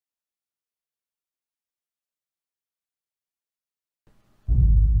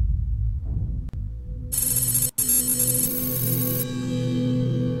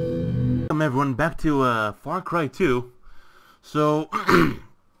welcome everyone back to Far Cry 2. So,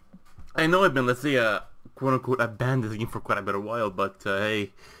 I know I've been, let's say, quote-unquote abandoned this game for quite a bit of while, but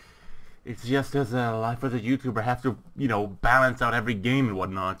hey, it's just as a life as a YouTuber, I have to, you know, balance out every game and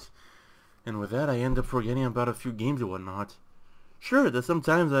whatnot. And with that, I end up forgetting about a few games and whatnot. Sure, there's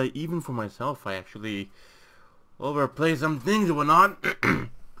sometimes even for myself, I actually overplay some things and whatnot.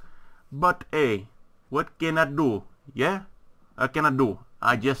 But hey, what can I do? Yeah? What can I do?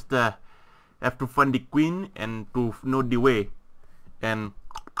 I just have to find the queen and to know the way. And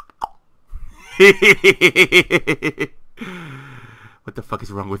what the fuck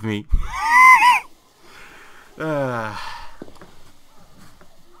is wrong with me?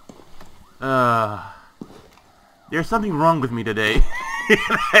 There's something wrong with me today.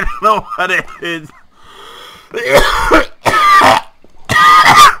 I don't know what it is.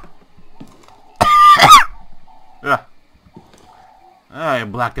 I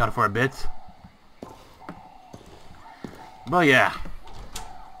blacked out for a bit. But yeah.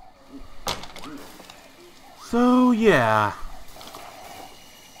 So yeah.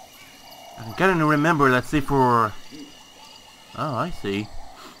 I'm trying to remember, let's see for... Oh, I see.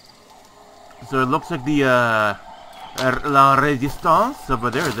 So it looks like the La Resistance over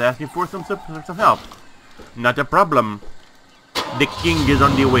there is asking for some help. Not a problem. The king is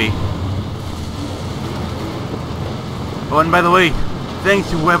on the way. Oh, and by the way, thanks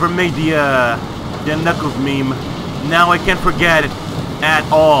to whoever made the Knuckles meme. Now I can't forget it at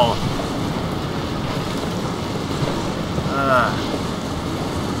all.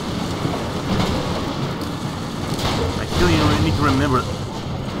 I still need to remember.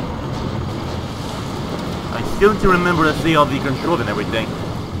 I still need to remember to see all the controls and everything.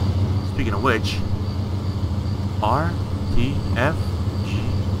 Speaking of which, R, T, F, G.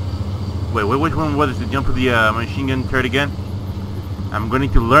 Wait, which one was it to jump to the machine gun turret again? I'm going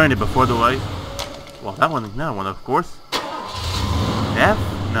to learn it before the way. Well, that one, of course. F?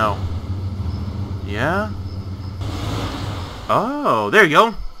 No. Yeah? Oh, there you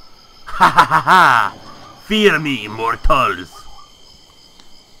go. Ha ha ha ha! Fear me, mortals.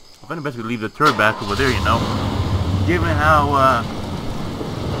 I find it best to leave the turret back over there, you know. Given how,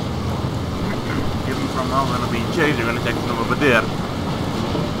 given from how I'm gonna be chased, they're gonna take them over there.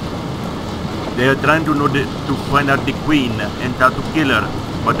 They are trying to find out the queen and how to kill her,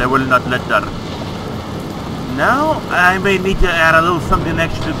 but I will not let her. Now, I may need to add a little something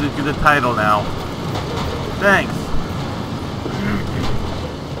extra to the title now. Thanks.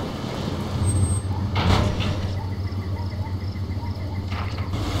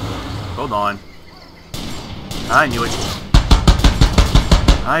 Hold on. I knew it.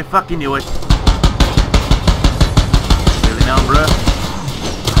 I fucking knew it. Really now, bruh?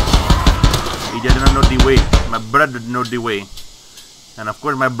 He didn't know the way. My brother know the way. And of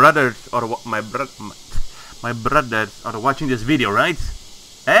course my brothers are my brothers are watching this video, right?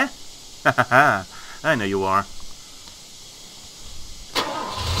 Eh? I know you are.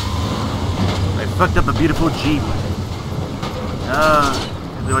 I fucked up a beautiful Jeep.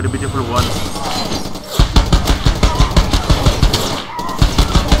 These are the beautiful ones.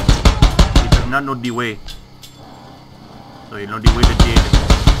 He does not know the way. So you know the way to did.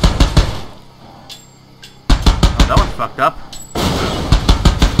 Oh, that one's fucked up.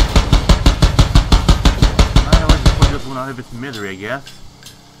 I always put this one out of its misery, I guess.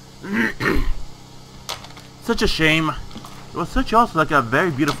 Such a shame. It was such also like a very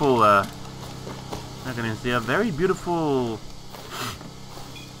beautiful, how can I say, a very beautiful...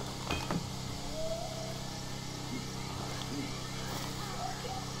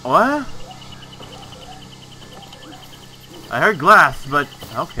 What? I heard glass, but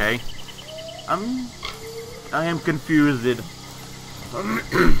okay. I am confused.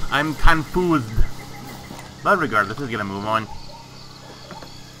 I'm confused. But regardless, let's gonna move on.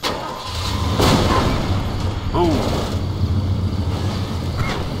 Oh.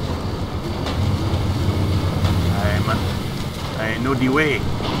 I know the way.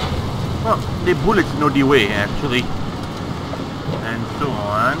 Well, the bullets know the way, actually. And so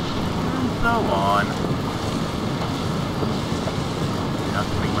on. And so on. I have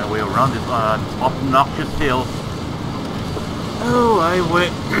to make my way around this obnoxious hill. Oh, I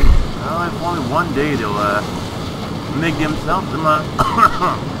wait. Oh, if only one day they'll make themselves some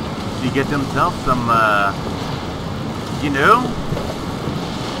to get themselves some you know,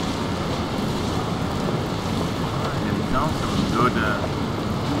 themselves some good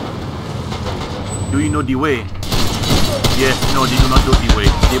do you know the way? Yes, no, they do not know the way.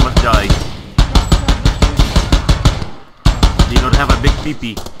 They must die. They don't have a big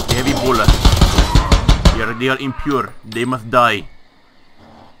pee-pee. They have Ebola. They are impure. They must die.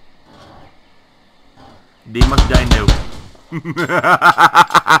 They must die now.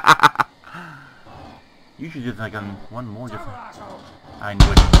 You should just like one more. Just I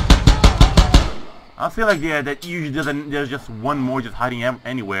knew it. I feel like that usually doesn't. There's just one more just hiding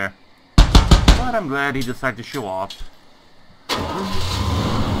anywhere. But I'm glad he decided to show off.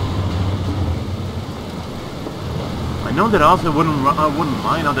 I know that I also wouldn't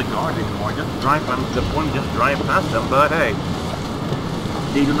mind on the guard anymore. Just drive past the point. Just drive past them. But hey,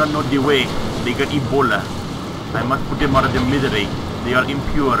 they do not know the way. They got Ebola. I must put them out of their misery. They are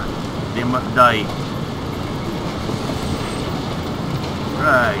impure. They must die.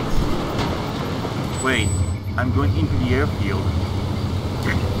 Right. Wait. I'm going into the airfield.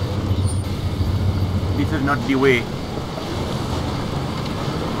 This is not the way.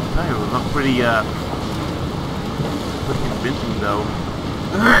 That will look pretty convincing though.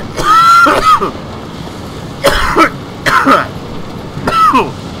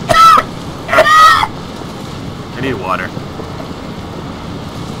 I need water.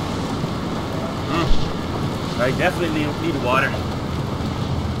 I definitely need water.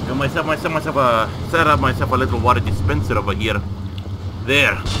 So set up myself a little water dispenser over here.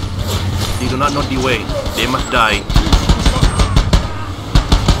 There. They do not know the way. They must die.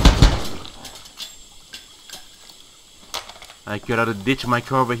 I could have to ditch my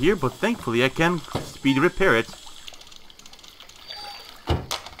car over here, but thankfully I can speed repair it.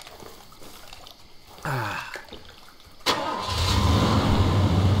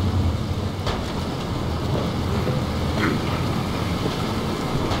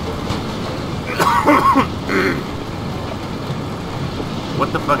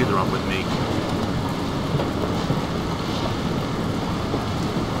 What the fuck is wrong with me?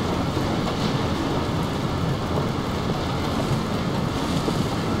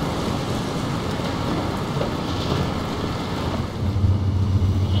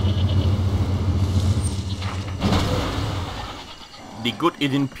 The good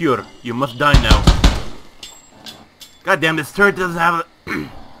is impure. You must die now. God damn, this turret doesn't have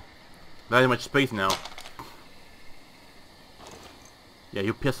that much space now. Yeah,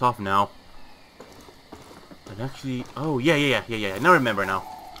 you piss off now. But actually, oh yeah. I now remember now.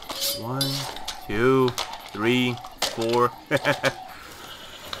 1, 2, 3, 4.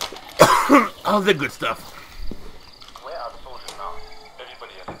 All the good stuff.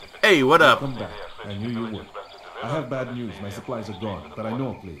 Hey, what up? Come back. I knew you would. I have bad news. My supplies are gone, but I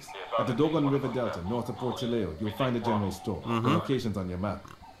know a place. At the Dogon River Delta, north of Port Chileo, you'll find a general store. The location's on your map.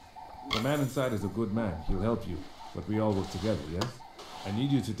 The man inside is a good man. He'll help you. But we all work together, yes? I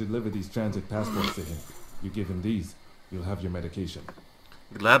need you to deliver these transit passports to him. You give him these, you'll have your medication.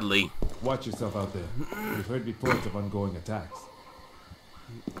 Gladly. Watch yourself out there. We've heard reports of ongoing attacks.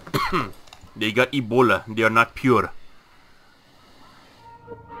 They got Ebola. They are not pure.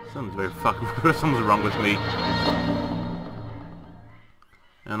 Something's very something's wrong with me.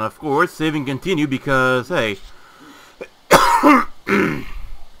 And of course, saving continue because, hey.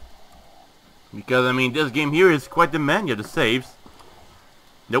 Because, I mean, this game here is quite the menu of the saves.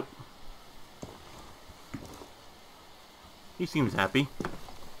 Nope. He seems happy.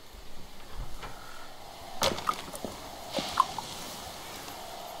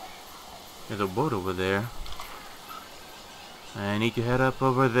 There's a boat over there. I need to head up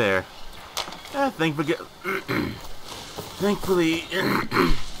over there. Thankfully...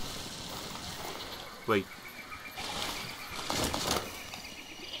 Wait.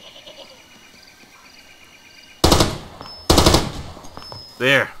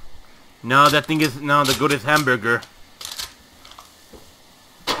 There. Now that thing is now the goodest hamburger.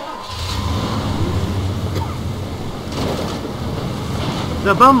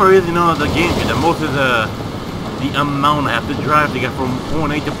 The bummer is, you know, the game here. The most is the amount I have to drive to get from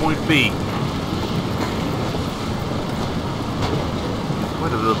point A to point B. It's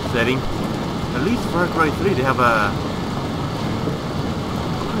quite a little upsetting. At least Far Cry 3 they have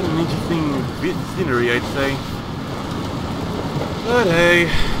quite an interesting scenery, I'd say. But hey,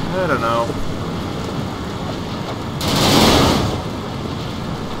 I don't know.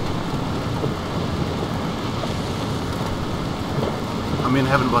 I mean, I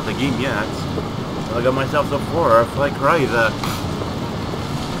haven't bought the game yet. I got myself so far Far Cry,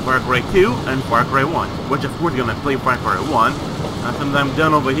 Far Cry 2 and Far Cry 1. Which of course I'm gonna play Far Cry 1. And since I'm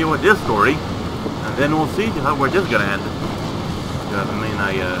done over here with this story, and then we'll see where this is gonna end. Because I mean,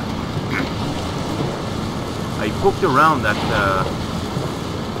 I poked around that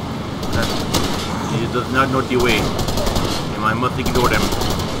he does not know the way. And I must ignore them.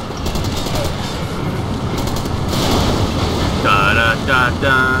 Da da da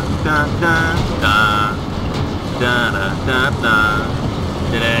da da da da da da da da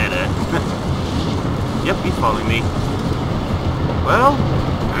da da. Yep, he's following me. Well,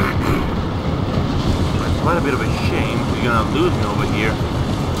 it's quite a bit of a shame. We're gonna lose him over here.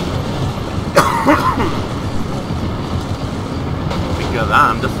 Because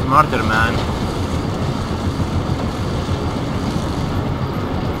I'm the smarter man.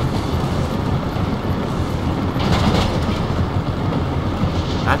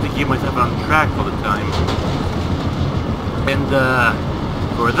 I have to keep myself on track all the time. And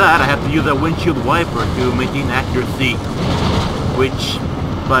for that I have to use a windshield wiper to maintain accuracy, which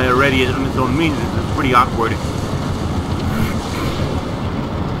by already on its own means is pretty awkward.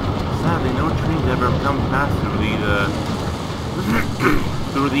 Sadly, no trains ever come past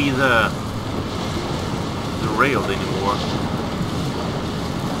through these the rails anymore.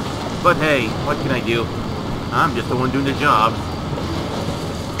 But hey, what can I do? I'm just the one doing the job.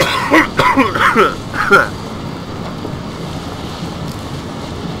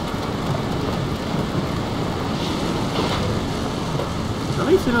 At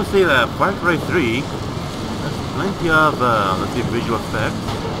least you don't say that Far Cry 3 has plenty of let's see, visual effects.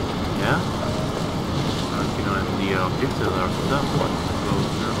 Yeah? You know, and the pixels are somewhat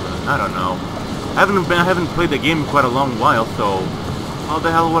closer, but I don't know. I haven't played the game in quite a long while, so how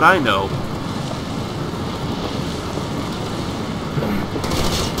the hell would I know?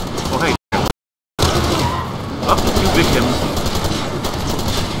 Oh hey. Up to 2 victims.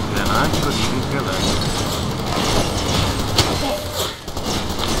 Then I could even kill them.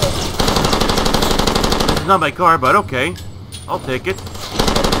 This is not my car, but okay. I'll take it.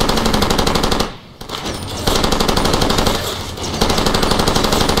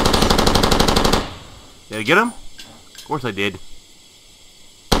 Did I get him? Of course I did.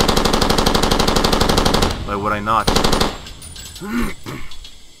 Why would I not?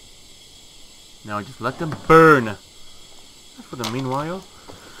 Now just let them burn. As for the meanwhile,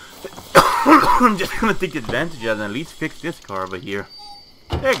 I'm just gonna take advantage of it and at least fix this car over here.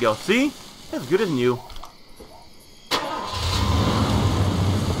 There you go, see? As good as new.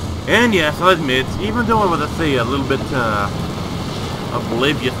 And yes, I'll admit, even though I was, let's say, a little bit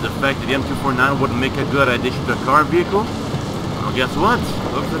oblivious to the fact that the M249 wouldn't make a good addition to a car vehicle, well, guess what?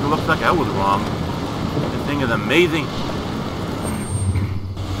 Looks like I was wrong. This thing is amazing.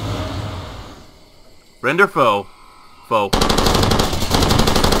 Friend or foe? Foe. Do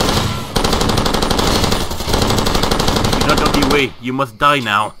not know the way. You must die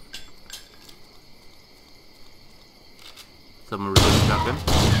now. Someone reloading shotgun.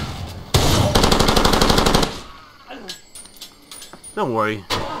 Don't worry.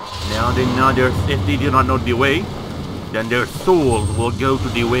 Now if they do not know the way, then their souls will go to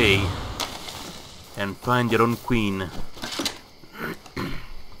the way and find their own queen.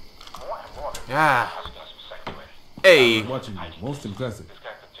 Yeah. Hey. I'm watching you. Most impressive.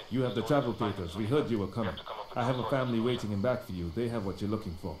 You have the travel papers. We heard you were coming. I have a family waiting in back for you. They have what you're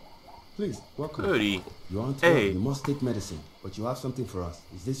looking for. Please, welcome. Goody. You aren't well. You must take medicine, but you have something for us.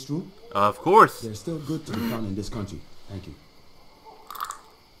 Is this true? Of course. There's still good to be found in this country. Thank you.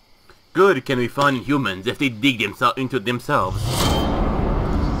 Good can be found in humans if they dig into themselves.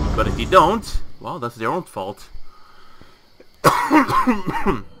 But if they don't, well, that's their own fault.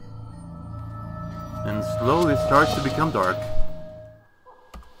 And slowly it starts to become dark.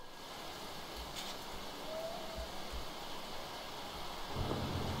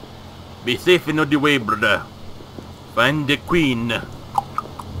 Be safe and know the way, brother. Find the queen.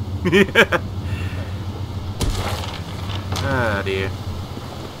 Ah, dear.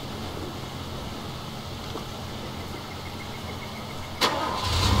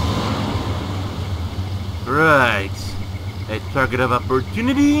 Right. A target of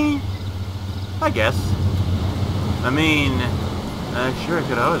opportunity? I guess. I mean, sure, I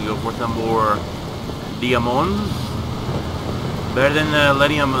could always go for some more diamonds. Better than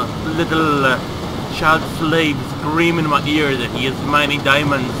letting a little child slave scream in my ear that he is mining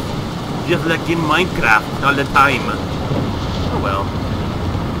diamonds, just like in Minecraft all the time. Oh well.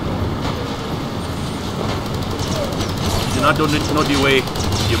 You do not know the way.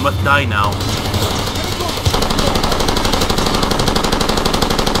 You must die now.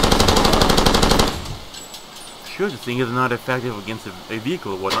 Sure, this thing is not effective against a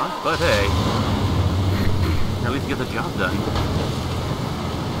vehicle or whatnot, but hey, at least get the job done.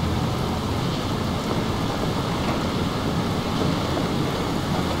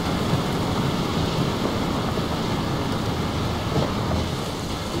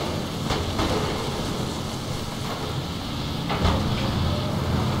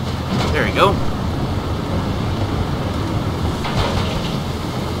 There you go.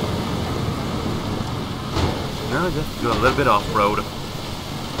 Now just go a little bit off-road.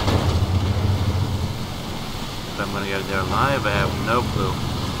 I'm gonna get there alive, I have no clue.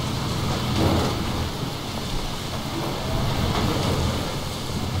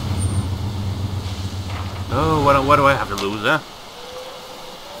 Oh, what do I have to lose, huh?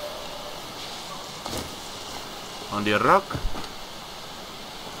 On the rock?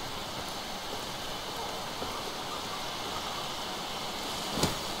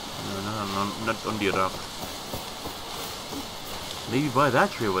 No, not on the rock. Maybe by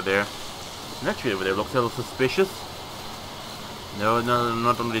that tree over there. That tree over there looks a little suspicious. No,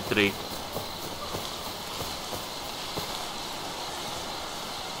 not on the tree.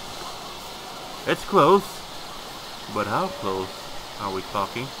 It's close. But how close are we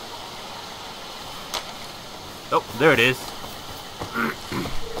talking? Oh, there it is.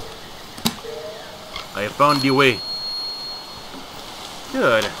 I found the way.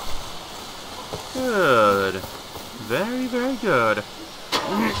 Good. Good. Very, very good.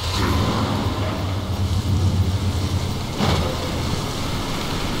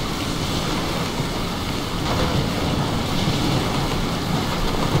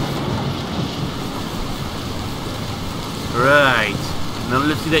 Right. Now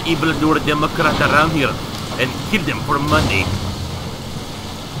let's see the evildoer Democrat around here and kill them for money.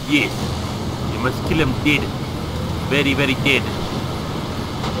 Yes. You must kill him dead. Very, very dead.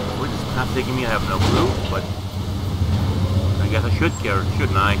 Where's this path taking me? I have no clue, but I guess I should care,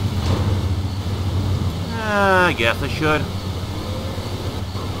 shouldn't I? I guess I should.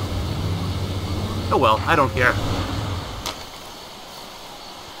 Oh well, I don't care.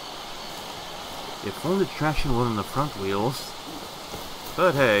 If only the traction wasn't on the front wheels.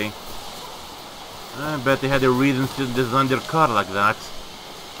 But hey, I bet they had their reasons to design their car like that.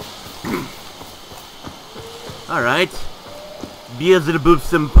 Alright. Beelzebub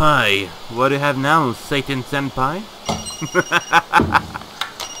Senpai. What do you have now, Satan Senpai?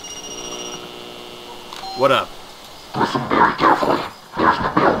 What up? Listen very carefully. There's an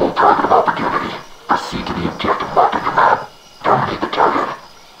available target opportunity. Proceed to the objective marked on your map. Dominate the target.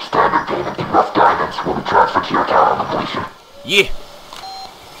 Standard payment in rough diamonds will be transferred to your account on completion. Yeah.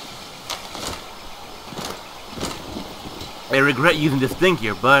 I regret using this thing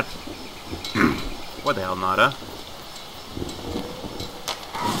here, but what the hell, Nada?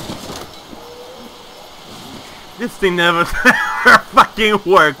 This thing never fucking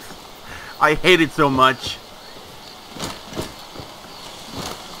works. I hate it so much.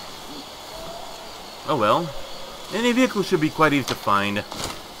 Oh well. Any vehicle should be quite easy to find.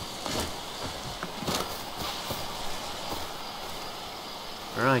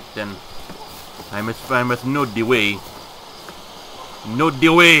 Right then. I must know the way. Know the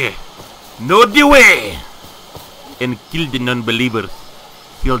way! Know the way! And kill the non-believers.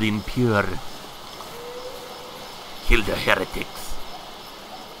 Kill the impure. Kill the heretics.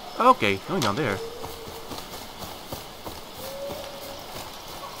 Okay, going down there.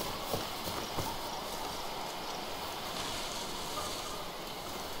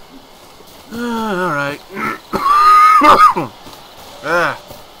 Alright.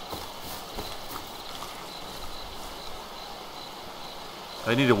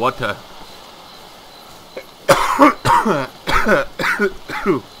 I need a water.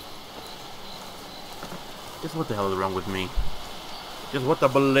 Just what the hell is wrong with me? Just what the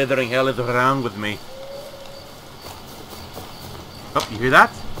blithering hell is wrong with me? Oh, you hear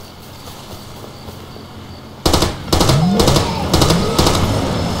that?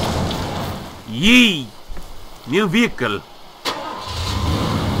 Yee! New vehicle.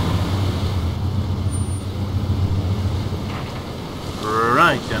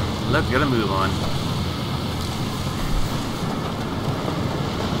 Right then, let's get a move on.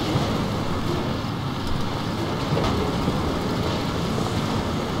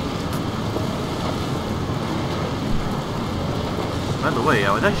 By the way,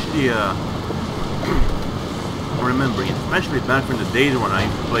 I was actually remembering, especially back in the days when I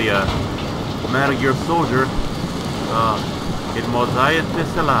used to play Metal Gear Soldier in Mosiah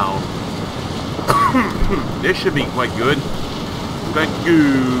Teselau. This should be quite good. Quite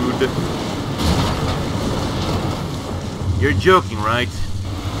good. You're joking, right?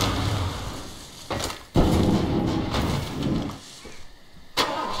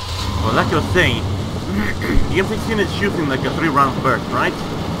 Well, like I was saying, the M16 is shooting like a 3-round burst, right?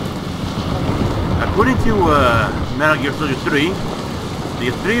 According to Metal Gear Soldier 3,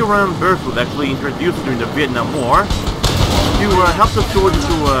 the 3-round burst was actually introduced during the Vietnam War to help the soldiers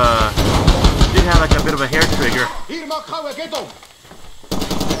who did have like a bit of a hair trigger.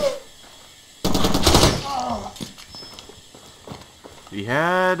 He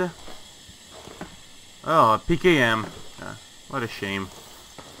had... Oh, a PKM. What a shame.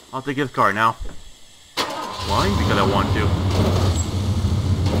 I'll take his car now. Why? Because I want to.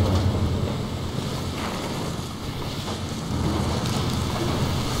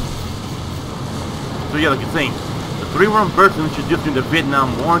 So yeah, like you're saying, the 3-1 version introduced in the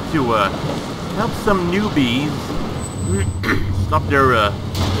Vietnam War to help some newbies stop their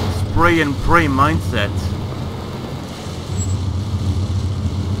spray and pray mindset.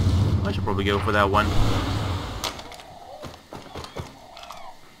 I should probably go for that one.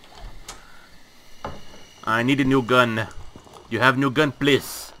 I need a new gun. You have new gun,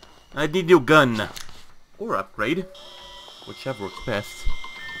 please. I need new gun. Or upgrade. Whichever works best.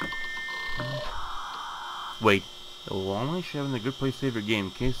 Wait. The wall is having a good place to save your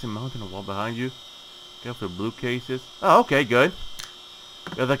game. Case in mountain, a wall behind you. Go for blue cases. Oh, okay, good.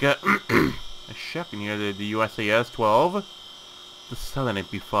 There's like a a ship in here, the USAS 12. The Southern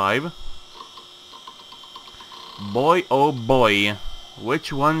MP5. Boy, oh boy.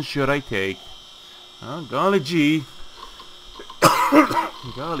 Which one should I take? Oh, golly gee.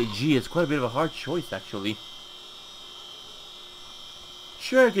 Golly gee, it's quite a bit of a hard choice, actually.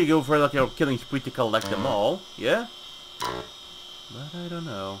 Sure, I could go for like a killing spree to collect them all, yeah? But I don't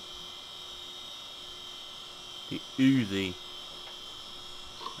know. The Uzi.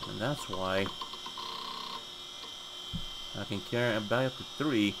 And that's why I can carry a bag up to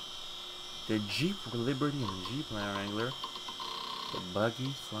 3. The Jeep for Liberty and the Jeep Land Wrangler. The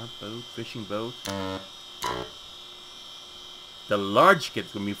buggy, slot boat, fishing boat. The large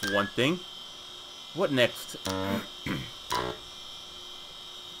kit's gonna be for one thing. What next?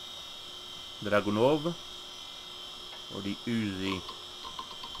 The Dragunov or the Uzi?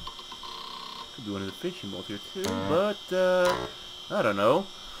 Could be one of the fishing boats here too, but I don't know.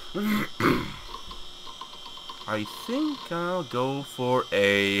 I think I'll go for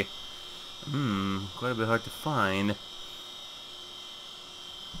a quite a bit hard to find.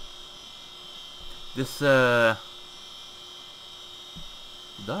 This dart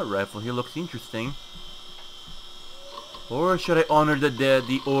rifle here looks interesting. Or should I honor the dead,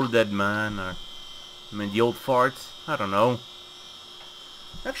 the old dead man, or I mean the old farts? I don't know.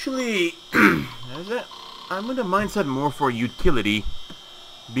 Actually, I'm in the mindset more for utility.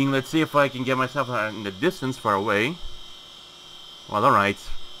 Being, let's see if I can get myself in the distance far away. Well, alright.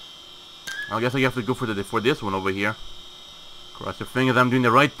 I guess I have to go for this one over here. Cross your fingers, I'm doing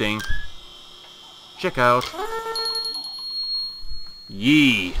the right thing. Check out.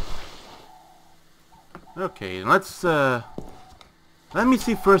 Yee. Okay, let's let me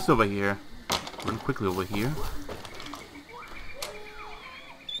see first over here. Run quickly over here.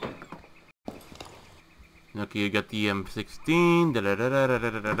 Okay, you got the M16.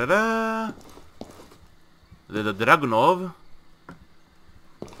 The Dragunov.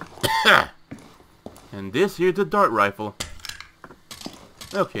 And this here, the dart rifle.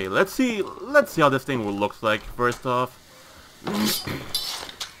 Okay, let's see how this thing looks like first off.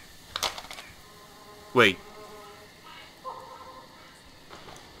 Wait.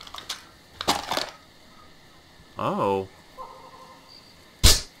 Oh.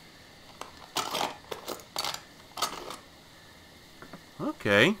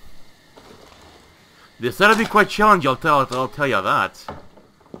 Okay. This ought to be quite challenging, I'll tell you that.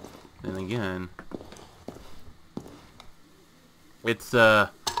 Then again, it's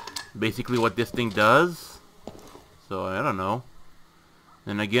basically what this thing does. So I don't know.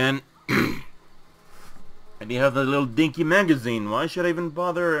 Then again, and you have the little dinky magazine. Why should I even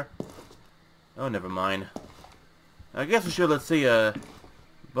bother? Oh, never mind. I guess we should, let's say,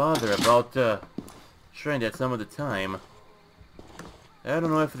 bother about trying that some of the time. I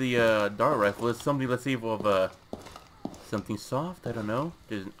don't know if the dart rifle is something, let's see, of something soft. I don't know.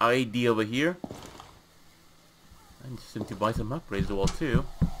 There's an ID over here. I just need to buy some upgrades as well too.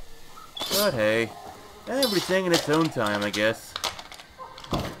 But hey, everything in its own time, I guess.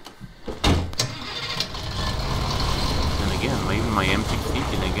 And again, maybe my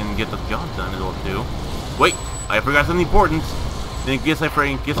M16 can again get the job done as well too. Wait, I forgot something important. In case I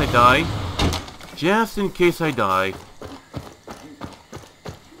die. Just in case I die.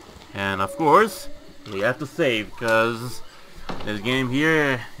 And of course, you have to save, because this game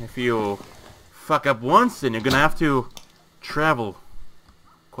here, if you fuck up once, then you're gonna have to travel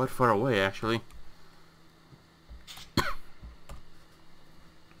quite far away, actually.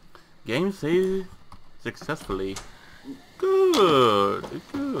 Game saved successfully. Good,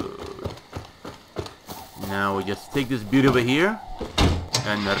 good. Now we just take this beauty over here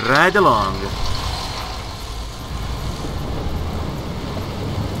and ride along.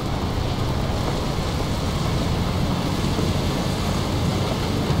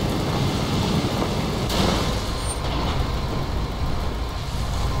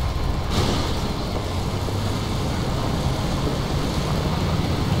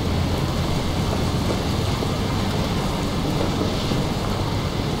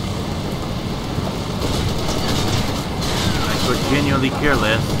 apparently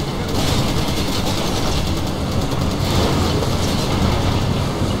careless.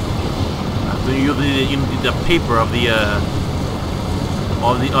 So you use the paper of the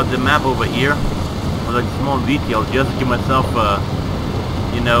map over here, or like small details, just to keep myself,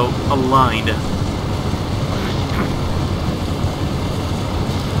 you know, aligned.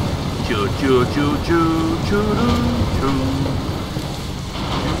 Choo choo choo choo choo choo.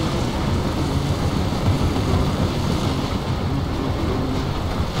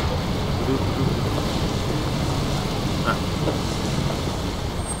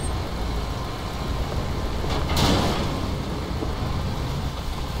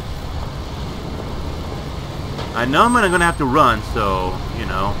 I know I'm gonna have to run, so, you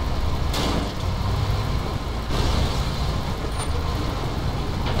know.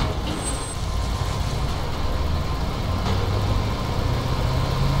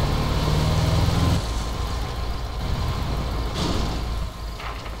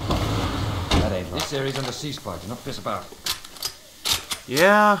 That ain't right. This area's under ceasefire. Do not piss about.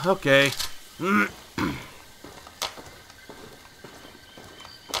 Yeah, okay.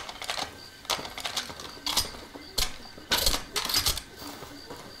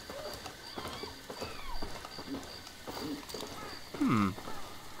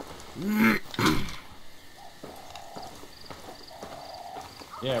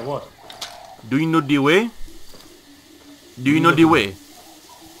 Yeah, what? Do you know the way? Do you know the way?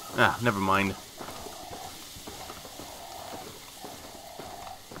 Ah, never mind.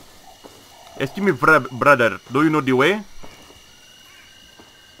 Excuse me, brother. Do you know the way?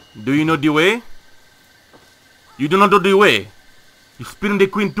 Do you know the way? You do not know the way. You spin the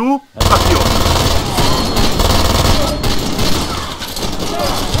queen too? Fuck you.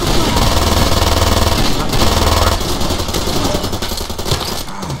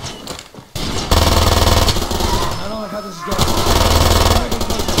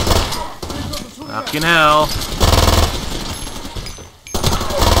 Fucking hell.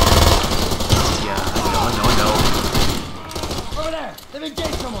 Yeah, I know. Over there! They've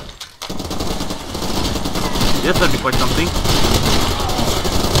engaged someone! This would be quite something.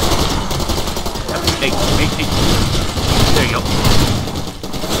 Hey. There you go.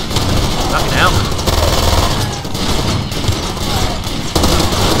 Fucking hell.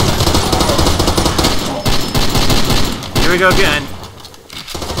 Here we go again.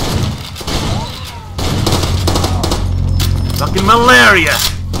 Fucking malaria!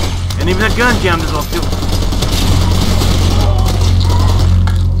 And even that gun jammed as well too.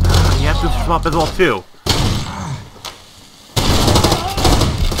 You have to swap as well too.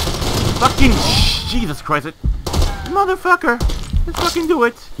 Fucking Jesus Christ! Motherfucker! Let's fucking do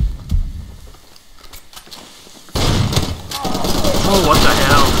it! Oh, what the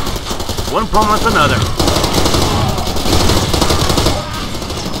hell? One problem after another.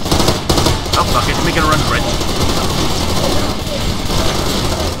 Oh fuck it, make it run for it.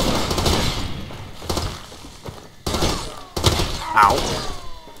 Ow.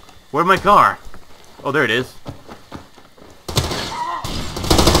 Where's my car? Oh, there it is.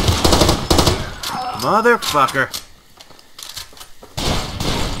 Motherfucker.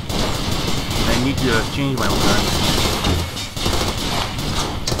 I need to change my gun.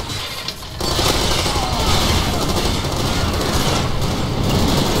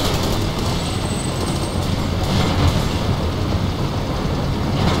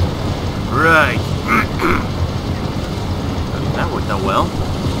 Right. That worked out well.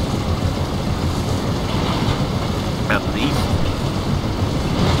 At least.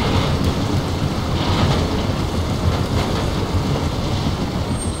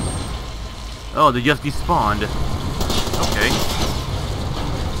 Oh, they just despawned. Okay.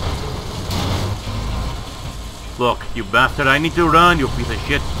 Look, you bastard, I need to run, you piece of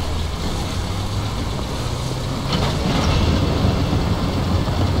shit.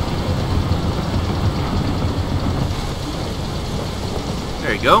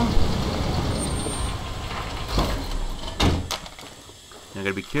 There you go. I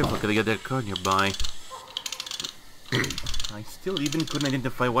gotta be careful because I got that car nearby. I still even couldn't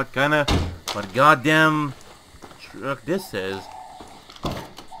identify what goddamn truck this is.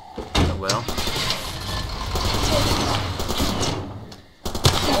 Oh well.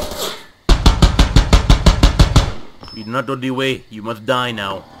 You do not know the way. You must die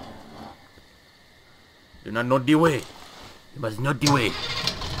now. Do not know the way. You must know the way.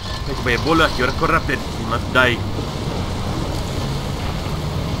 Take by Ebola, you are corrupted. You must die.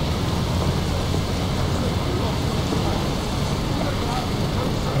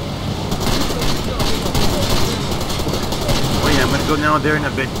 Oh yeah, I'm gonna go now there in a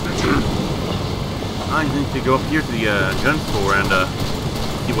bit. I need to go up here to the gun store and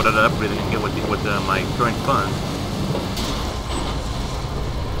see what other upgrades I can get with my current funds.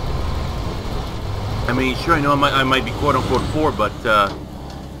 I mean, sure, I know I might be quote-unquote poor, but at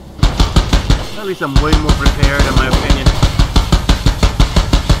least I'm way more prepared, in my opinion.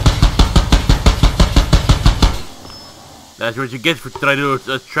 That's what you get for trying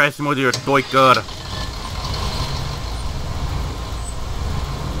to try some of your toy car.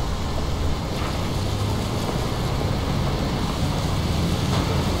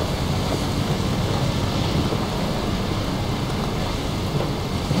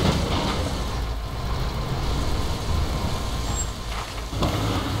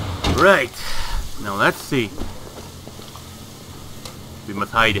 Right, now let's see. We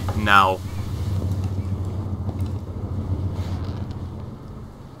must hide now.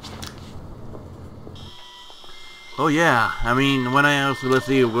 Oh yeah, I mean, when I also, let's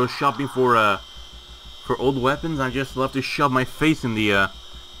see, go shopping for old weapons, I just love to shove my face in the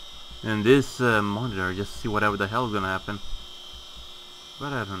in this monitor, just to see whatever the hell is gonna happen.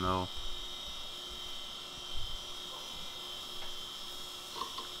 But I don't know.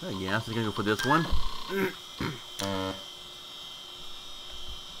 I guess I'm gonna go for this one.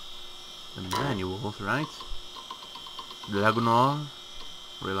 The manuals, right? Diagonal,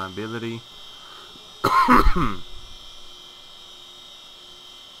 reliability. I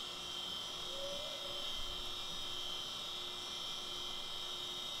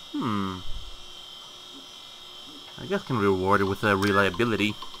guess I can reward it with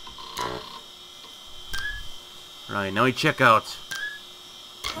reliability. Right, now we check out.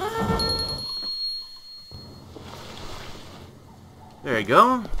 There you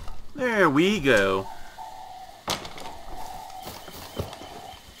go. There we go.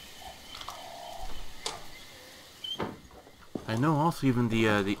 I know also even the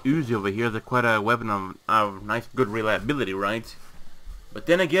Uzi over here is quite a weapon of nice good reliability, right? But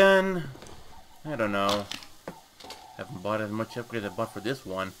then again, I don't know. Haven't bought as much upgrades as I bought for this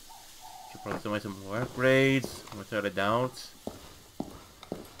one. Should probably still make some more upgrades, without a doubt.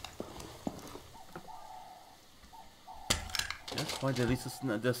 That's why at least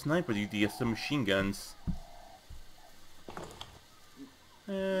the sniper, the submachine guns.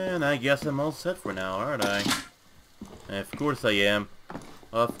 And I guess I'm all set for now, aren't I? Of course I am.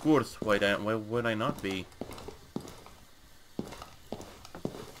 Of course, why would I not be?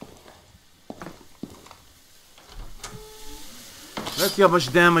 Let's see how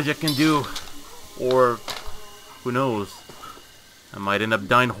much damage I can do. Or, who knows? I might end up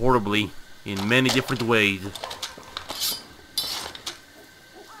dying horribly in many different ways.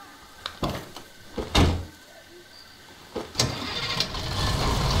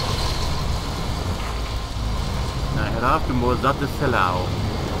 Optimal is not the sellout.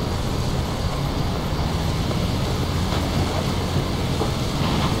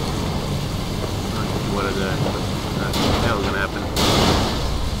 What is that? What the hell is gonna happen?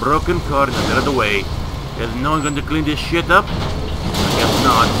 Broken car in the middle of the way. Is no one going to clean this shit up? I guess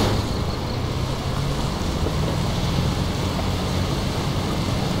not.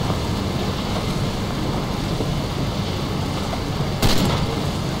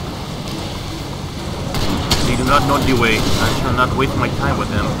 Not know the way. I shall not waste my time with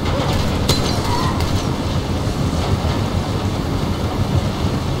them.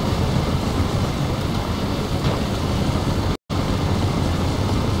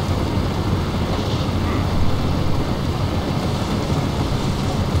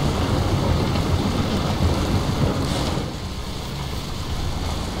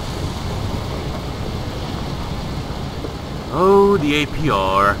 Oh, the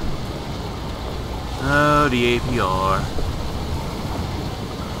APR. Oh, the APR.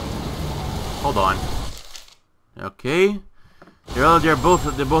 Hold on. Okay. They're both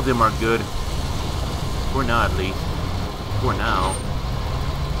of them are good. For now, at least. For now.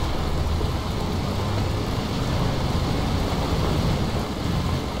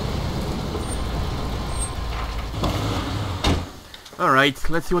 Alright,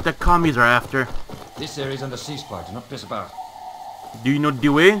 let's see what the commies are after. This area's under ceasefire, do not piss about. Do you know the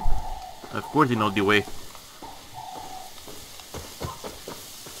way? Of course you know the way.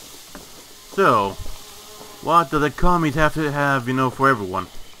 So, what do the commies have to have, you know, for everyone?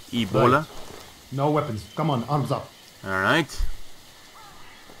 Ebola? Right. No weapons. Come on, arms up. Alright.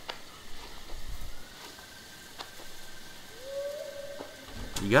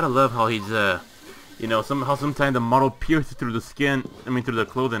 You gotta love how he's, you know, how sometimes the model pierces through the skin, through the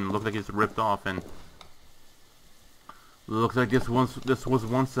clothing, looks like it's ripped off, and looks like this was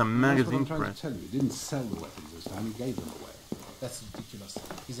once a magazine That's what I'm trying press. to tell you. He didn't sell the weapons this time, he gave them away. That's ridiculous.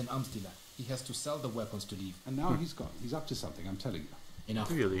 He's an arms dealer. He has to sell the weapons to leave. And now he's gone. He's up to something, I'm telling you.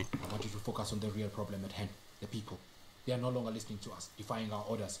 Enough. Really? I want you to focus on the real problem at hand. The people. They are no longer listening to us, defying our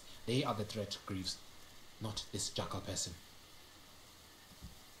orders. They are the threat, Greaves. Not this jackal person.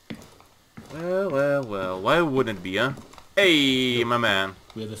 Well. Why wouldn't it be, huh? Hey, look, my man.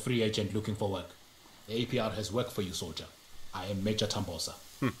 We're the free agent looking for work. The APR has work for you, soldier. I am Major Tambosa.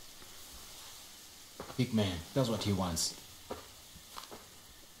 Big man, that's what he wants.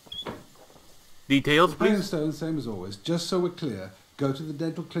 Details, please? Ironstone, same as always. Just so we're clear, go to the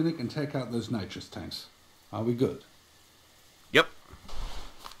dental clinic and take out those nitrous tanks. Are we good? Yep.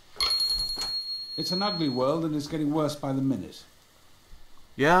 It's an ugly world and it's getting worse by the minute.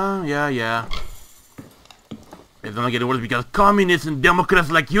 Yeah. It's only getting worse because communists and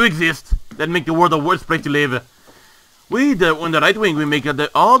Democrats like you exist that make the world a worse place to live. On the right wing, we make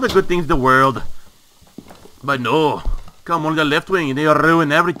all the good things in the world. But no, come on the left wing, they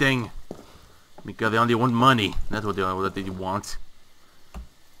ruin everything. Because they only want money. That's what they want.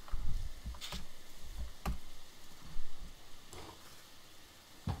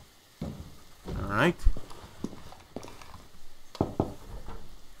 Alright.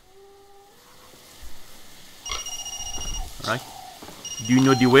 Alright. Do you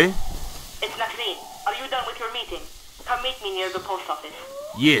know the way? It's Nasreen. Are you done with your meeting? Come meet me near the post office.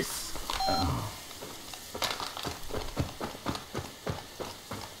 Yes.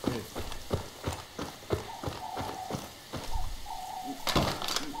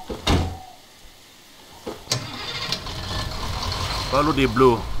 Follow the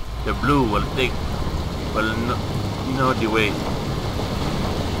blue. The blue will know the way.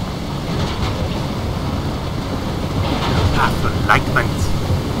 Path of enlightenment.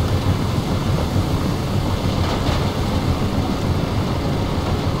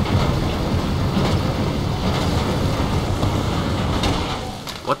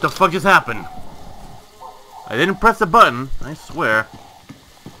 What the fuck just happened? I didn't press the button, I swear.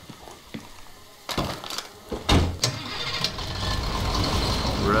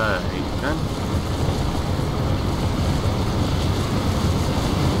 Right, then.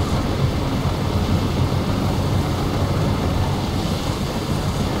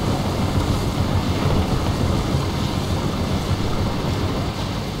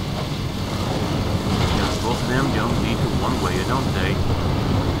 Yeah, both of them don't lead to one way, don't they?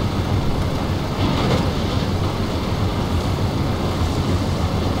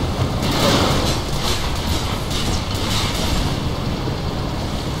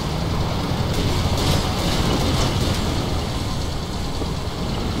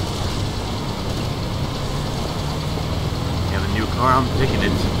 I'm taking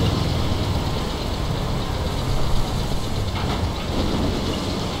it.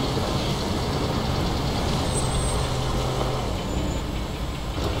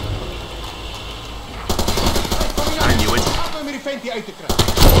 I knew it.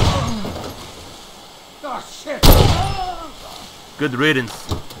 Oh, shit! Good riddance.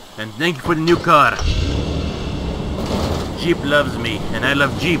 And thank you for the new car. Jeep loves me, and I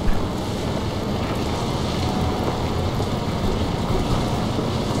love Jeep.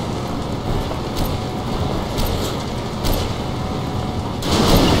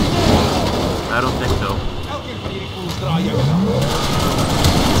 I don't think so.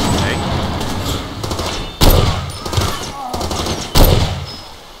 Okay.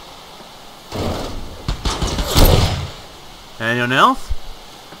 Anyone else?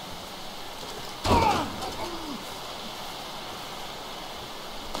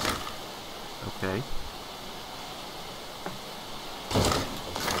 Okay.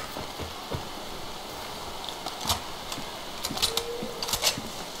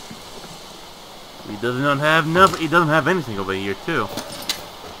 He does not have enough. He doesn't have anything over here too.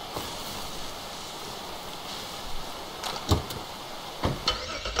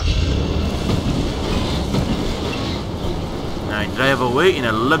 I drive away in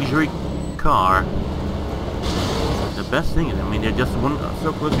a luxury car. The best thing is, I mean, they're just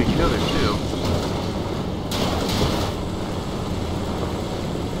so close to each other too.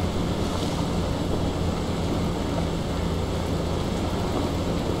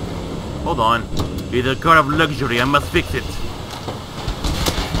 Hold on. It's a car of luxury. I must fix it.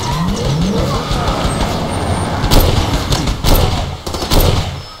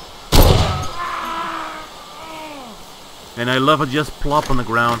 And I love it just plop on the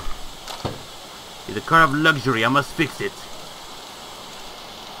ground. It's a car of luxury. I must fix it.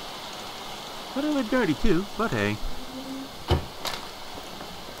 But a bit dirty too. But hey.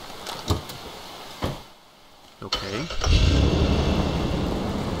 Okay.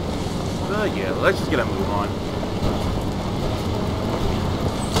 But yeah, let's just get a move on.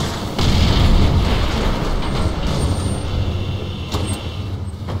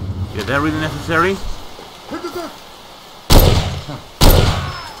 that really necessary?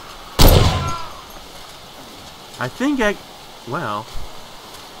 I think well...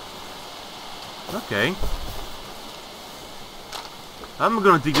 Okay. I'm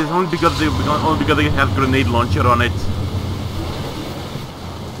gonna take this only because they have grenade launcher on it.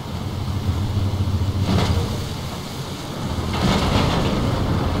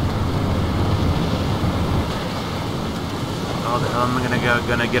 How the hell am I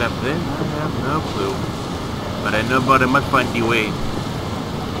gonna get up there? I have no clue. But I know about I must find the way.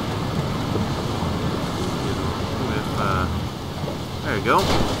 There we go.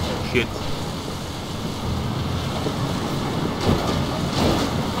 Shit.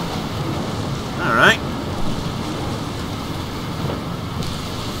 Alright.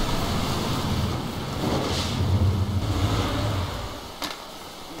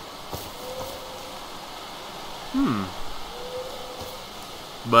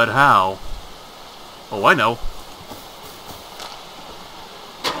 But how? Oh, I know.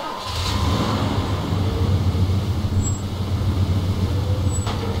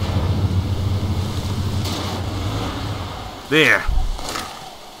 There.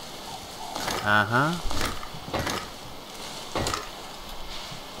 Uh-huh.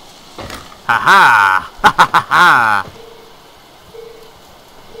 Ha-ha! Ha-ha-ha-ha!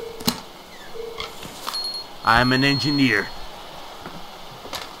 I'm an engineer.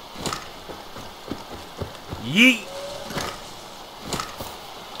 Yeet!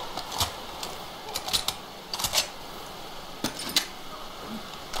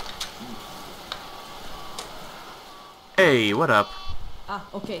 Hey, what up? Ah,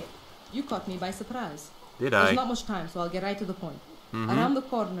 okay. You caught me by surprise. Did There's I? not much time, so I'll get right to the point. Around the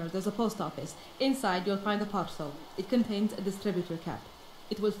corner, there's a post office. Inside, you'll find a parcel. It contains a distributor cap.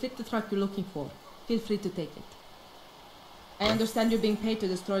 It will fit the truck you're looking for. Feel free to take it. I understand you're being paid to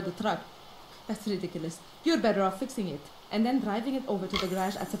destroy the truck. That's ridiculous. You're better off fixing it, and then driving it over to the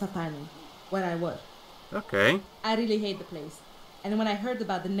garage at Sefapani, where I work. Okay. I really hate the place. And when I heard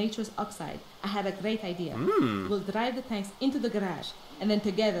about the nature's oxide, I had a great idea. We'll drive the tanks into the garage, and then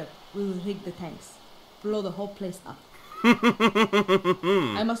together, we'll rig the tanks. Blow the whole place up.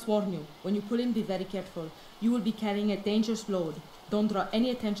 I must warn you, when you pull in, be very careful. You will be carrying a dangerous load. Don't draw any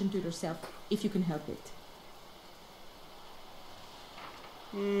attention to yourself, if you can help it.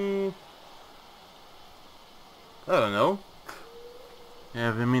 I don't know.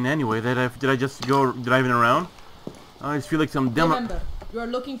 Yeah, I mean, anyway, did I just go driving around? I just feel like some Remember, you are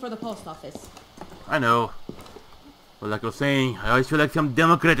looking for the post office. I know. But like I was saying, I always feel like some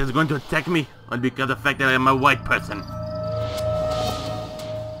Democrat is going to attack me, only because of the fact that I am a white person.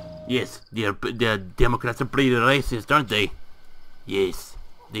 Yes, the Democrats are pretty racist, aren't they? Yes,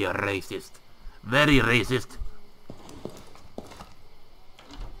 they are racist. Very racist.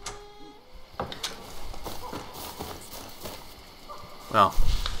 Well.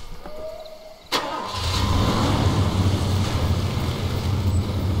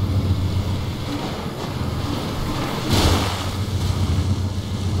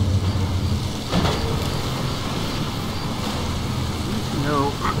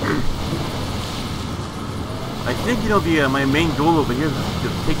 No. I think, you know, my main goal over here is to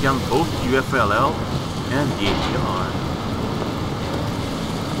take down both UFLL and the HDR.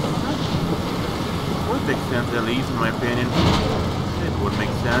 Would make sense, at least, in my opinion. It would make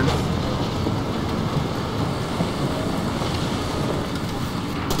sense.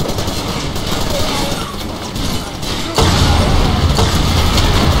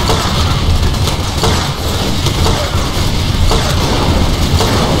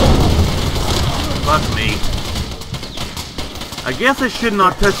 Fuck me. I guess I should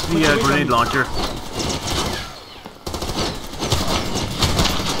not touch the grenade launcher.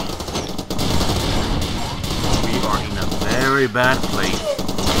 We are in a very bad place.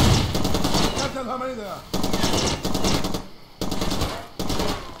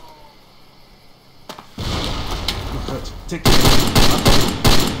 Take it.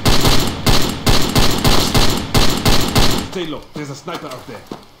 Stay low. There's a sniper out there.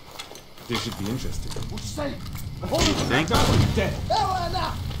 They should be interested. What you say? Think? Dead.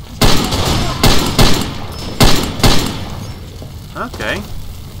 Okay.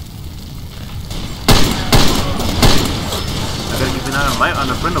 I gotta keep an eye on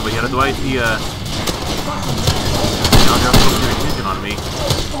a friend over here, otherwise he now they're focusing attention on me.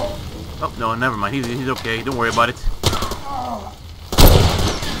 Oh no, never mind. He's okay. Don't worry about it.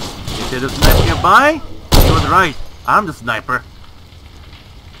 He said the sniper nearby? He was right. I'm the sniper.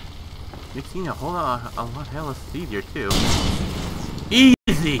 You've seen a whole lot hell of speed here too.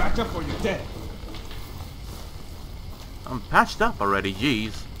 Easy! Back up or you're dead. I'm patched up already,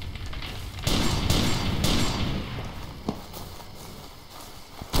 jeez.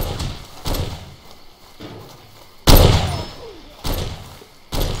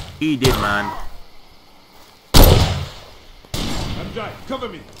 He did, man. Guy, cover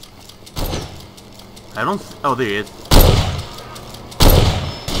me. I don't. Oh, there he is.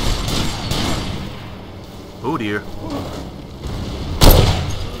 Oh dear.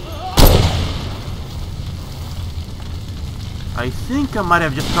 I think I might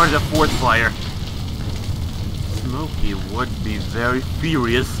have just started a forest fire. Smokey would be very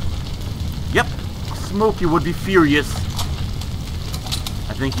furious. Yep, Smokey would be furious.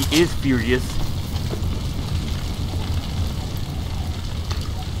 I think he is furious.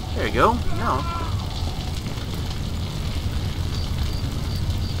 There you go. No.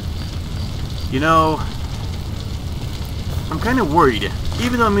 You know, I'm kind of worried.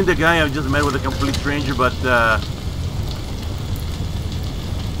 Even though I'm the guy I've just met with a complete stranger, but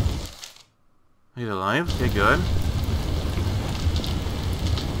he's alive. Okay, good.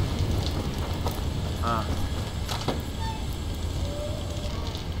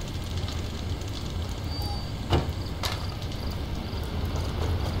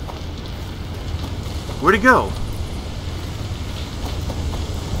 Where'd he go?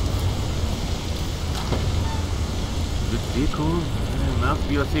 Good vehicle. Mount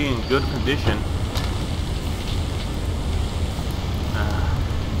VLC in good condition.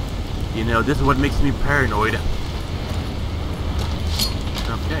 You know, this is what makes me paranoid.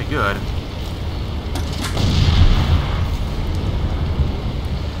 Okay, good.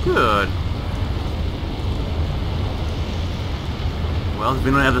 Good. Well, if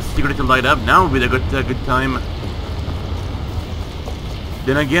we don't have the secret to light up, now would be a good time.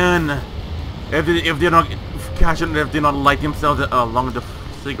 Then again, if they're not casual, if they not light themselves along the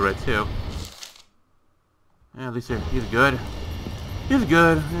cigarette too. Yeah, at least he's good. He's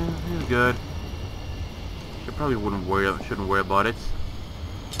good. Yeah, he's good. I probably shouldn't worry about it.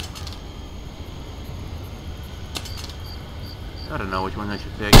 I don't know which one I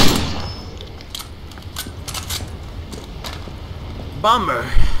should take. Bummer.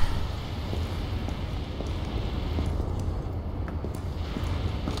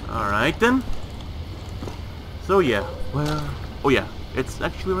 Alright then. So yeah, well, oh yeah, it's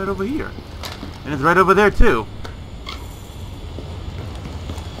actually right over here. And it's right over there too.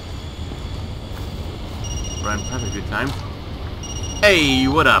 Run past a few times. Hey,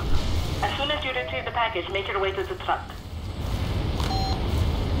 what up? As soon as you retrieve the package, make your way to the truck.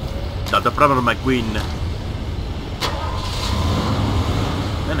 Not the problem, my queen.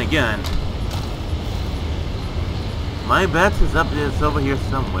 Then again, my bet is up there, it's over here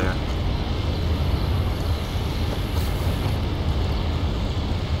somewhere.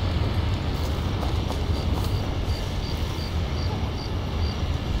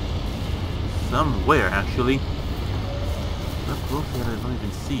 Somewhere, actually. Up close that I don't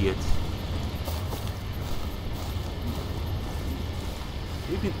even see it.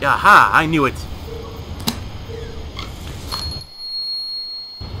 Maybe, aha! I knew it!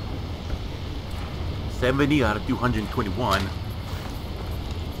 $70 out of 221.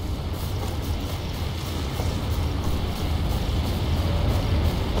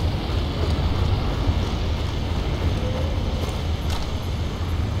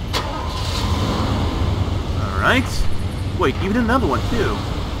 Alright. Wait, even another one too.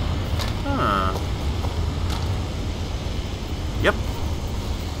 Huh. Yep.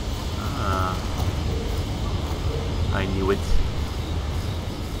 I knew it.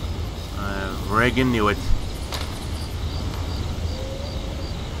 Reagan knew it.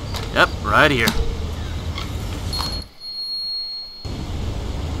 Yep, right here.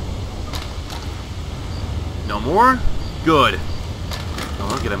 No more? Good. So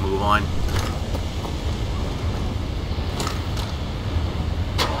we're gonna move on.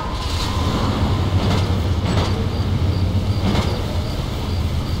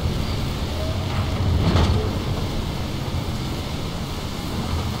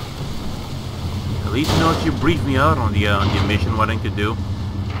 At least you know if you brief me out on the mission, what I need to do.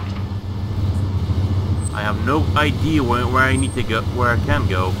 I have no idea where I need to go, where I can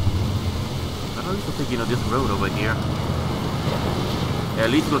go. But at least I'll take, you know, this road over here. Yeah, at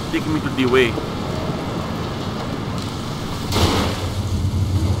least it'll take me to the way.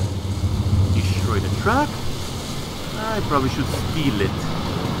 Destroy the truck? I probably should steal it.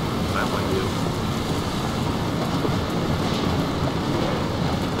 What I want to do.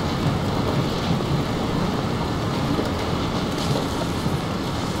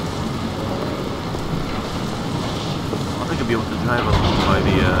 Be able to drive along by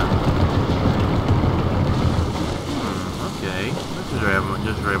the okay, let's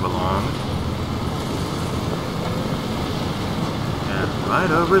just drive along. And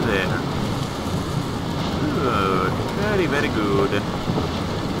right over there. Good. Very, very good.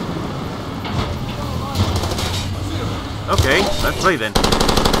 Okay, let's play then.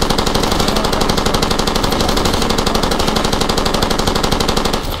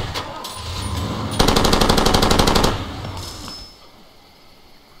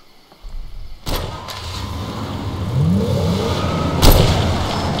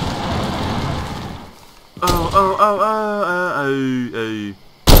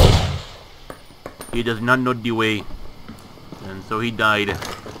 He does not know the way. And so he died.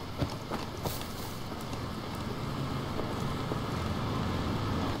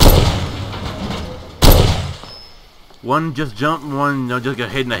 One just jumped, one just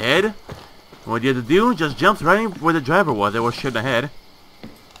got hit in the head. What the other dude just jumps right where the driver was. They were shot in the head.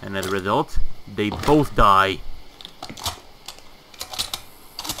 And as a result, they both die.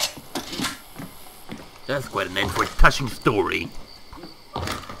 That's quite an end for a touching story.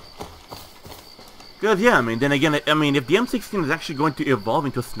 Because, yeah, I mean, then again, I mean, if the M16 is actually going to evolve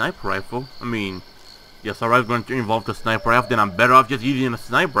into a sniper rifle, I mean, yes, alright, going to evolve to a sniper rifle, then I'm better off just using a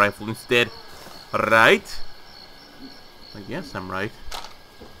sniper rifle instead, right? I guess I'm right.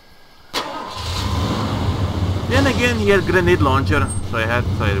 Then again, he had a grenade launcher, so I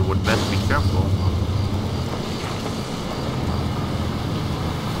would best be careful.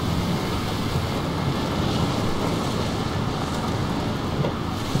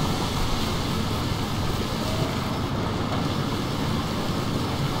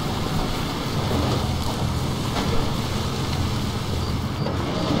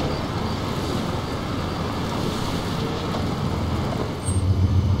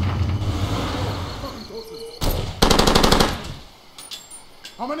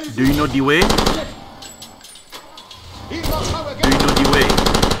 Do you know the way? Do you know the way?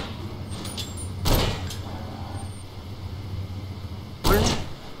 Where?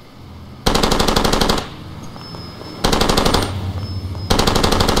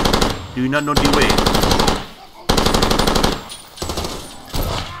 Do you not know the way?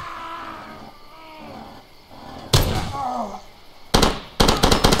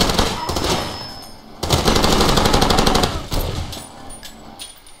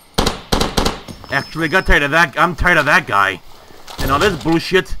 Actually, I got tired of that. I'm tired of that guy. And all this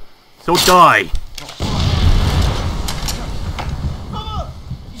bullshit. So die. Cover!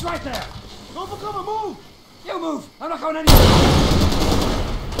 He's right there. Go for cover. Move. You move. I'm not going anywhere.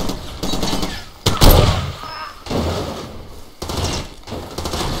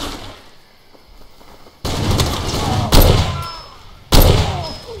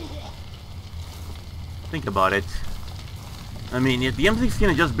 Think about it. I mean, if the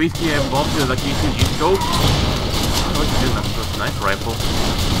M16 is just basically evolved to like ACG scope, oh, it's good enough. That's a nice rifle.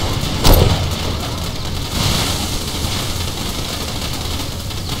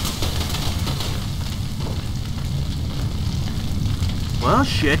 Well,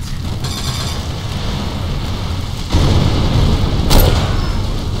 shit.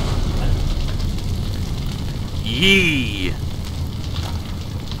 Yee.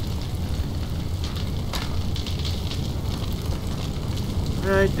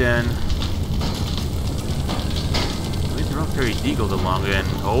 Right then. At least they're not very deagle the long end.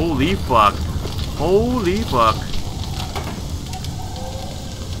 Holy fuck. Holy fuck.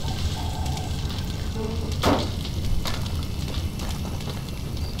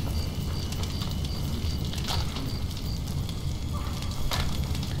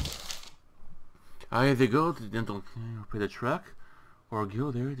 I either go to the dental clinic or pay the truck, or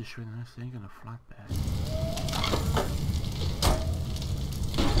go there to show the next thing in a flatbed.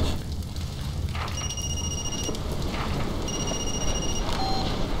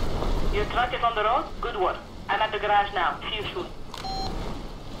 Your truck is on the road? Good work. I'm at the garage now. See you soon.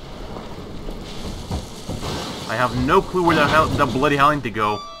 I have no clue where the bloody hell I need to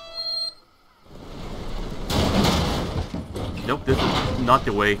go. Nope, this is not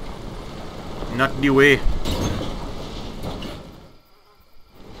the way. Not the way.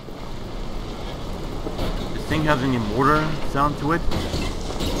 This thing has any mortar sound to it?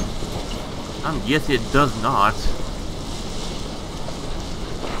 I'm guessing it does not.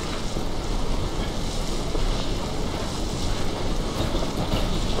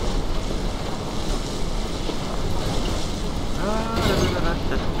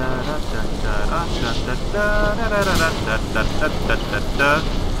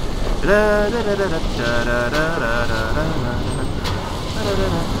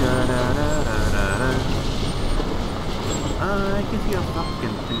 I can see a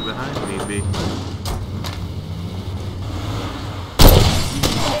fucking thing behind me, baby.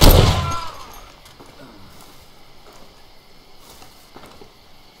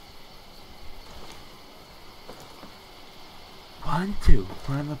 One, two,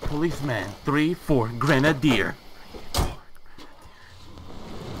 I'm a policeman. 3, 4, grenadier. 3, 4.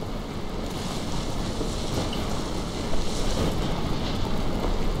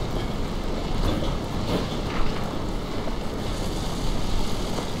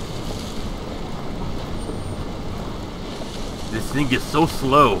 thing is so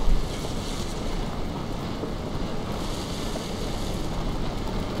slow.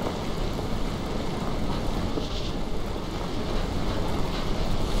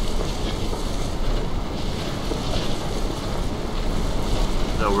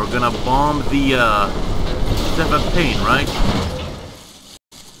 So we're gonna bomb the Seven Pain, right?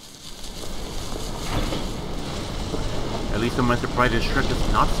 At least I'm surprised this Shrek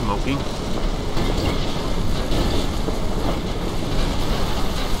is not smoking.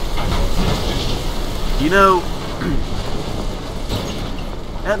 You know,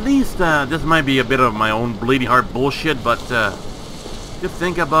 at least this might be a bit of my own bleeding heart bullshit, but to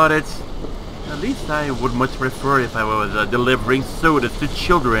think about it, at least I would much prefer if I was delivering sodas to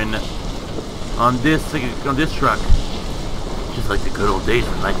children on this truck, just like the good old days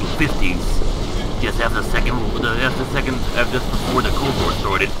from the 1950s. Just have the second, just before the Cold War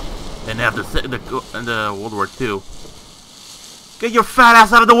started, and have the World War II. Get your fat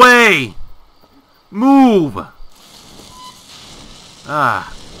ass out of the way! Move!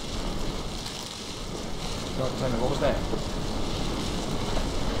 Ah. God, tell me, what was that?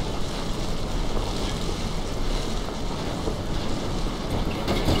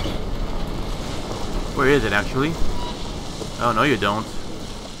 Where is it actually? Oh no, you don't.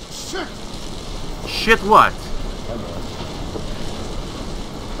 Shit! Shit what?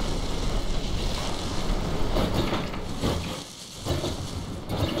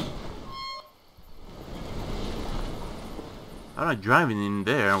 I'm not driving in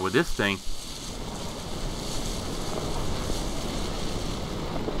there with this thing.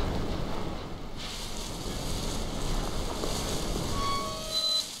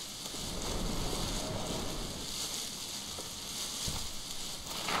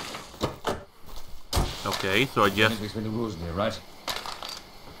 Okay, so I just... There's been the rules in here, right?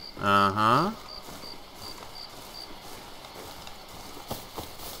 Uh-huh.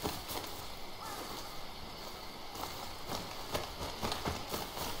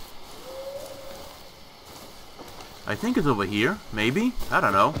 I think it's over here, maybe? I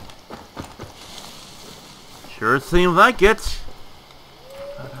don't know. Sure seems like it.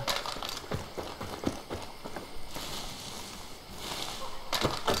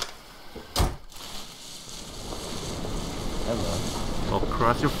 Well,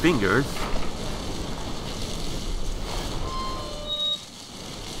 cross your fingers.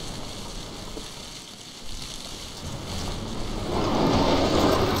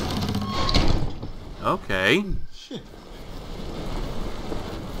 Okay. Shit.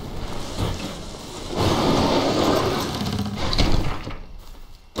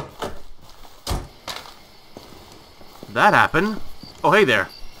 That happened. Oh, hey there.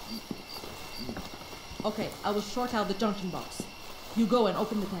 Okay, I will sort out the junction box. You go and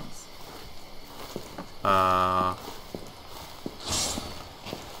open the tanks.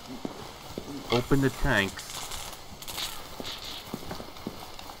 Open the tanks.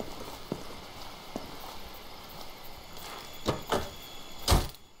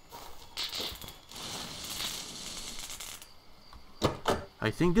 I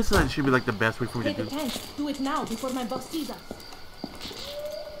think this should be like the best way for me Hey, to the do. tanks! Do it now before my boss sees us.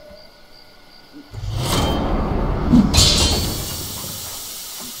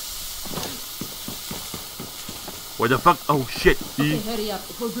 Where the fuck? Oh shit! Okay, hurry up.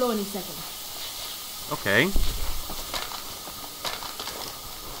 It will blow any second. Okay.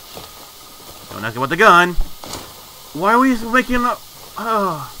 Don't ask about the gun. Why are we making a...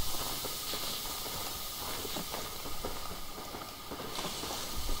 Oh.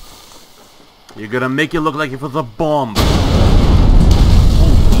 You're gonna make it look like it was a bomb.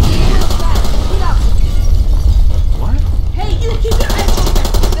 What? Hey, you keep your eyes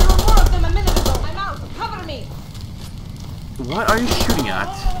open! There were more of them a minute ago. I'm out. Cover me! What are you shooting at?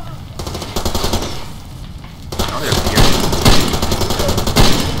 Oh, they're here.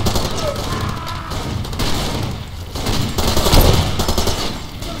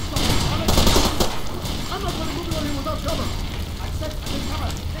 I'm not gonna move on without cover. I said I need cover.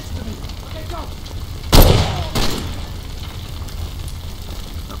 Listen to me. Okay, go.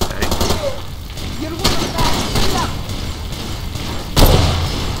 Okay. You're wounded back. Get up!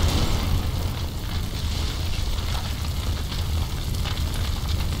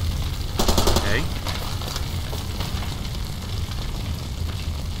 Okay.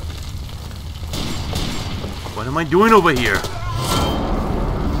 What am I doing over here?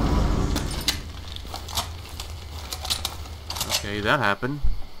 Okay, that happened.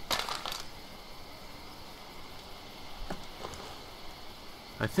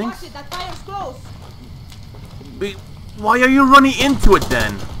 I think... Watch it, that fire's close! Why are you running into it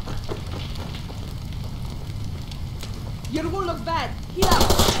then? Your wound looks bad. Heal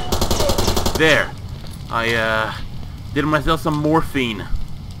up. There. I did myself some morphine.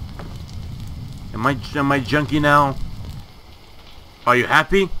 Am I junky now? Are you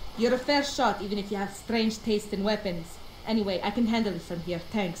happy? You're a fair shot, even if you have strange taste in weapons. Anyway, I can handle it from here.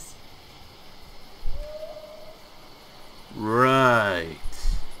 Thanks. Right.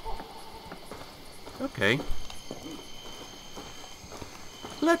 Okay.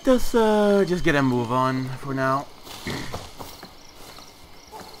 Let us just get a move on for now.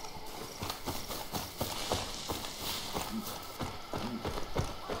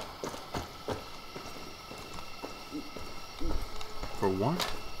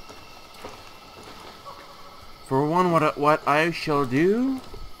 For one, what I shall do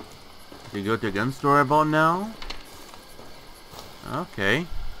to go to a gun store about now. Okay.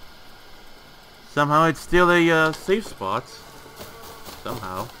 Somehow it's still a safe spot.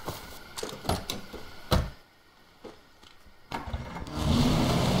 Somehow.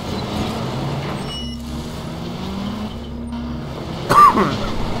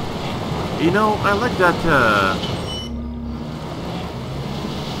 You know, I like that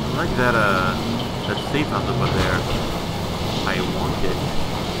that safe house over there. I want it.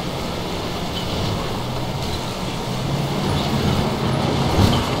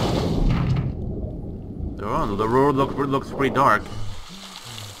 Oh, the road looks pretty dark.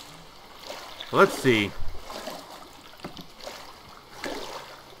 Let's see.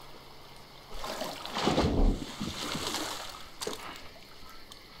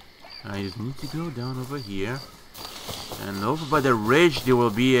 I just need to go down over here. And over by the ridge there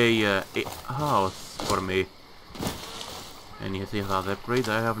will be a house for me. And you see how that upgrades?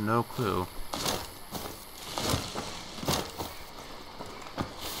 I have no clue.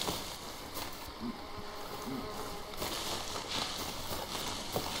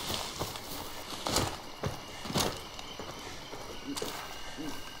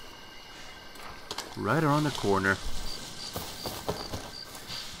 Right around the corner.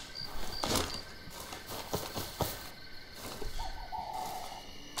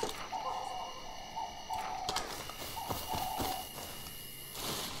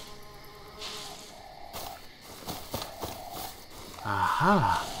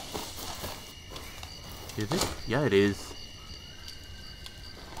 Aha! Is it? Yeah, it is.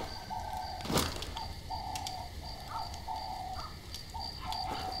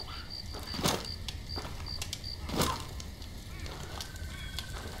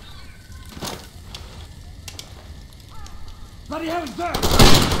 Bloody hell is there!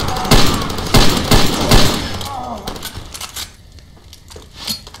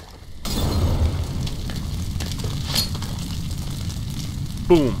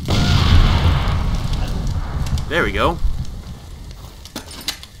 Boom. There we go.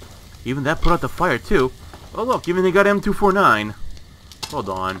 Even that put out the fire too. Oh look, even they got M249. Hold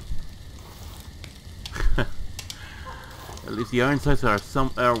on. At least the iron sights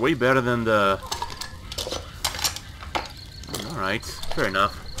are way better than the... Alright, fair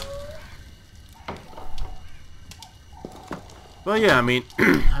enough. Well yeah, I mean,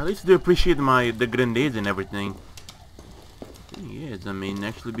 at least I do appreciate the grenades and everything. Yes, I mean,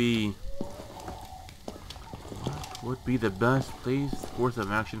 actually what would be the best course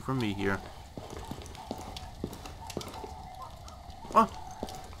of action for me here? Oh,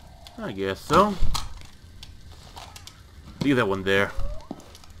 I guess so. Leave that one there.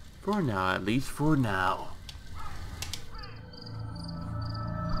 For now, at least for now.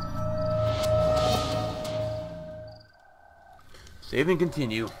 Save and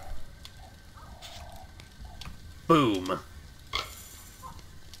continue. Boom.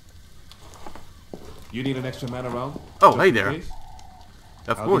 You need an extra man around? Oh, hey there.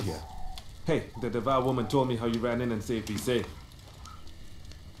 Of course. Hey, the devout woman told me how you ran in and saved me safe.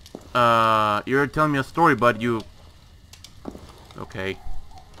 You're telling me a story, but you... Okay.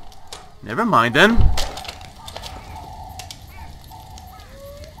 Never mind then.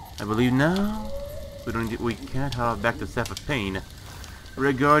 I believe now we can't have back to Seth of Pain.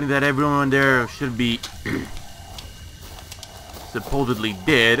 Regarding that everyone there should be supposedly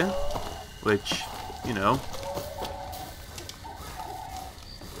dead, which, you know,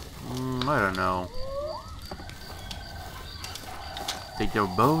 I don't know. Take their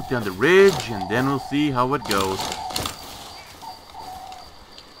boat down the ridge and then we'll see how it goes.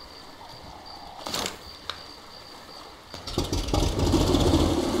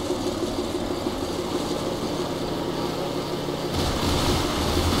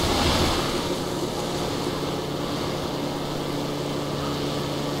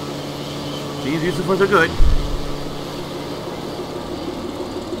 These use are good.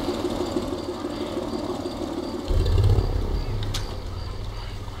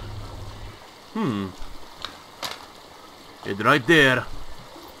 He's right there.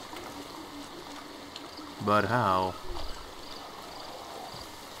 But how?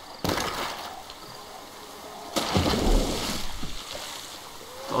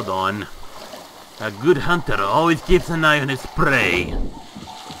 Hold on. A good hunter always keeps an eye on his prey.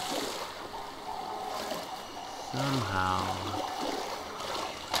 Somehow.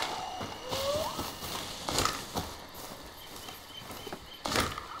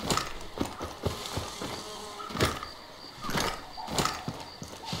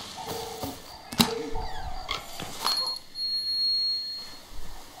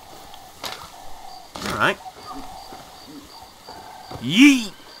 Alright.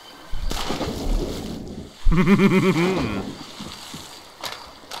 Yeet!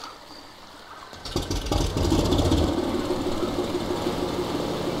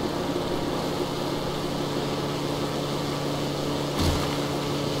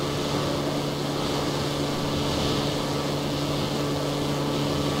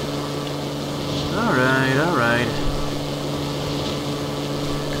 Alright.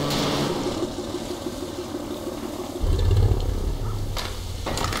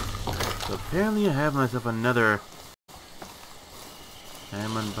 So apparently I have myself another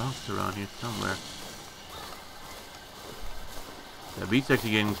diamond box around here somewhere. The beat's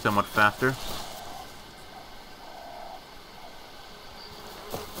actually getting somewhat faster.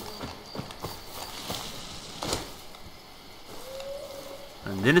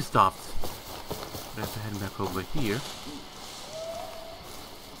 And then it stops. I have to head back over here.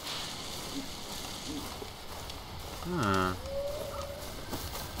 Huh.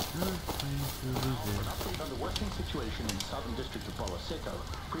 On the working situation in southern district of Bolo Seco,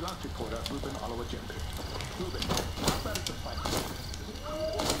 freelance reporter Ruben Olawajembe. Ruben, how bad is the fight?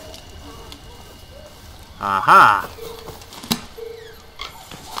 Aha!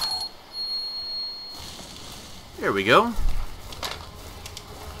 There we go.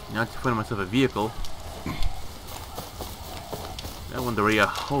 Now to find myself a vehicle. That one's already a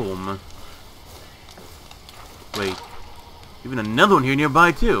home. Wait. Even another one here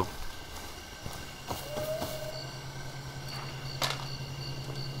nearby too.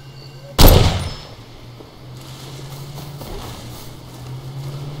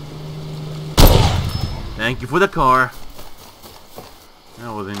 Thank you for the car.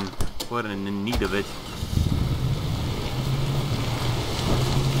 I was quite in need of it.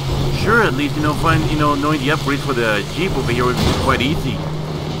 Sure, at least knowing the upgrades for the Jeep over here would be quite easy.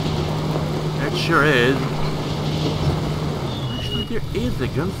 It sure is. Actually, there is a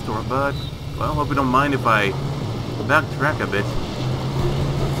gun store, but well, I hope you don't mind if I backtrack a bit.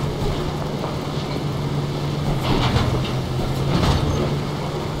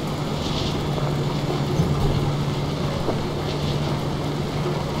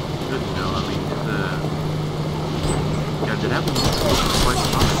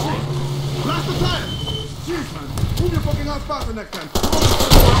 Next time.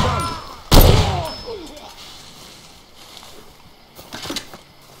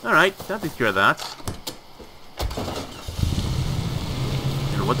 Alright, that takes care of that.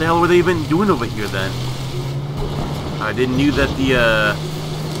 And what the hell were they even doing over here then? I didn't know that the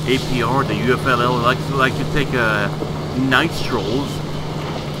APR, the UFLL, like to take night strolls.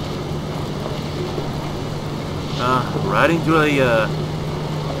 Right into a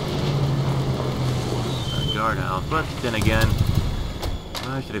guardhouse, but then again,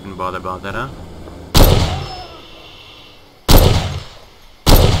 I should even bother about that, huh?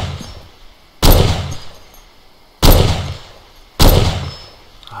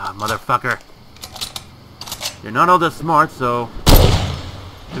 Ah, motherfucker. You're not all that smart, so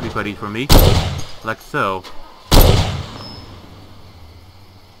should be quite easy for me. Like so.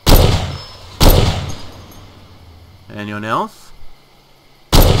 Anyone else?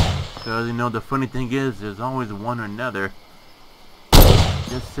 Because, you know, the funny thing is, there's always one or another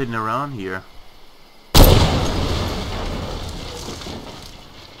just sitting around here.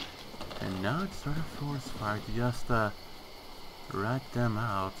 And now it's sort of force fire to just, rat them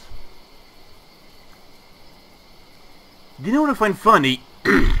out. Do you know what I find funny?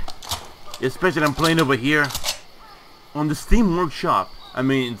 Especially I'm playing over here on the Steam Workshop. I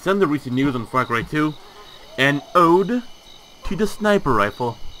mean, it's under recent news on Far Cry 2. An ode to the sniper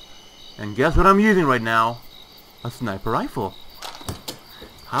rifle. And guess what I'm using right now? A sniper rifle.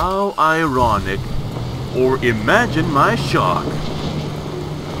 How ironic. Or imagine my shock.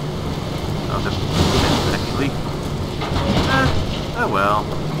 Actually. Oh well.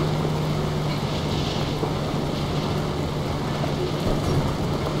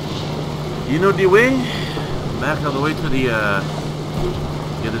 You know the way? Back all the way to the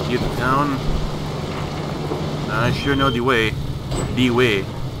other town. I sure know the way. The way.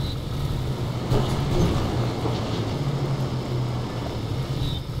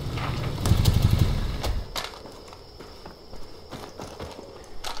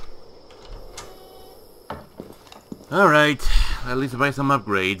 Alright, at least buy some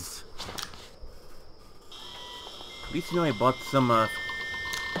upgrades. At least you know I bought some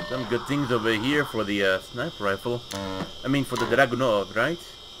good things over here for the sniper rifle. I mean for the Dragunov, right?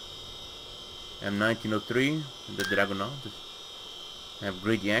 M1903, the Dragunov. I have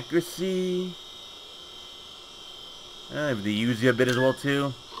great accuracy. I have the Uzi a bit as well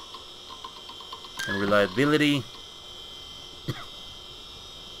too. And reliability.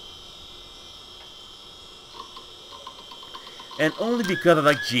 And only because I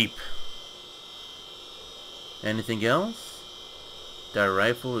like Jeep. Anything else? The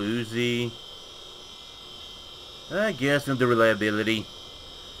rifle, Uzi. I guess and the reliability.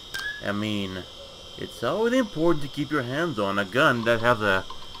 I mean, it's always important to keep your hands on a gun that has a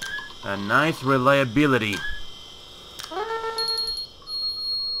nice reliability.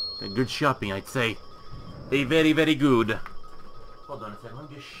 A good shopping, I'd say. A very, very good. Hold on a second,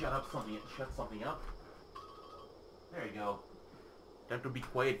 let me just shut something up. There you go. Time to be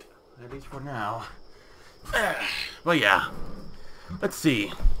quiet, at least for now. But yeah, let's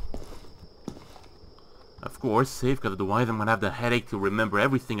see. Of course, safe, because otherwise I'm gonna have the headache to remember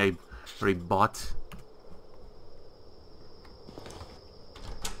everything I already bought.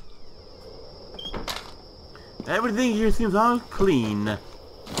 Everything here seems all clean.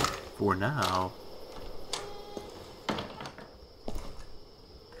 For now.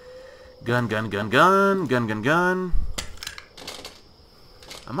 Gun.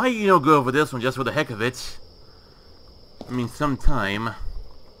 I might, go over this one just for the heck of it. I mean, sometime.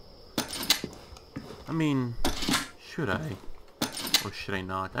 I mean, should I? Or should I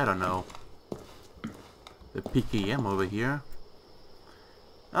not? I don't know. The PKM over here.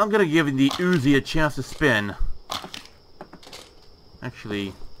 I'm gonna give the Uzi a chance to spin.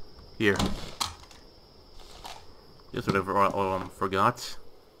 Actually, here. Just whatever I forgot.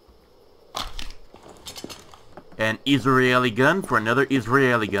 An Israeli gun for another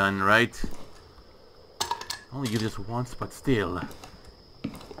Israeli gun, right? Only use this once, but still.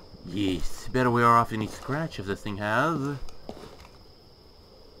 Yes, better wear off any scratches this thing has.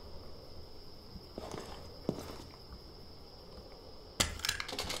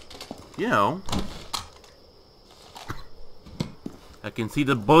 I can see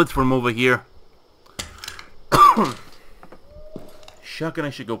the bullets from over here. Shotgun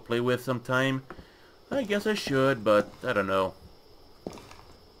I should go play with sometime. I guess I should, but I don't know.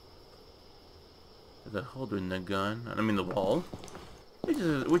 There's a holder in the gun. I mean the wall.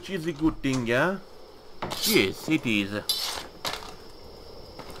 Which is a good thing, yeah? Yes, it is.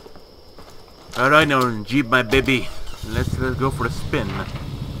 Alright now, Jeep my baby. Let's go for a spin.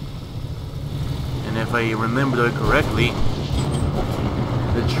 And if I remember that correctly,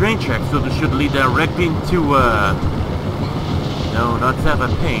 the train tracks should lead directly into no, not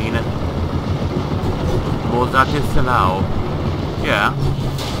Seven Pain. Mozartesalao. Yeah.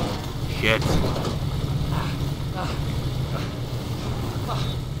 Shit.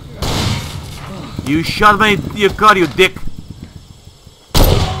 You shot my your car, you dick.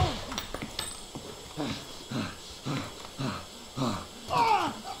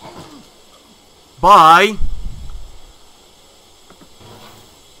 Bye.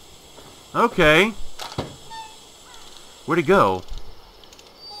 Okay. Where'd he go?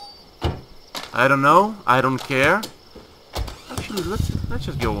 I don't know. I don't care. Actually, let's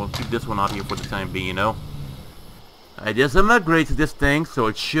just go keep this one out here for the time being, I did some upgrades to this thing, so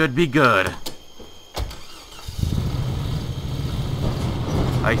it should be good.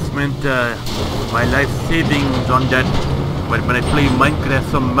 I spent my life savings on that when I play Minecraft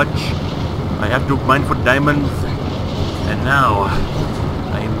so much. I have to mine for diamonds, and now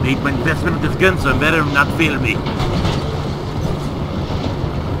I made my investment with this gun, so it better not fail me.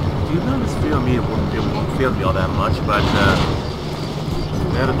 Do you notice fail me? It won't fail me all that much, but I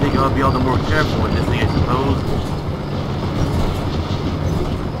gotta think I'll be all the more careful with this thing, I suppose.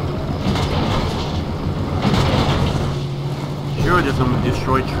 Sure, there's some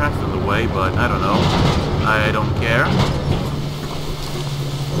destroyed tracks on the way, but I don't know. I don't care.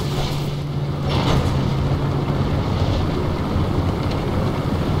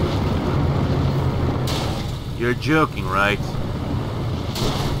 You're joking, right?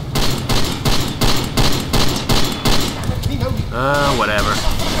 Whatever.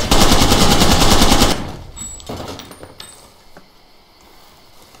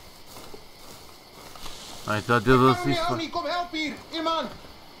 I thought this was this one.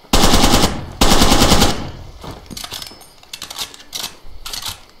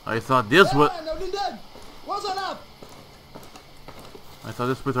 I thought this was... What's up? I thought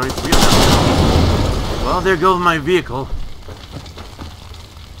this was already 3 of them. Well, there goes my vehicle.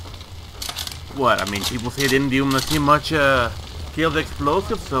 What? I mean, people say I didn't do too much kill the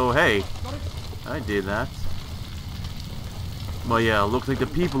explosives, so hey, I did that. Well, yeah, looks like the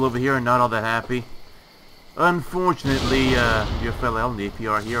people over here are not all that happy. Unfortunately, your fellow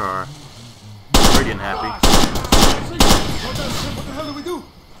LDPR here are pretty unhappy. What the hell do we do?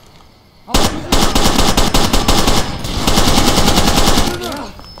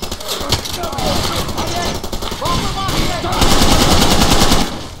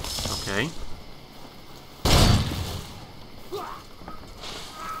 Okay.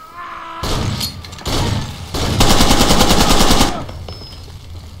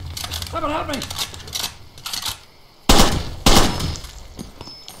 Someone help me!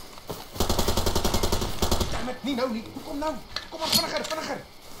 Damn it, Nino, kom nou! Kom on, vinniger!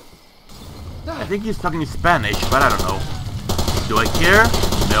 I think he's talking Spanish, but I don't know. Do I care?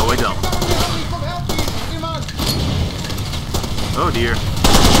 No, I don't. Oh dear.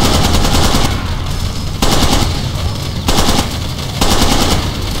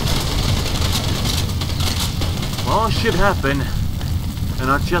 Well, shit happened. And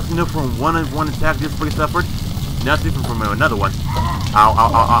not just from one attack this place suffered, not even from another one. Ow, ow,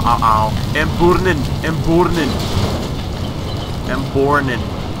 ow, ow, ow, ow. I'm burning.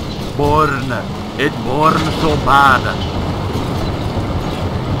 Born. It born so bad.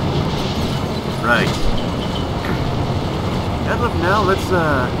 Right. As of now, let's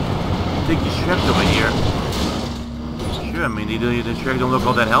take these shreks over here. Sure, I mean the shreks don't look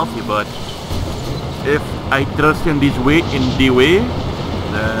all that healthy, but if I trust in this way,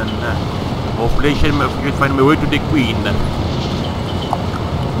 then hopefully I should find my way to the queen.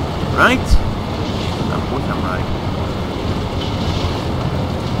 Right? Of course I'm right.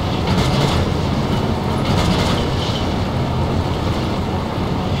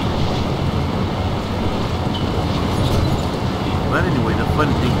 But anyway, the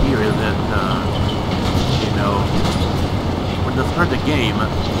funny thing here is that, you know, when they start the game,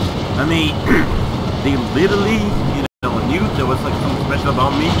 I mean, they literally, you know, knew there was like something special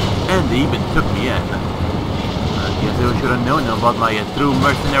about me, and they even took me in. I guess they should have known about my true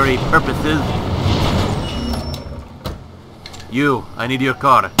mercenary purposes. You, I need your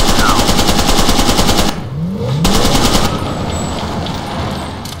car, now.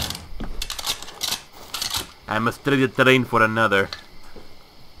 I must trade the train for another.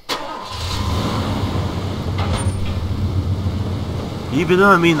 Even though,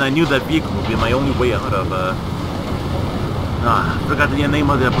 I mean, I knew that vehicle would be my only way out of, I forgot the name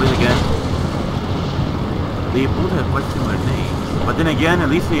of the place again. They both have quite similar names. But then again, at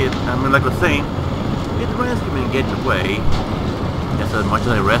least it, I mean, like I was saying, it rescued me and get away. Just as much as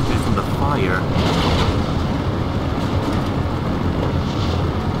I rescued from the fire.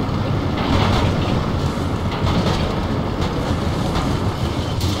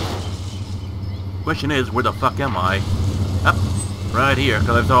 Question is, where the fuck am I? Right here,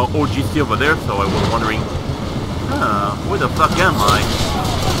 because I saw OGC over there, so I was wondering, where the fuck am I?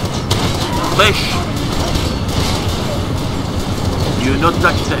 Flesh! You not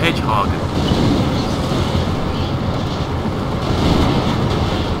touch the hedgehog.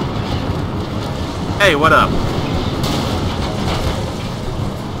 Hey, what up?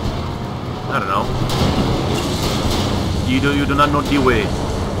 I don't know. You do not know the way.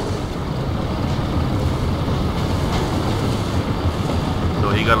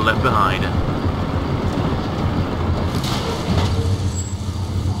 He got left behind.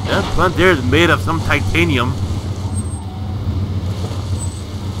 That plant there is made of some titanium.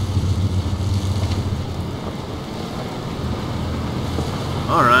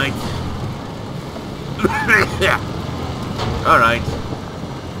 Alright. Alright.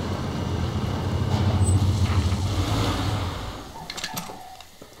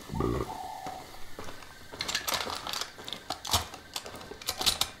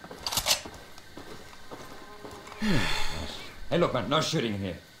 Hey, look, man, no shooting in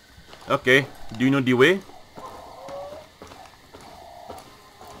here. Okay. Do you know the way?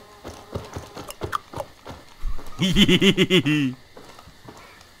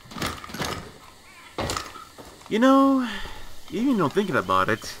 You know, even though thinking about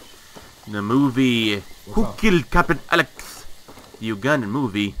it, the movie Who Killed Captain Alex, the Ugandan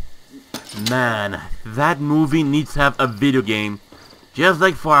movie, man, that movie needs to have a video game, just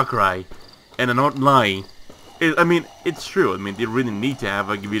like Far Cry, and I'm not lying. I mean, it's true. I mean, they really need to have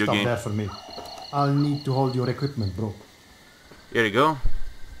a video game. Stop there for me. I'll need to hold your equipment, bro. Here you go.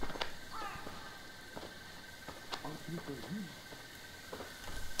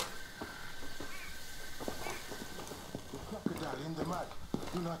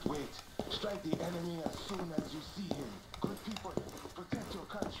 not wait. Strike the enemy as soon as you see him. Good people, protect your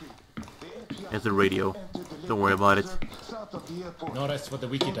country. There's the radio. Don't worry about it. No rest for the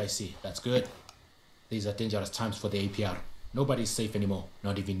wicked, I see. That's good. These are dangerous times for the APR. Nobody's safe anymore,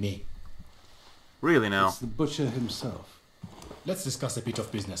 not even me. Really now? It's the butcher himself. Let's discuss a bit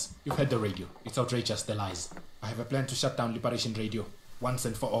of business. You've heard the radio. It's outrageous, the lies. I have a plan to shut down Liberation Radio, once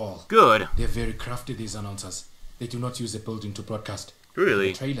and for all. Good. They're very crafty, these announcers. They do not use a building to broadcast.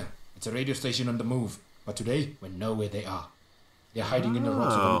 Really? A trailer. It's a radio station on the move. But today, we know where they are. They're hiding in the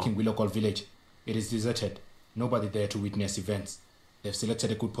rocks of a looking Willow Call village. It is deserted. Nobody there to witness events. They've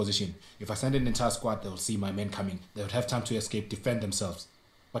selected a good position. If I send an entire squad, they'll see my men coming. They would have time to escape, defend themselves.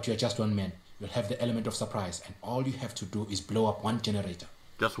 But you're just one man. You'll have the element of surprise, and all you have to do is blow up one generator.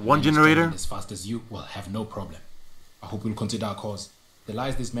 Just one generator? As fast as you will have no problem. I hope you'll consider our cause. The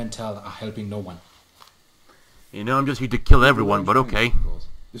lies these men tell are helping no one. You know, I'm just here to kill everyone, but okay.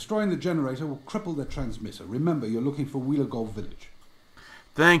 Destroying the generator will cripple the transmitter. Remember, you're looking for Wheeler Gold Village.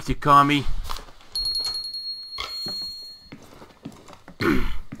 Thanks, you commie.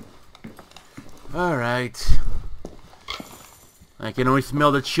 Alright. I can always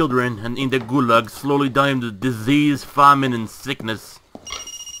smell the children and in the gulag slowly dying of disease, famine, and sickness.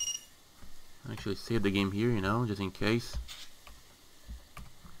 Actually save the game here, you know, just in case.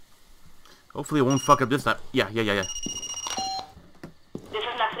 Hopefully it won't fuck up this time. Yeah. This is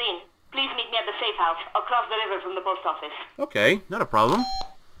Nasreen. Please meet me at the safe house, across the river from the post office. Okay, not a problem.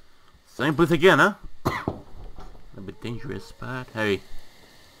 Same place again, huh? A bit dangerous, but hey.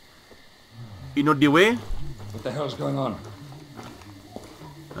 You know the way? What the hell's going on?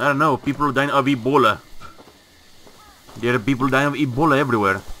 I don't know, people are dying of Ebola. There are people dying of Ebola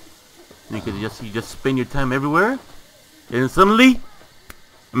everywhere. And you just spend your time everywhere, and suddenly,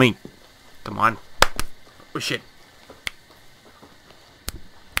 I mean, come on. Oh shit.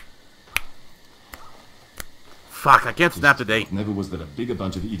 Fuck, I can't snap today. Never was there a bigger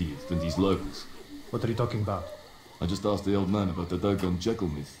bunch of idiots than these locals. What are you talking about? I just asked the old man about the doggone Jekyll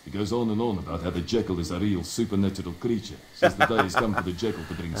myth. He goes on and on about how the Jekyll is a real supernatural creature. Says the day has come for the Jekyll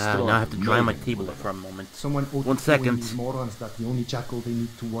to bring strife. Now I have to and dry my mayhem. table for a moment. Someone ought One to tell second. these morons that the only jackal they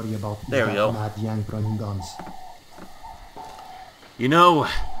need to worry about is There we that go. mad young running guns. You know,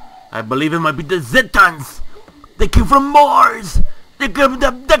 I believe it might be the Zetans. They came from Mars. They're gonna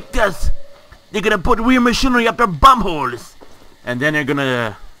abduct us. They're gonna put weird machinery up their bum holes. And then they're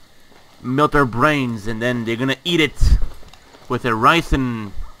gonna melt our brains, and then they're gonna eat it with a rice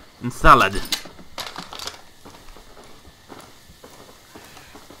and salad.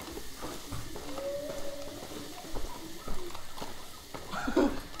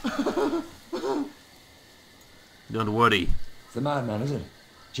 Don't worry. It's the madman, is it?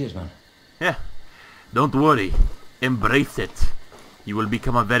 Cheers, man. Yeah, don't worry. Embrace it. You will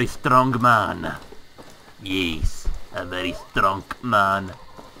become a very strong man. Yes, a very strong man.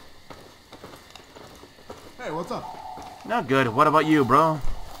 Hey, what's up? Not good. What about you, bro?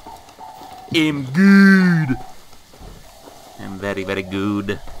 I'm good. I'm very, very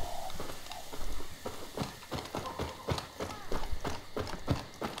good.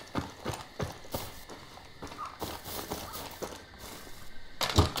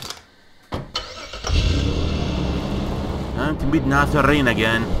 Time to meet Nazarene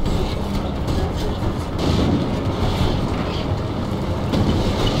again.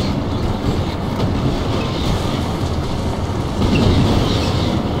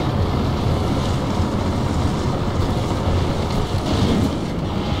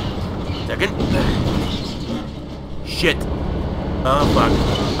 Second. Shit. Oh fuck.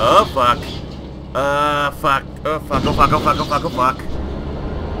 Oh fuck. Fuck. Oh fuck. Oh fuck. Oh fuck. Oh fuck. Oh fuck.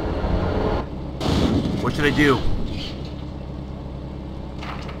 What should I do?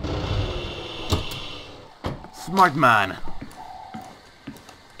 Smart man.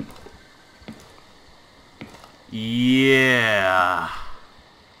 Yeah.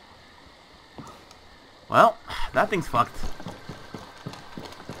 Well, that thing's fucked.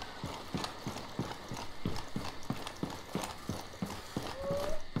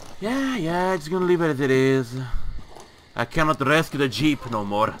 Yeah, it's gonna leave it as it is. I cannot rescue the Jeep no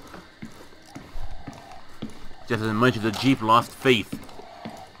more. Just as much as the Jeep lost faith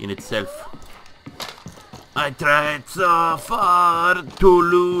in itself. I tried so far to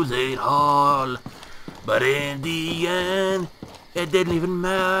lose it all, but in the end, it didn't even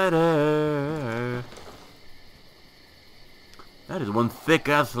matter. That is one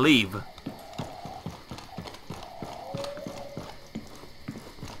thick-ass sleeve.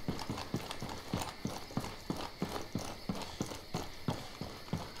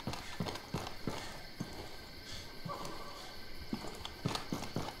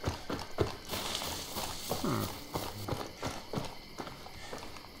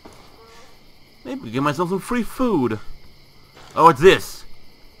 We get myself some free food. Oh, it's this.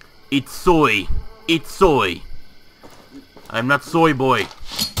 It's soy. It's soy. I'm not soy boy.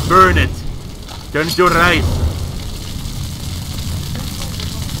 Burn it. Turn it to rice.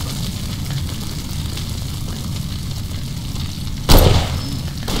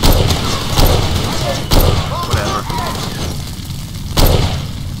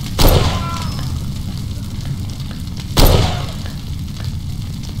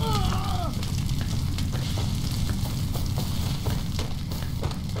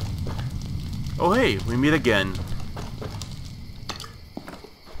 Oh hey, we meet again.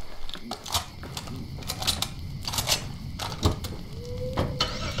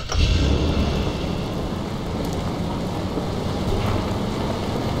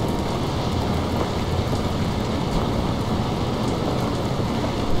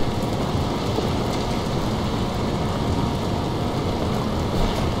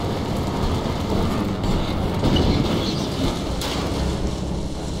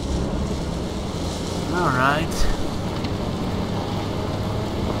 Alright.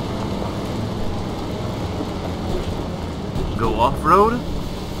 Go off-road?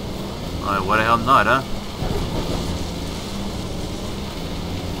 Alright, what the hell not, huh?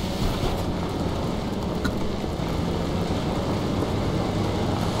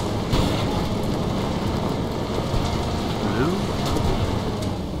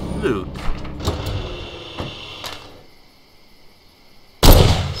 Loot.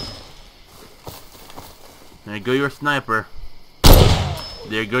 There go your sniper.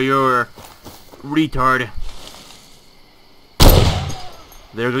 There go your retard.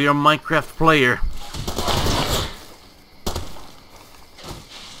 There go your Minecraft player.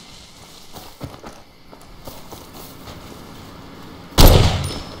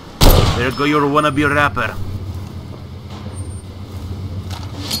 There go your wannabe rapper.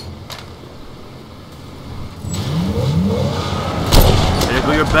 There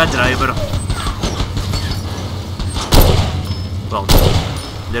go your bad driver. Well,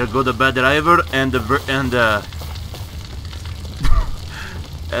 there go the bad driver and the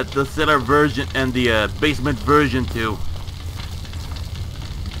at the cellar version and the basement version too.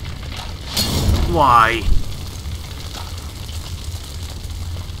 Why?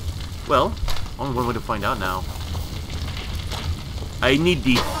 Well, only one way to find out now. I need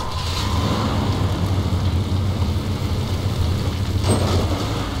these.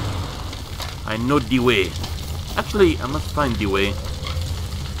 I know the way. Actually, I must find the way.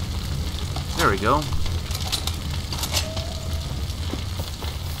 There we go.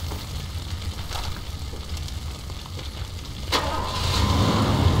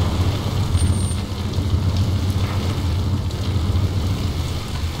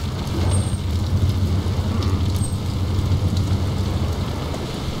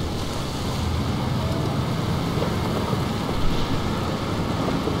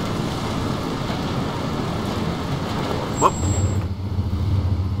 Whoop.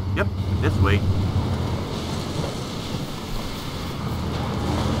 Yep, this way.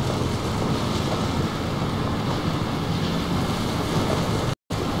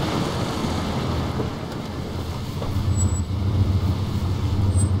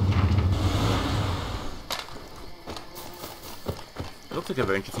 Looks like a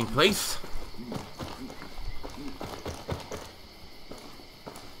very interesting place.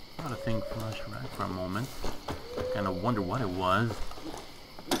 I gotta think for a moment. Kind of wonder what it was.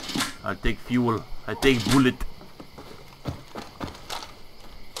 I take fuel. I take bullet.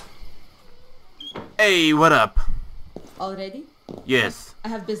 Hey, what up? Already? Yes. I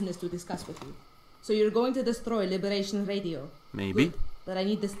have business to discuss with you. So you're going to destroy Liberation Radio? Maybe. Good. But I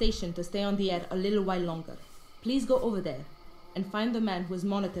need the station to stay on the air a little while longer. Please go over there and find the man who is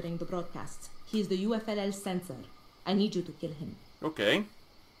monitoring the broadcasts. He is the UFLL censor. I need you to kill him. Okay.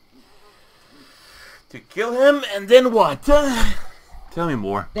 To kill him, and then what? Tell me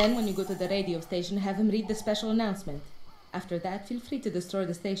more. Then, when you go to the radio station, have him read the special announcement. After that, feel free to destroy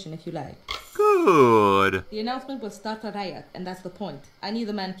the station if you like. Good. The announcement will start a riot, and that's the point. I need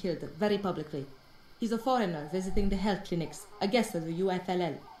the man killed, very publicly. He's a foreigner visiting the health clinics, a guest of the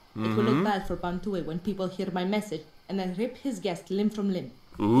UFLL. It will look bad for Bantue when people hear my message and then rip his guest limb from limb.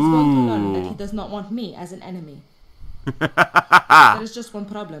 He's going to learn that he does not want me as an enemy. There is just one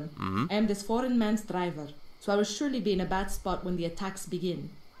problem. I am this foreign man's driver, so I will surely be in a bad spot when the attacks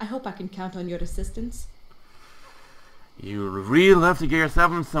begin. I hope I can count on your assistance. You really have to get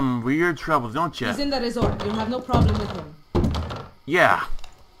yourself in some weird troubles, don't you? He's in the resort. You'll have no problem with him. Yeah.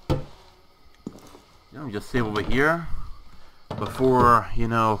 Let me just save over here before, you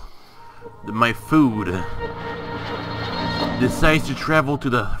know, my food decides to travel to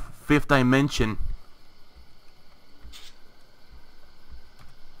the 5th dimension.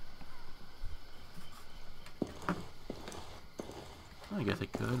 I guess I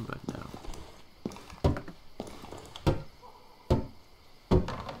could, but no.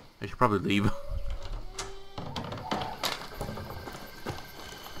 I should probably leave.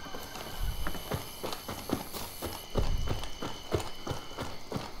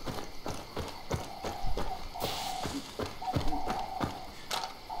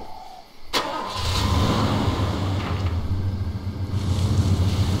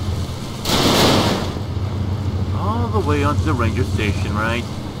 Way onto the ranger station, right?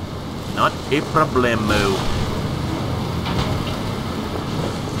 Not a problemo.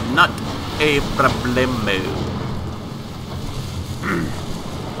 Not a problemo.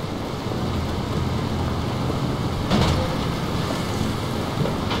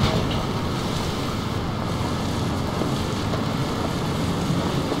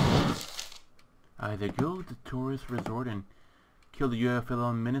 Either go to the tourist resort and kill the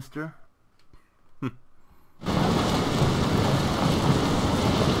UFL minister.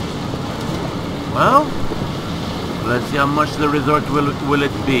 Well, let's see how much the resort will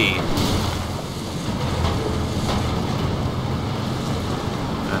it be.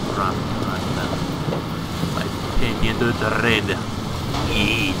 That's right. Let's paint into the red.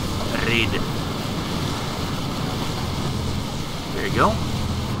 Yes, red. There you go.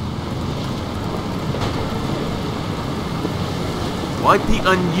 Quite the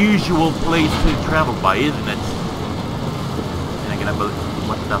unusual place to travel by, isn't it? And I can have a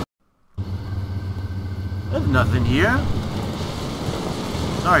what the. There's nothing here.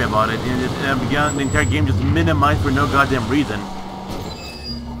 Sorry about it. The entire game just minimized for no goddamn reason.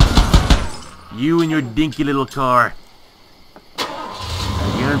 You and your dinky little car.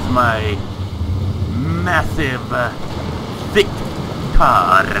 Against my massive, thick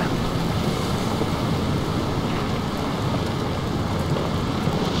car.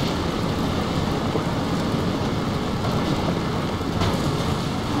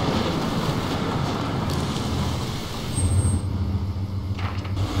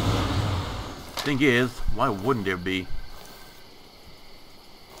 Thing is, why wouldn't there be?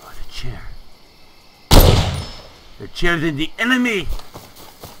 Oh, the chair. The chair's in the enemy!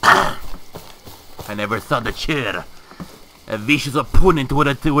 I never saw the chair. A vicious opponent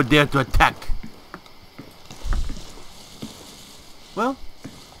would dare to attack. Well,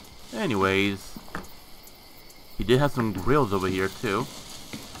 anyways. He did have some grills over here too.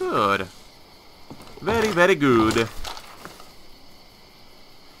 Good. Very, very good.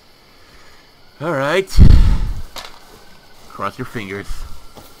 Alright. Cross your fingers.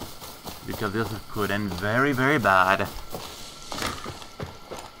 Because this could end very, very bad.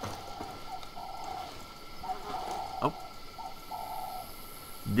 Oh.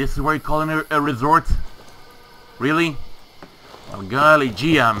 This is where you're calling it a resort? Really? Well, golly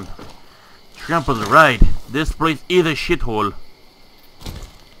gee, Trump was right. This place is a shithole.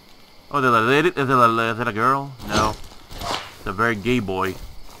 Oh, is that a girl? No. It's a very gay boy.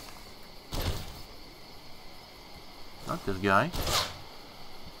 Not this guy.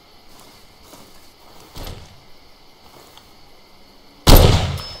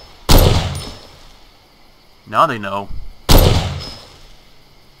 Now they know.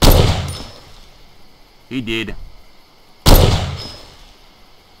 He did.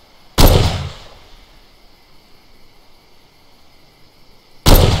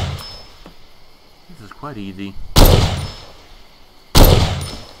 This is quite easy.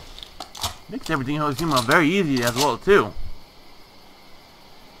 Makes everything seem very easy as well too.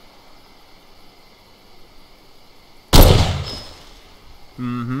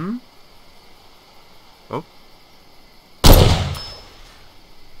 Mm-hmm. Oh.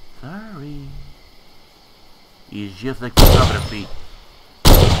 Sorry. It's just like photography.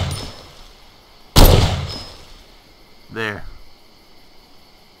 There.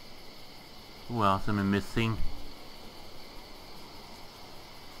 Who else am I missing?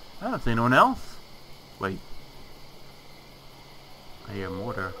 I don't see anyone else. Wait. I hear a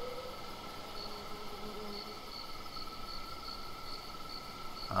mortar.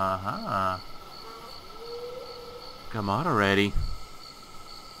 Uh-huh. Come on already.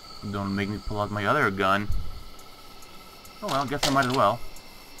 Don't make me pull out my other gun. Oh well, guess I might as well.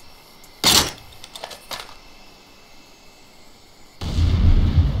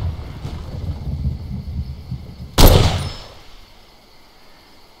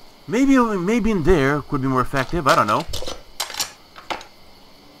 Maybe in there could be more effective. I don't know.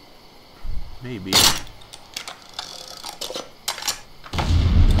 Maybe.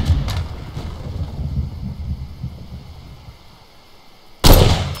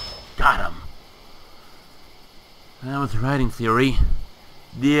 Got him. I was right in theory.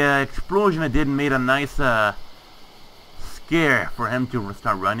 The explosion I did made a nice scare for him to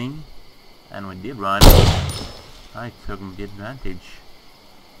start running. And when he did run, I took him the advantage.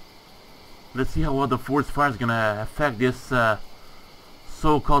 Let's see how well the forest fire is gonna affect this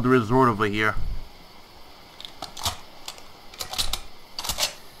so-called resort over here.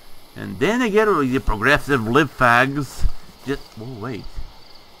 And then again, the progressive lip fags just... oh, wait.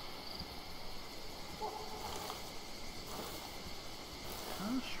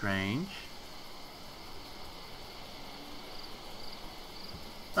 How strange.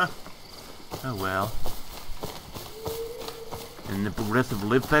 Huh. Oh well. And the progressive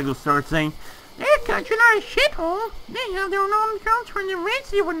lip fag will start saying, "Their country's not a shithole. They have their own culture and their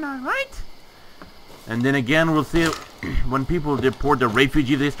race and whatnot, right?" And then again, we'll see when people deport the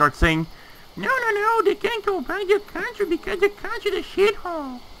refugees, they start saying, "No, no, no, they can't go back to their country because their country's a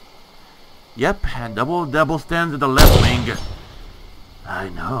shithole." Yep, and double stands at the left wing. I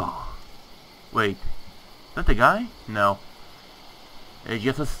know. Wait, is that the guy? No. It's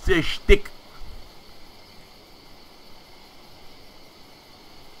just a shtick.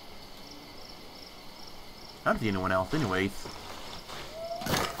 I don't see anyone else anyways.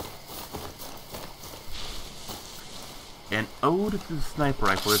 An ode to the sniper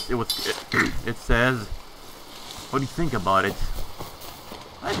rifle. It says, what do you think about it?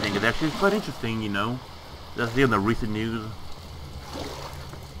 I think it's actually quite interesting, you know. That's in the recent news.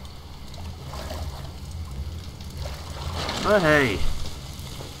 But hey.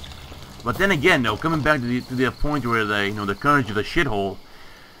 But then again, though, coming back to the point where the country is a shithole.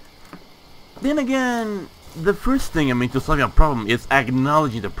 Then again, the first thing, to solving a problem is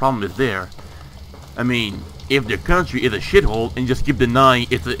acknowledging the problem is there. I mean, if their country is a shithole and just keep denying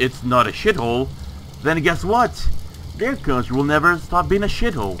it's not a shithole, then guess what? Their country will never stop being a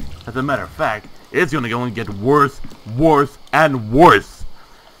shithole. As a matter of fact, it's gonna only get worse, worse, and worse.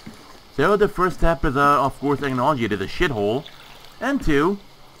 So the first step is, of course, acknowledging it is a shithole, and 2,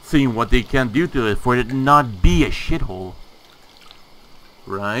 seeing what they can do to it for it not be a shithole.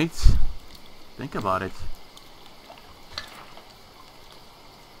 Right? Think about it.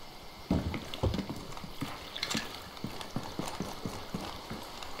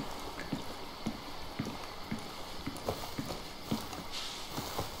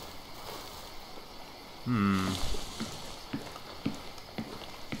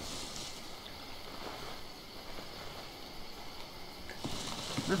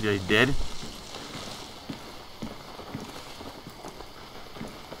 This guy's dead.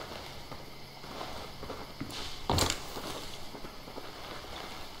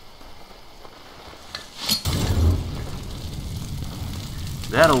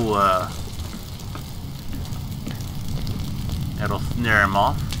 That'll snare him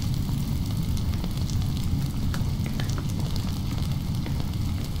off.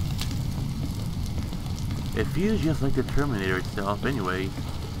 It feels just like the Terminator itself anyway.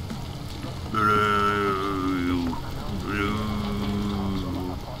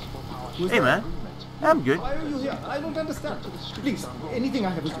 Hey man, I'm good. Why are you here? I don't understand. Please, anything I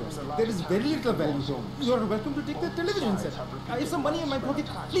have is yours. There is very little value here. You are welcome to take the television set. I have some money in my pocket.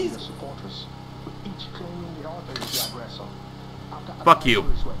 Please. Fuck you.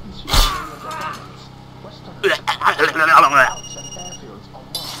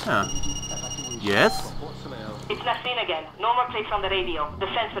 Huh. Yes? It's Nasreen again. No more clicks on the radio. The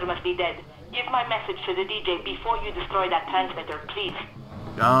sensor must be dead. Give my message to the DJ before you destroy that transmitter, please.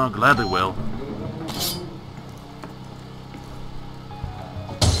 Oh, gladly will.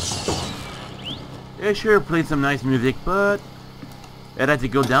 It sure played some nice music, but it had to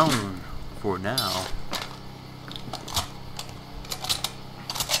go down for now.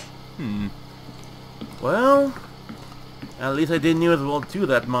 Well, at least I did know as well too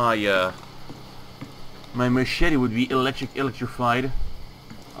that my my machete would be electrified.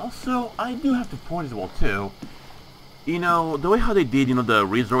 Also, I do have to point as well too. You know, the way how they did, the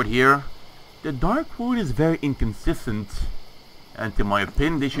resort here, the dark mode is very inconsistent. And to my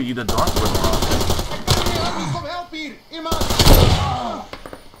opinion, they should use the dark mode more often.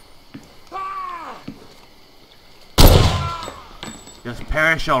 Just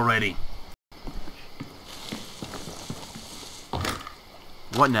perish already.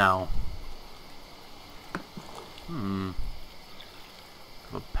 What now?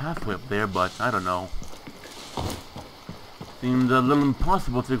 A pathway up there, but I don't know. Seems a little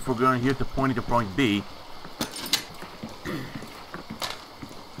impossible if we're going here to point A to point B.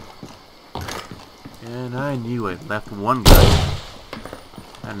 And I knew I left one guy.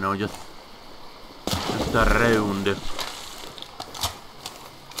 I don't know, just around.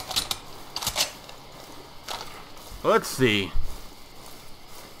 Let's see.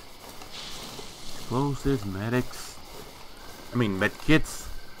 Explosives, medics. I mean, medkits.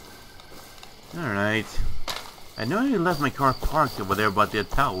 Alright. I know I left my car parked over there by the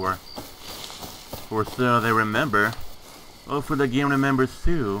tower. Or so they remember. Hopefully the game remembers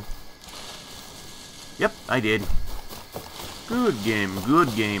too. Yep, I did. Good game,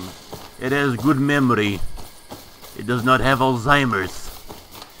 good game. It has good memory. It does not have Alzheimer's.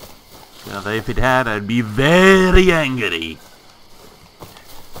 If it had, I'd be very angry.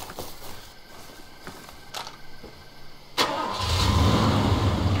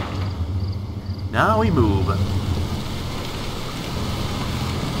 Now we move.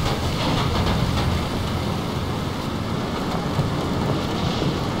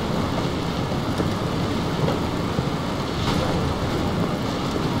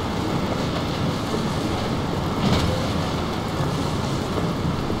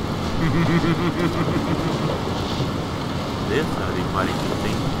 This ought to be quite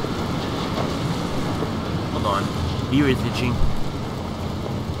interesting. Hold on. Ear is itching.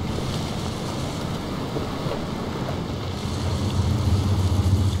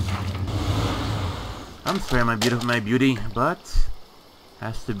 I'm sorry, my beauty, but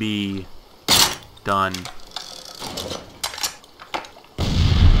has to be done.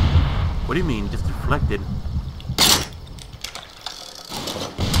 What do you mean, just deflected?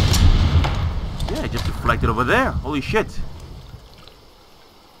 Yeah, just deflected over there. Holy shit.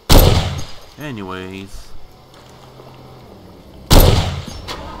 Anyways.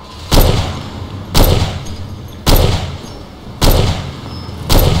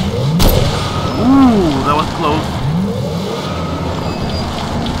 Ooh, that was close.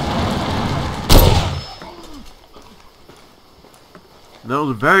 That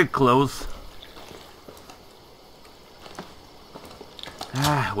was very close.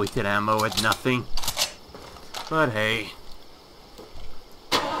 Ah, wasted ammo at nothing. But hey.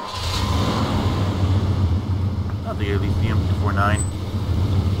 I'll take at least the M249.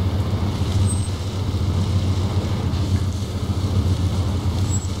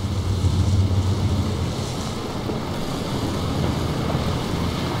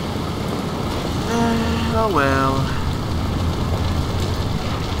 Oh well.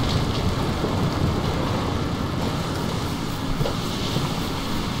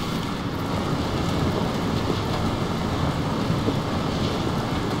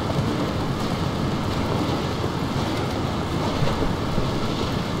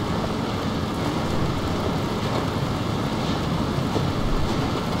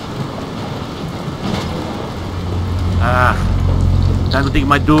 Time to take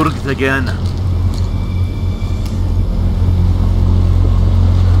my durgs again. I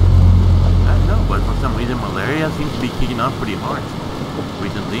don't know, but for some reason malaria seems to be kicking off pretty hard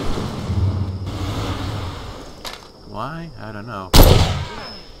recently. Why? I don't know.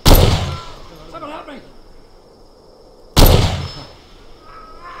 Someone help me!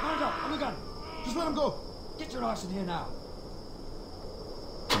 Hands up, on the gun! Just let him go! Get your ass in here now!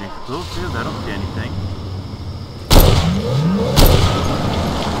 Any explosives? I don't see anything.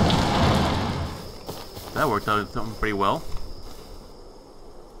 That worked out something pretty well.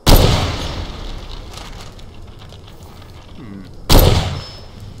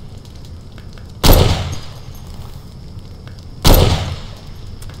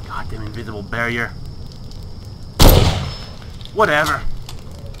 Goddamn invisible barrier. Whatever.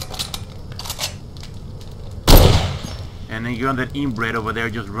 And then you got that inbred over there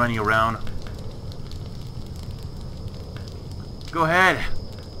just running around. Go ahead.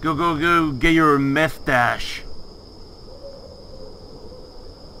 Go get your mustache.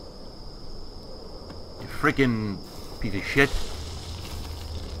 You freaking piece of shit.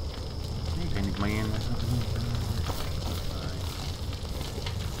 I need my in.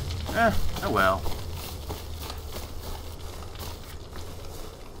 Oh well.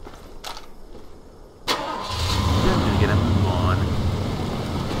 Just gonna get a move on.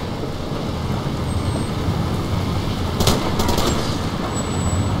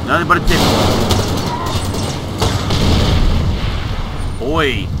 Nothing but a tip.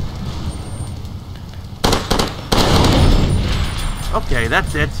 Boy. Okay,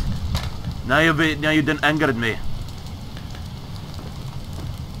 that's it. Now you've done angered me.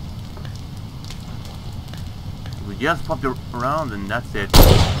 We just popped around and that's it.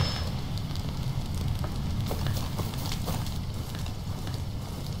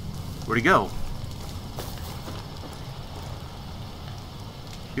 Where'd he go?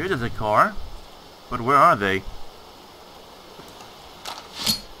 Here there's a car, but where are they?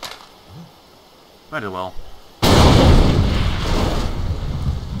 Might as well.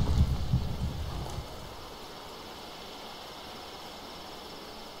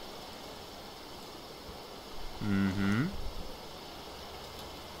 Mm-hmm.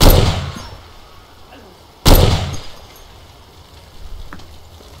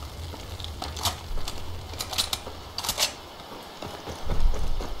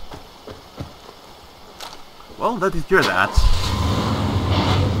 Well, that is cure that.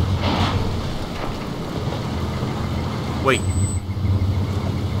 Wait.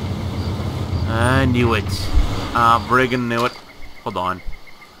 I knew it. Ah, friggin' knew it. Hold on.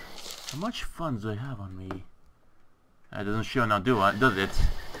 How much funds do I have on me? That doesn't show now, does it?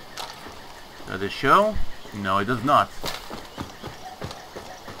 Does it show? No, it does not.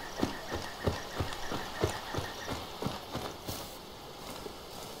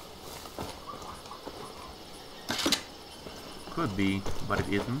 Could be, but it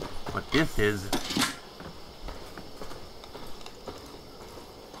isn't. But this is.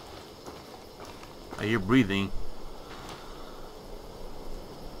 I hear breathing.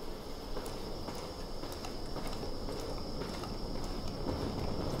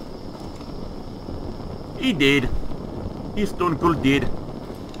 He did. He stone cold did.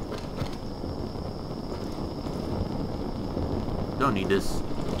 Don't need this.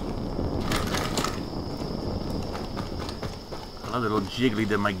 Another little jiggly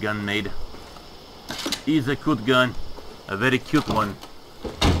that my gun made. He's a cute gun. A very cute one.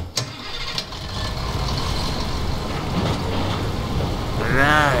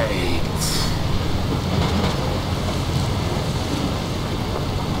 Right.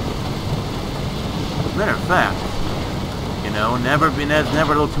 Matter of fact, you know, never a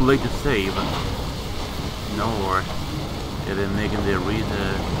little too late to save. Nor yeah, they're making their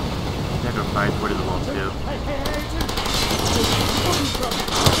sacrifice for the long too.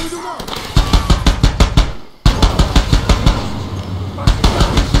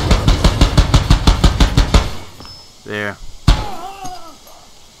 There.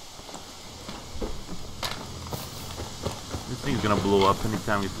 This thing's gonna blow up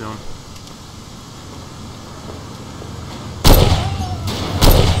anytime soon.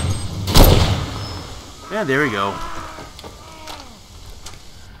 Yeah, there we go.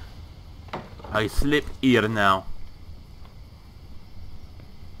 I slip here now.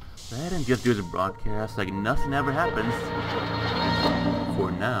 Go ahead and just do the broadcast like nothing ever happens.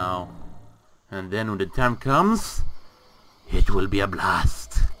 For now. And then when the time comes, it will be a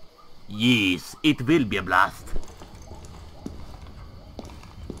blast. Yes, it will be a blast.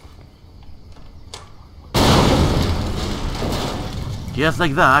 Just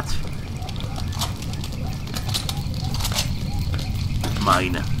like that.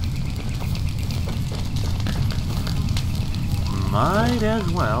 Mine. Might as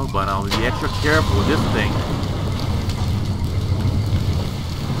well, but I'll be extra careful with this thing.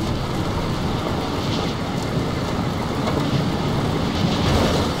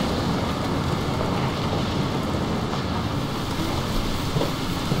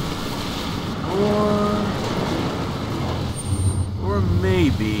 Or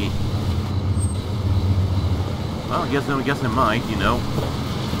maybe. Well, I guess I might, you know.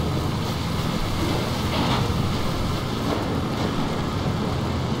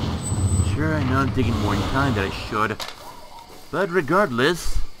 Sure, I know I'm taking more time than I should. But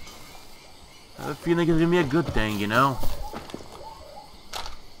regardless, I have a feeling it's gonna be a good thing, you know?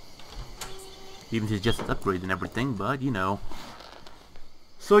 Even if it's just an upgrade and everything, but you know.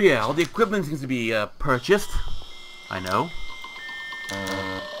 So yeah, all the equipment seems to be purchased. I know.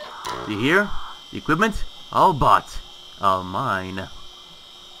 See here? The equipment? All bought. All mine.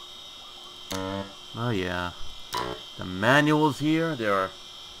 Oh yeah. The manuals here, they are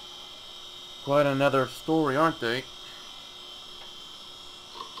quite another story, aren't they?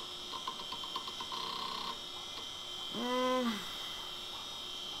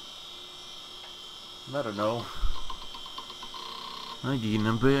 I don't know. I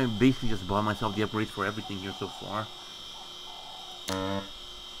basically just bought myself the upgrades for everything here so far.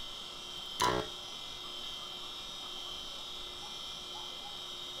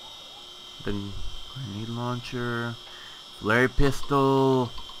 The grenade launcher, flare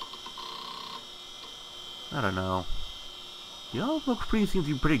pistol. I don't know. They all seems to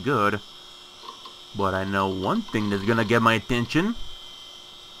be pretty good. But I know one thing that's gonna get my attention.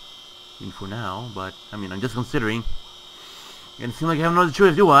 I mean, for now, but I mean, I'm just considering. Doesn't seem like I have no other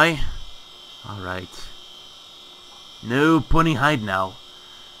choice, do I? Alright. No pony hide now.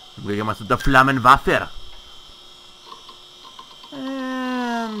 I'm gonna get myself the Flammenwaffe.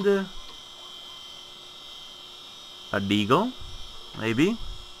 And a deagle, maybe.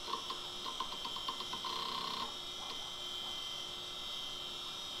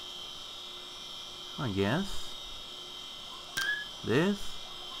 I guess. This.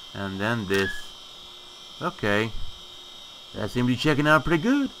 And then this. Okay. That seems to be checking out pretty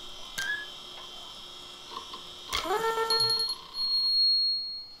good.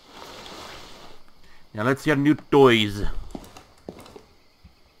 Now let's see our new toys.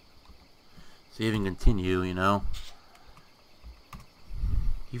 Save and continue, you know.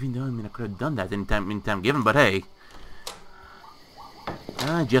 Even though, I mean, I could have done that in time given, but hey.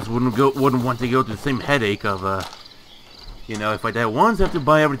 I just wouldn't want to go through the same headache of, you know, if I die once, I have to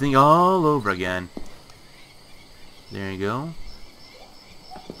buy everything all over again. There you go.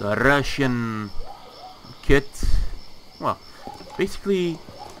 The Russian kit. Well, basically...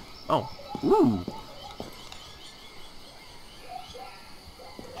 Oh, ooh.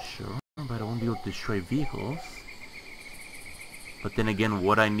 Sure, but I won't be able to destroy vehicles. But then again,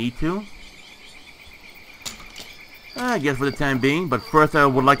 would I need to? I guess for the time being, but first I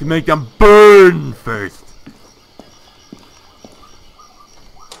would like to make them burn first.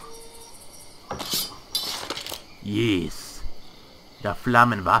 Yes. The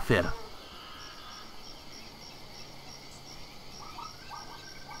Flammenwaffe.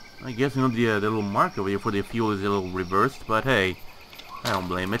 I guess, you know, the little mark over here for the fuel is a little reversed, but hey, I don't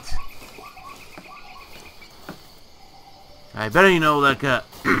blame it. I better, you know, like,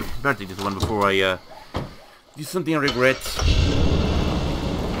 better take this one before I, do something I regret.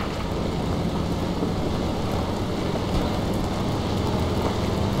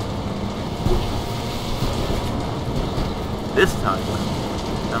 This time,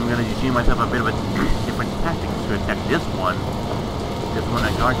 I'm gonna use myself a bit of a different tactics to attack this one. This one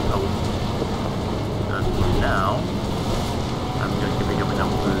I guard post. Because for now, I'm going to pick up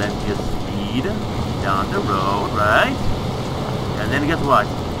enough plenty of speed down the road, right? And then guess what?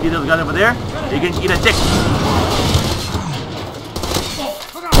 See those guys over there? They can eat a dick.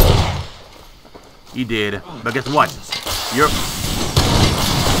 He did. But guess what? You're...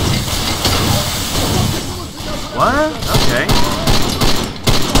 What? Okay.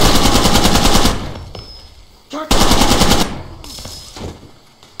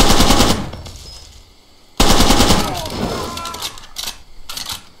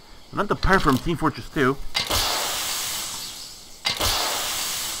 Not the pirate from Team Fortress 2.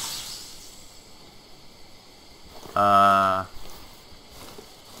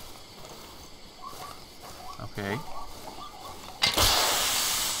 Okay.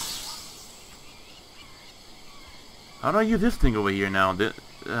 How do I use this thing over here now?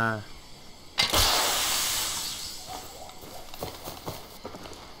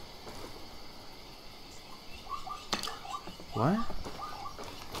 What?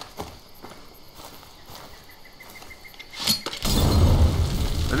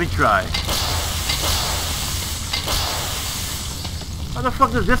 Let me try. How the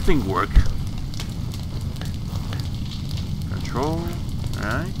fuck does this thing work? Control,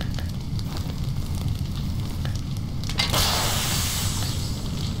 alright.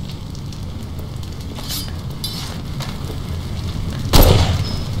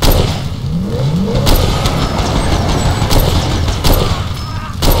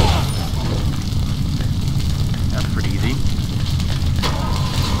 That's pretty easy.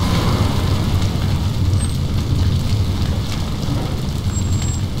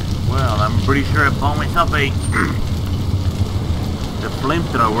 Well, I'm pretty sure I bought myself a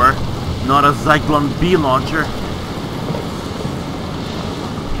flamethrower, not a Zyklon B launcher.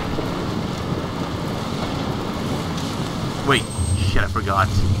 Wait, shit, I forgot.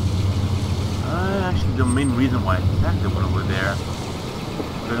 Actually, the main reason why I attacked the one over there,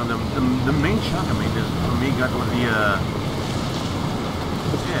 the main shock I made is for me got with the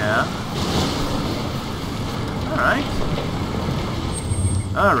yeah.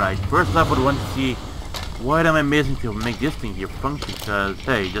 Alright, first off I would want to see what am I missing to make this thing here function, because,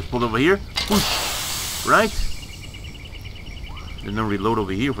 hey, just pull over here, whoosh, right? There's no reload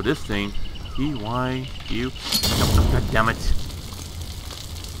over here for this thing. T, Y, Q, god damn it.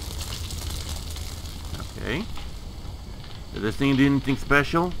 Okay. Does this thing do anything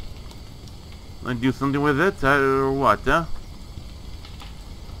special? Wanna do something with it, or what, huh?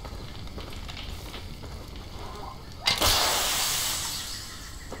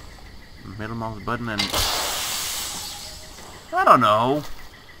 Middle mouse button and... I don't know.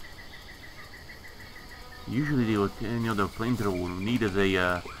 Usually they would, you know, the flamethrower will need as a,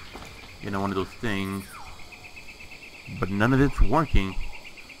 you know, one of those things. But none of it's working.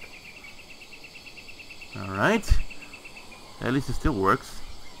 Alright. At least it still works.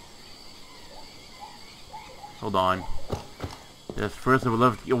 Hold on. Yes, first I would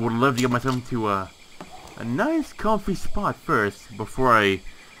love to get myself into a nice comfy spot first before I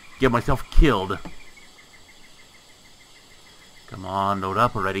get myself killed. Come on, load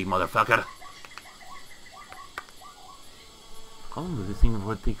up already, motherfucker. How long does this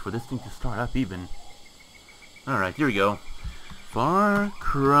thing take for this thing to start up even? Alright, here we go. Far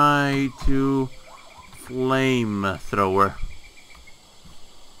Cry 2 Flamethrower.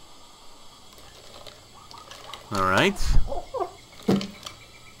 Alright.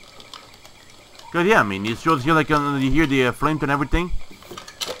 Good, yeah, I mean, it shows you like you hear the flames and everything.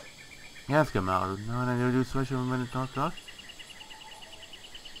 Yes, come out. No, I never do special minute talk.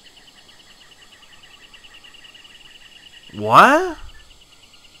 What?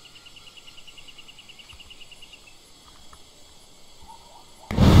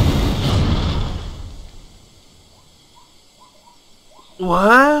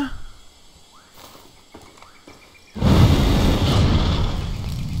 What?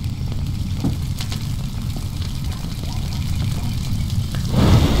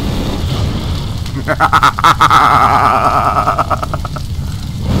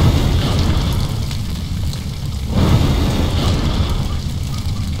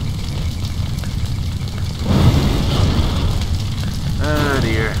 Oh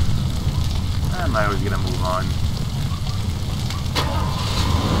dear. I'm always gonna move on.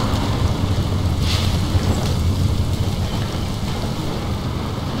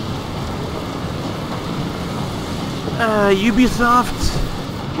 Ubisoft,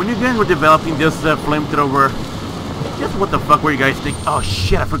 when you guys were developing this flamethrower, just what the fuck were you guys thinking? Oh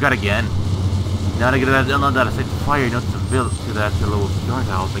shit, I forgot again. Now I set fire not to build to that little guard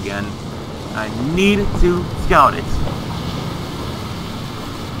house again. I need to scout it.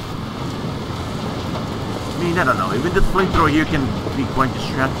 I mean, I don't know, even this flamethrower here can be quite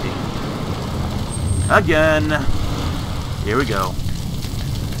distracting. Again. Here we go.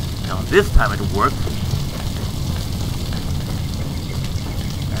 Now this time it worked.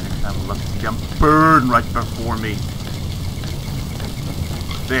 I'm lucky to burn right before me.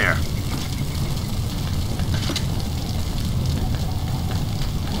 There.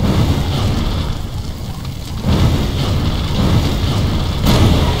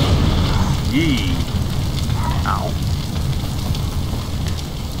 Yee. Ow.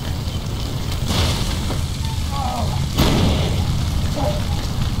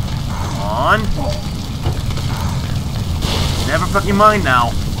 Come on. Never fucking mind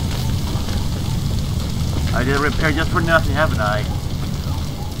now. I did a repair just for nothing, haven't I?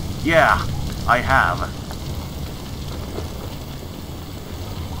 Yeah, I have.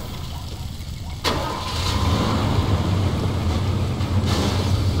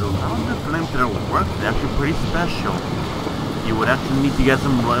 So how the flamethrower works is actually pretty special. You would actually need to get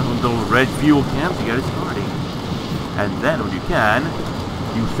some of those red fuel cans to get it started. And then when you can,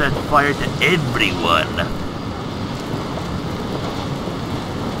 you set fire to everyone.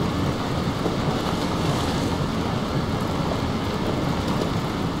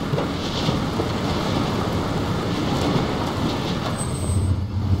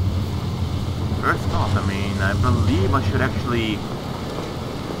 I believe I should actually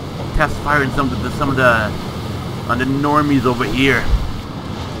test fire in some of the on the normies over here.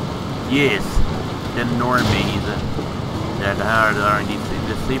 Yes, the normies that are in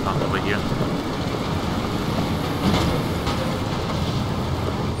this safe house over here.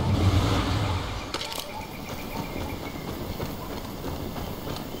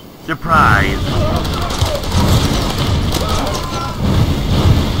 Surprise!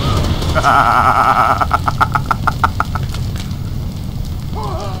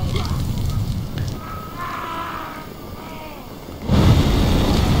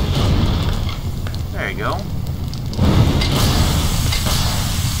 There you go.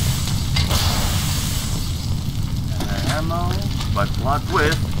 Ammo, but plot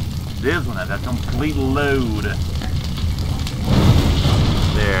twist, this one has a complete load.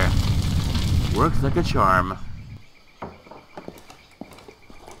 There. Works like a charm.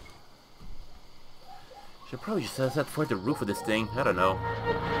 Should probably just set fire to the roof of this thing. I don't know.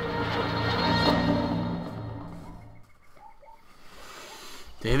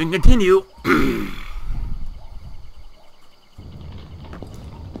 To even continue.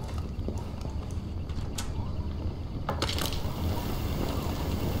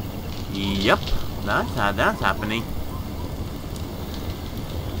 Yep, that's happening.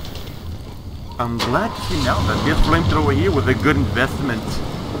 I'm glad to see now that this flamethrower here was a good investment.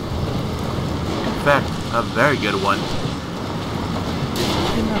 In fact, a very good one.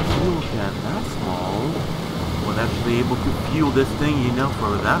 Even that fuel can that small was actually able to fuel this thing, you know,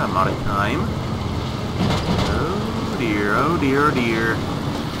 for that amount of time. Oh dear, oh dear, oh dear.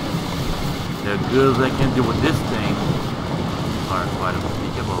 The goods I can do with this thing are quite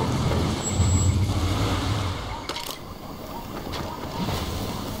unspeakable.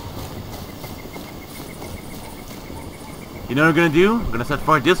 You know what I'm gonna do? I'm gonna set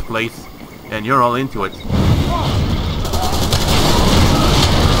fire to this place, and you're all into it.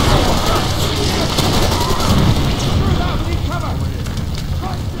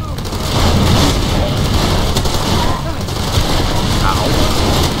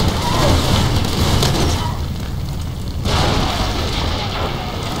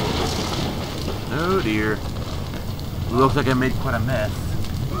 Oh dear. Looks like I made quite a mess.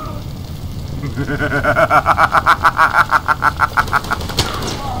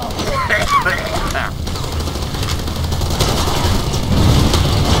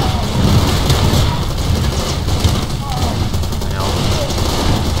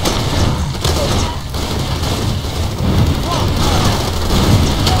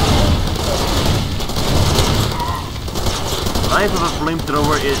 Life of a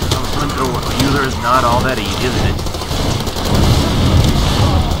flamethrower user is not all that easy, isn't it?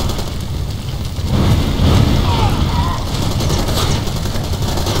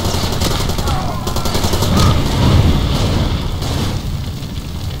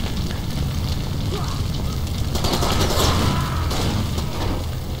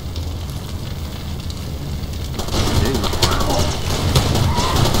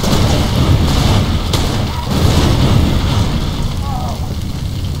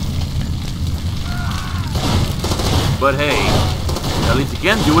 But hey, at least I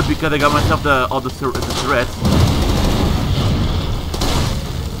can do it because I got myself all the threats.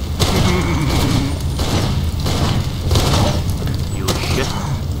 You shit.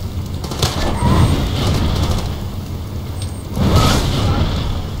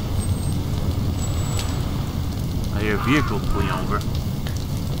 I hear a vehicle pulling over.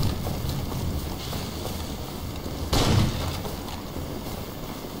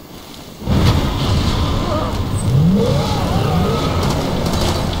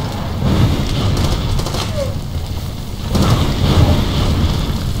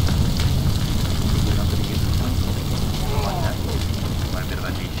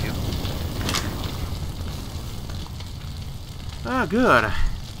 Ah, good.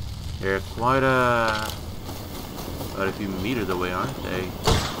 They're quite a few meters away, aren't they?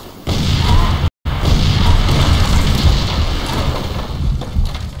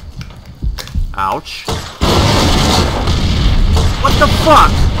 Ouch. What the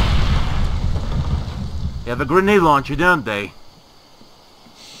fuck? They have a grenade launcher, don't they?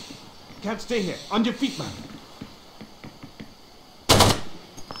 Can't stay here. On your feet, man.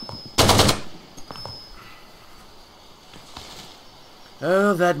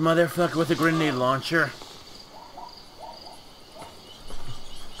 Oh, that motherfucker with a grenade launcher.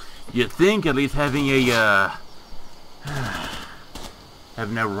 You'd think at least having a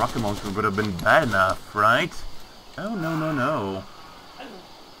having a rocket launcher would have been bad enough, right? Oh, no, no, no.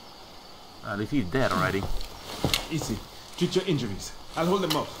 At least he's dead already. Easy. Treat your injuries. I'll hold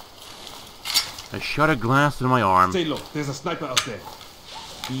them up. I shot a glass in my arm. Stay low. There's a sniper out there.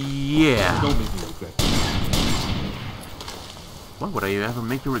 Yeah. Don't make me regret. Why would I ever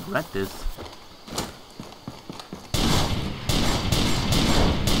make you regret this?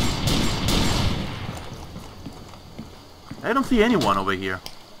 I don't see anyone over here.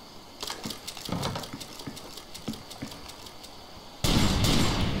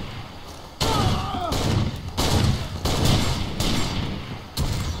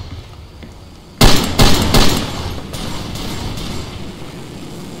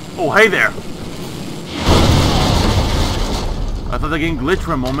 Oh, hey there! I thought I getting glitched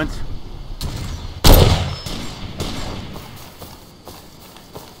for a moment.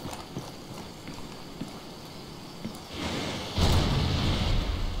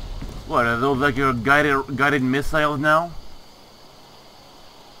 What, are those like your guided missiles now?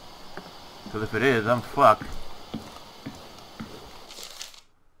 Because if it is, I'm fucked.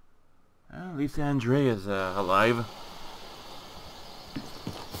 Well, at least Andrea's alive.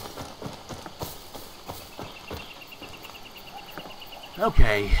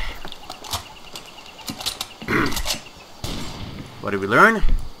 Okay. What did we learn?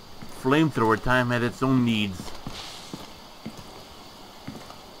 Flamethrower time had its own needs.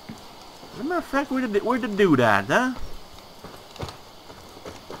 As a matter of fact, where'd the dude at, huh?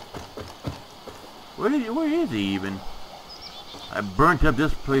 Where is he even? I burnt up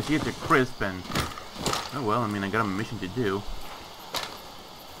this place here to crisp and... Oh well, I mean, I got a mission to do.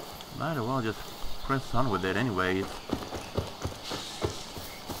 Might as well just press on with it anyways.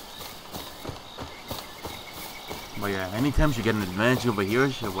 But yeah, anytime you get an advantage over here,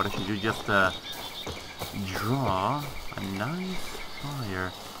 what I should do is just draw a nice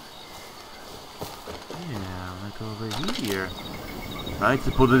fire. Yeah, like over here. Right,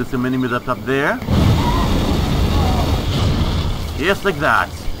 suppose there's some enemies up there. Just like that.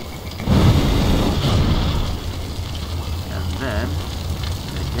 And then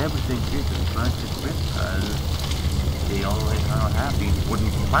make everything clear to the Francis because they always are happy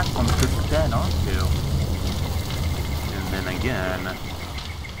wooden platform to stand onto. And then again.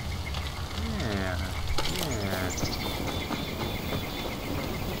 Yeah.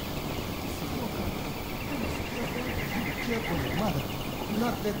 Careful, mother. Do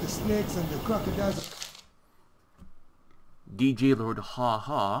not let the snakes and the crocodiles... DJ Lord Ha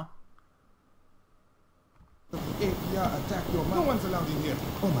Ha. Attack your mother. No one's allowed in here.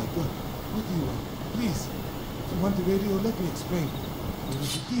 Oh my God. What do you want? Please. If you want the radio, let me explain. There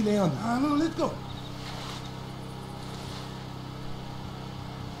is a delay on... no, let go.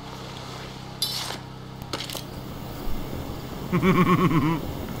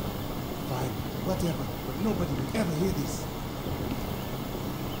 Fine. Whatever. But nobody will ever hear this.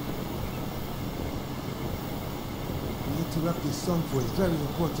 We interrupt this song for a very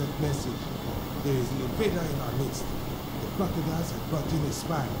important message. There is an invader in our midst. The crocodiles have brought in a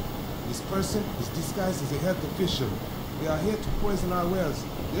spy. This person is disguised as a health official. They are here to poison our wells.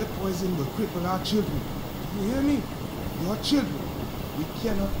 Their poison will cripple our children. Do you hear me? Your children. We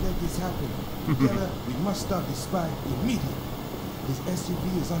cannot let this happen. Together, we must stop the spy immediately. His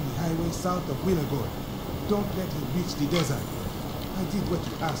SUV is on the highway south of Willowgore. Don't let him reach the desert. I did what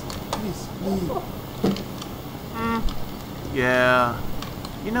you asked. Please, leave. Yeah.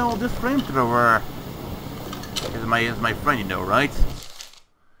 You know, this flamethrower is my friend, you know, right?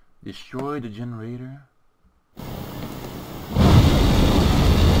 Destroy the generator.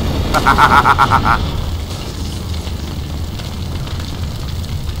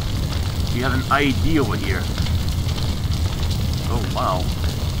 You have an idea over here. Oh wow.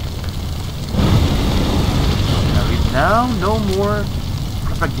 Now no more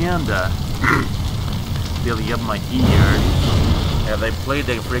propaganda. Billy up my ears as I play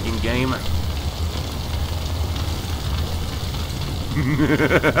the freaking game.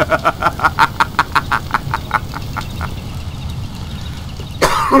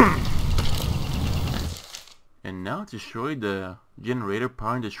 And now destroy the generator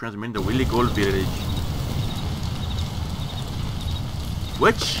powering the transmitter in the Willy Gold village.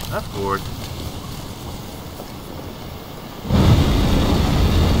 Which, of course.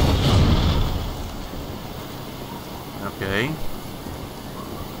 Okay.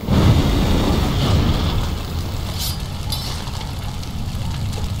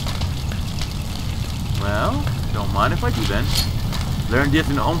 Well, don't mind if I do then. Learn this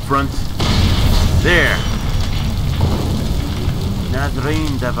in the home front. There.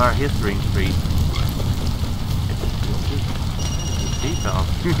 Nazarene Davar history increase.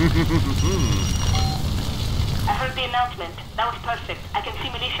 I heard the announcement. That was perfect. I can see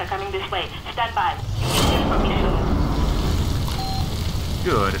militia coming this way. Stand by. You will hear from me soon.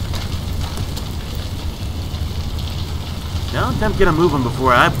 Good. Now time to get a move on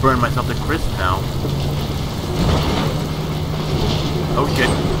before I burn myself to crisp now. Oh shit.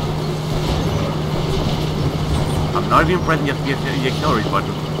 I'm not even pressing the accelerate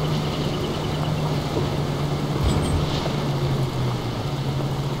button.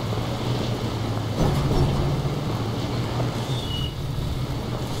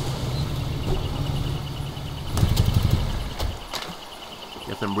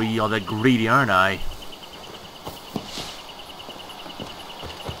 Guess I'm really all that greedy, aren't I?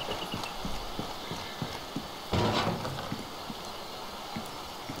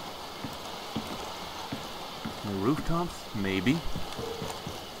 Rooftops? Maybe.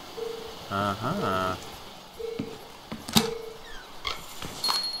 Uh-huh.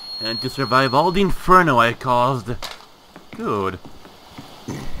 And to survive all the inferno I caused. Good.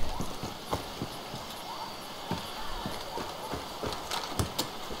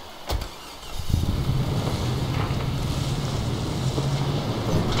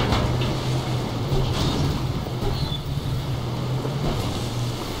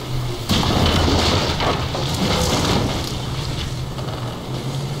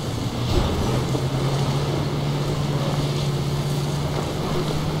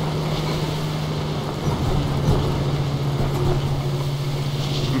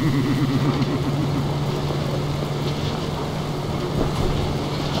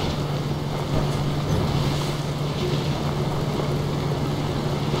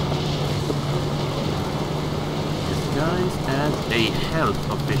 As a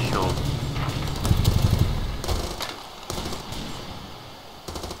health official.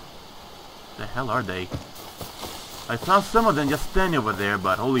 The hell are they? I saw some of them just standing over there,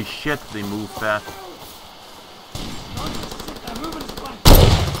 but holy shit, they move fast.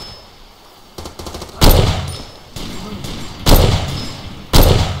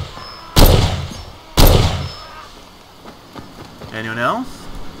 Anyone else?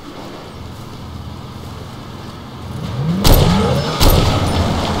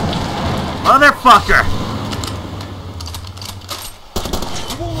 Motherfucker!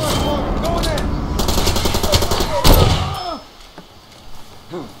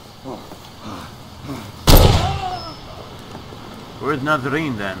 Where's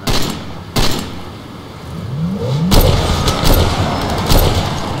Nazarene then?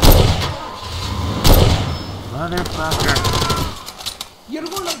 Motherfucker. Your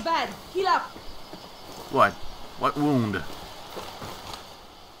wound is bad. Heal up. What? What wound?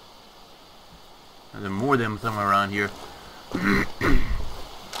 There's more of them somewhere around here.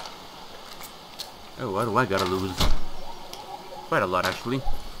 Oh, what do I gotta lose? Quite a lot, actually.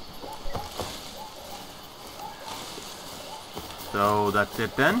 So, that's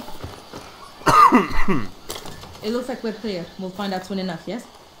it then? It looks like we're clear. We'll find out soon enough, yes?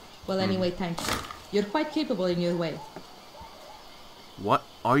 Well, anyway, thanks. You're quite capable in your way. What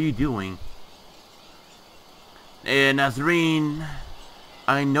are you doing? Nazarene,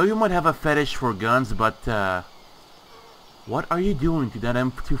 I know you might have a fetish for guns, but, what are you doing to that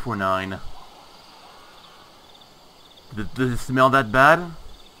M249? Does it smell that bad?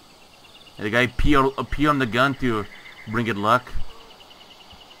 Did the guy pee on the gun to bring it luck?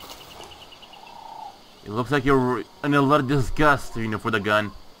 It looks like you're in a lot of disgust, you know, for the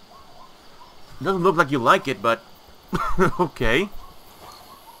gun. It doesn't look like you like it, but okay.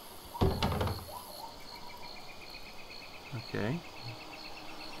 Okay.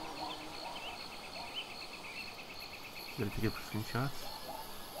 Did I take a screenshot?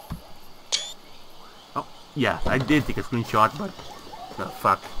 Oh, yeah, I did take a screenshot, but oh,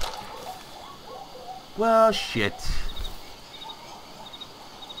 fuck. Well, shit.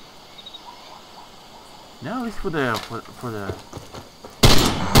 No, at least for the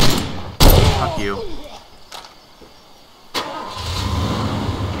fuck you.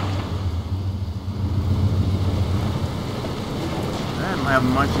 I don't have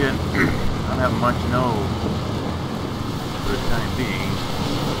much yet. I don't have much, no. For the time being.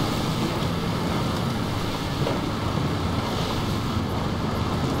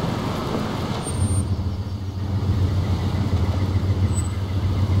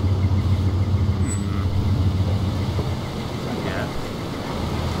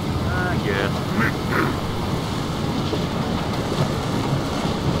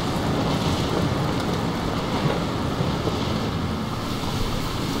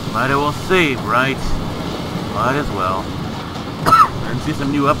 Might as well save, right? Might as well. And see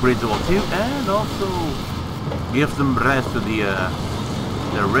some new upgrades well too, and also give some rest to the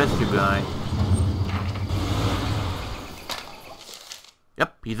rescue guy.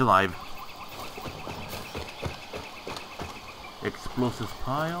 Yep, he's alive. Explosives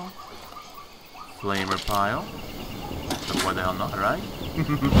pile. Flamer pile. So why the hell not, right?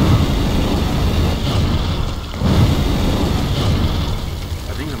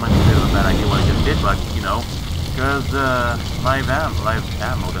 I think it might be a bit of a bad idea what I just did, but, you know, because, live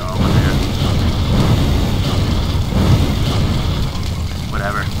ammo down over there.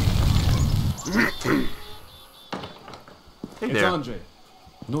 Whatever. Hey it's there. Andre.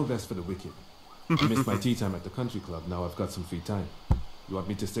 No rest for the wicked. I missed my tea time at the country club, now I've got some free time. You want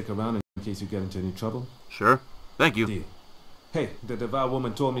me to stick around in case you get into any trouble? Sure. Thank you. Deal. Hey, the devout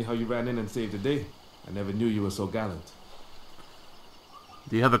woman told me how you ran in and saved the day. I never knew you were so gallant.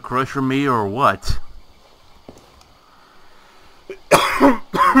 Do you have a crush for me or what?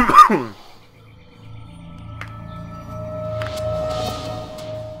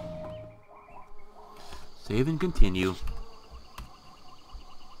 Save and continue.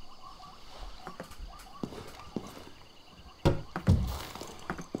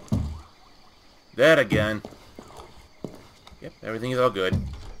 That again. Yep, everything is all good.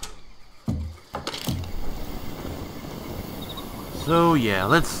 So yeah,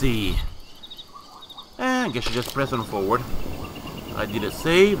 let's see. I guess you just press on forward. I did a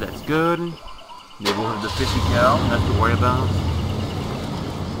save, that's good. Maybe we'll have the 50 cal, nothing to worry about.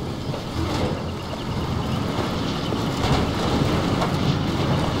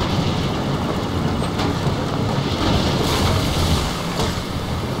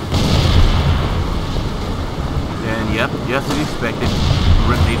 And yep, just as expected,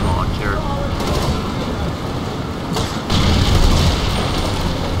 grenade launcher.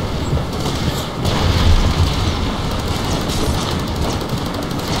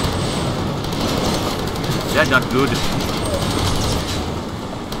 That's not good.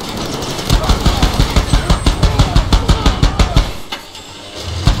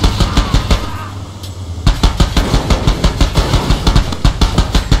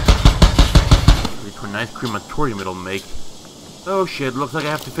 It's a nice crematorium it'll make. Oh shit, looks like I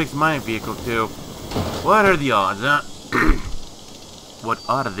have to fix my vehicle too. What are the odds, huh? What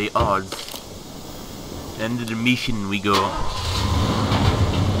are the odds? End of the mission we go.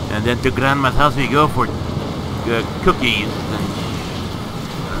 And then to Grandma's house we go for cookies.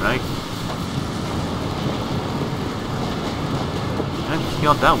 Alright. I just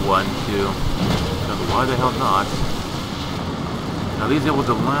got that one too. So why the hell not? At least it was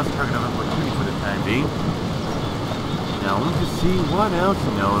the last target of opportunity for the time being. Now I want to see what else,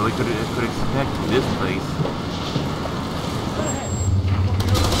 you know, we could expect from this place.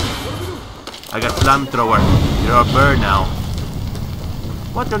 I got flamethrower. You're a bird now.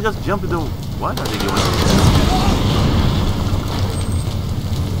 What? They're just jumping the... What are they doing?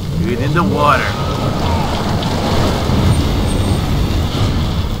 Shoot in the water.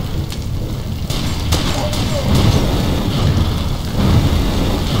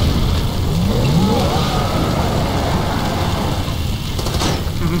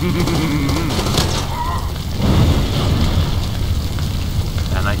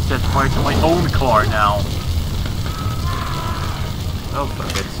 And I set fire to my own car now. Oh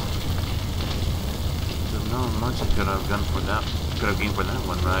fuck it. There's not much I could have done for that. Could have gained for that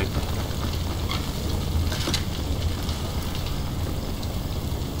one, right?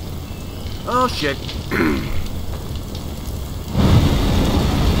 Oh shit.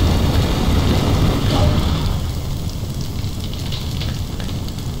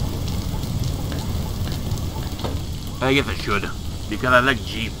 I guess I should, because I like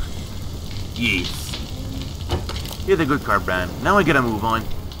Jeep. Yes. Here's a good car brand. Now I gotta move on.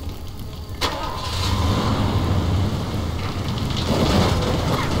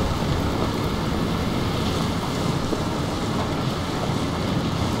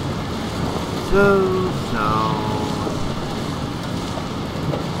 So.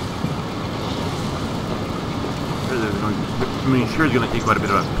 Sure it's gonna take quite a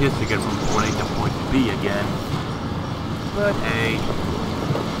bit of a piss to get from point A to point B again. But hey.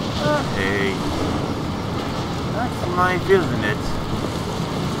 That's life, isn't it?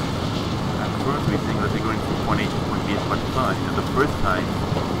 At first we think that they're going from point A to point B is much fun, you know, the first time.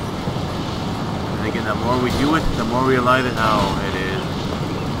 And again, the more we do it, the more we realize how it is.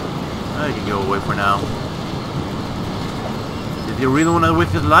 I can go away for now. Did he really want to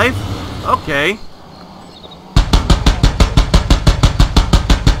waste his life? Okay.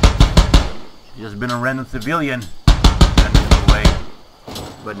 Just been a random civilian. Away.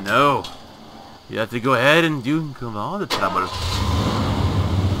 But no. You have to go ahead and do all the trouble.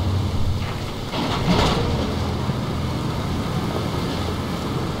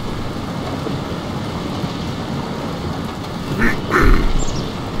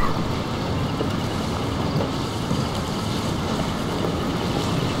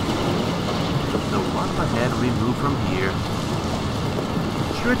 So what ahead we move from here?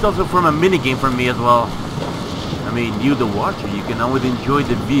 Sure, it's also from a minigame for me as well. I mean, you the watcher, you can always enjoy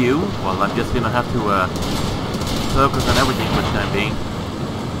the view, while I'm just gonna have to focus on everything for the time being.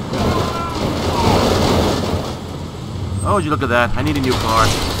 Oh, would you look at that? I need a new car.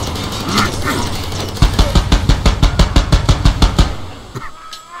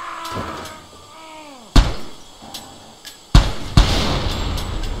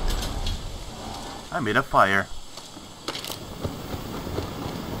 I made a fire.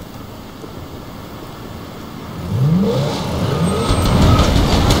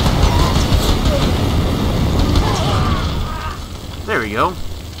 There we go.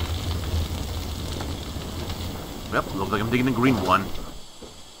 Yep, looks like I'm taking the green one.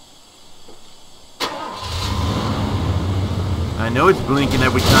 I know it's blinking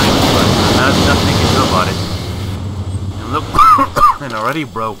every time, but there's nothing you can do about it. And look, and already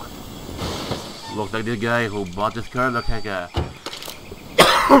broke. Looks like this guy who bought this car looked like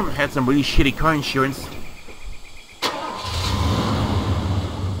had some really shitty car insurance.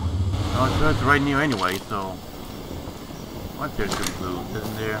 Oh, sure, it's right near anyway, so... What's there to blue,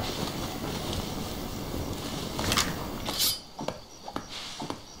 isn't there?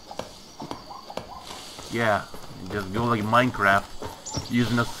 Yeah, just go like Minecraft,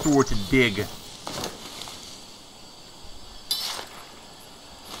 using a sword to dig.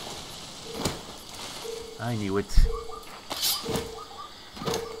 I knew it.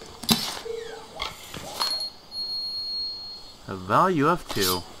 A value of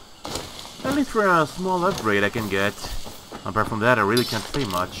 2. At least for a small upgrade I can get. Apart from that, I really can't say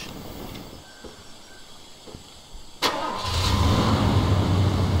much.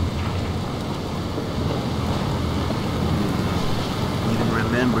 Even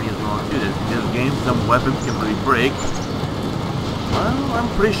remember as well too that in this game some weapons can really break. Well, I'm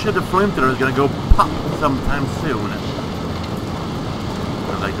pretty sure the flamethrower is gonna go pop sometime soon.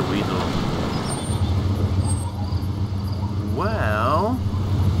 like the weasel. Well,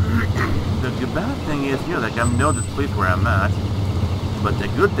 the bad thing is, you know, like I know this place where I'm at, but the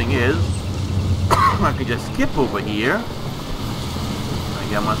good thing is, I can just skip over here. I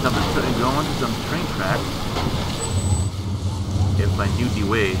got myself going to some train tracks. If I knew the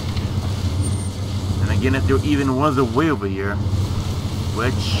way. And again, if there even was a way over here,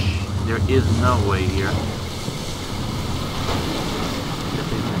 which there is no way here.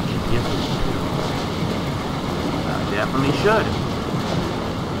 I definitely should.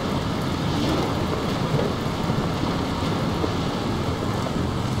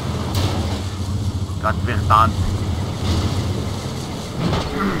 Got verstand.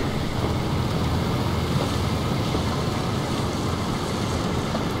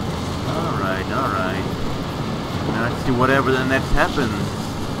 Alright. Now let's see whatever the next happens.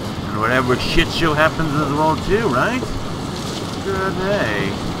 And whatever shit show happens as well too, right? Good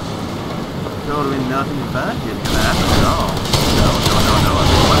day. Totally nothing bad is gonna happen at all. No.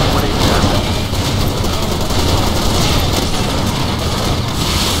 What is happening?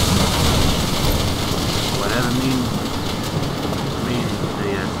 Whatever means the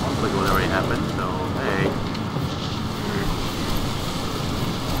conflict will already happen, so hey.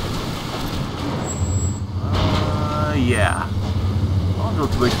 Yeah. I'll go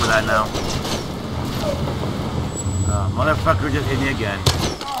twitch for that now. Motherfucker just hit me again.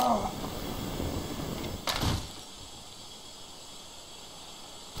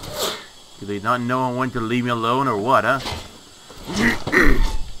 Do they not know when to leave me alone or what, huh?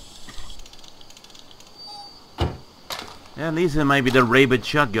 Yeah, at least it might be the rabid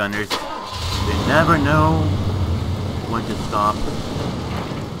shotgunners. They never know when to stop.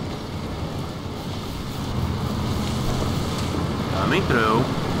 Coming through.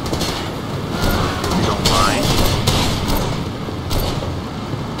 If you don't mind.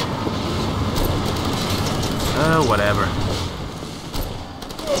 Oh, whatever.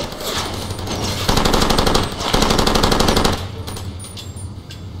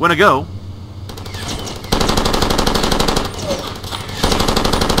 Wanna go?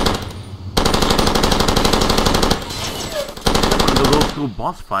 One of those cool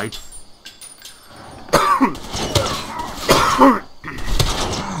boss fights.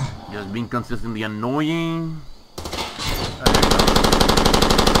 Just being consistently annoying.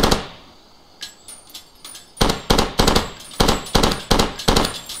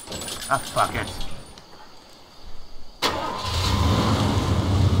 Ah, fuck it.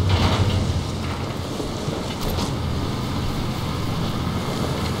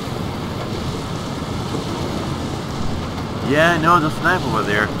 Yeah, no, the sniper over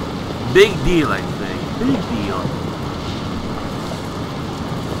there. Big deal, I'd say. Big deal.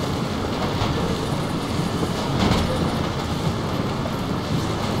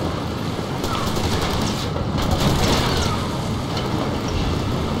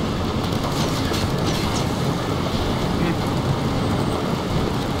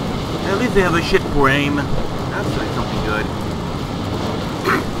 At least they have a shit for aim. That's like something good.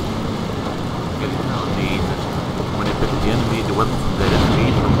 When they pick the enemy, the weapons from that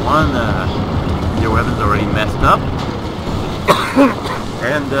enemy, from one, their weapons are already messed up.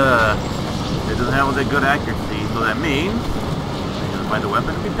 And it doesn't have a good accuracy, so that means they just find the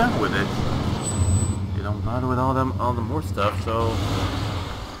weapon and be done with it. They don't bother with all the more stuff, so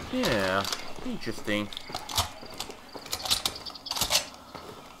yeah, interesting.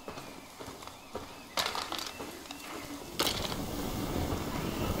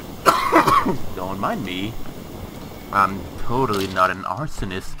 Don't mind me. I'm totally not an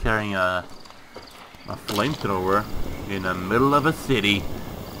arsonist carrying a flamethrower in the middle of a city.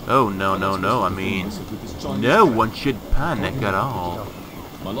 Oh no, I mean, no one should panic at all.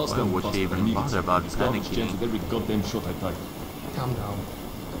 Why would you even bother about panicking? Every goddamn shot I take. Calm down.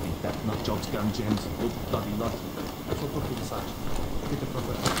 Ain't that nut job's gun, James? Oh, bloody lot. That's what took you inside. Get the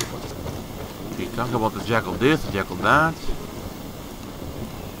proper report. Okay, talk about the jackal this, the jackal that.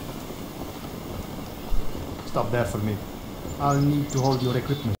 Stop there for me. I'll need to hold your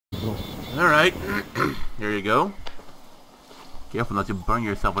equipment, bro. Alright, here you go. Careful not to burn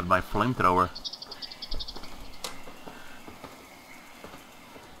yourself with my flamethrower.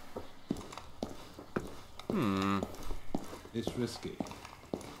 It's risky.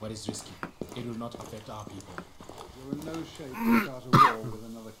 What is risky? It will not affect our people. You're in no shape to start a war with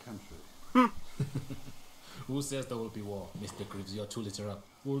another country. Who says there will be war? Mr. Greaves, you're too literal.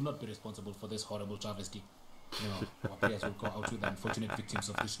 We will not be responsible for this horrible travesty. No, our prayers will go out to the unfortunate victims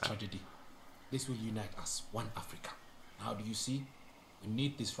of this tragedy. This will unite us, one Africa. How do you see? We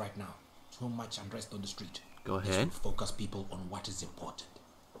need this right now. Too much unrest on the street. Go ahead. This will focus people on what is important.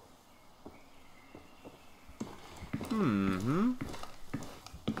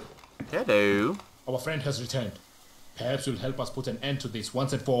 Hello. Our friend has returned. Perhaps you'll help us put an end to this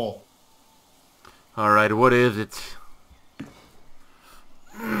once and for all. Alright, what is it?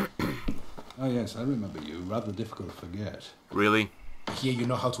 Oh yes, I remember you. Rather difficult to forget. Really? I hear you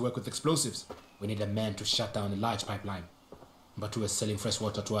know how to work with explosives. We need a man to shut down a large pipeline. But we are selling fresh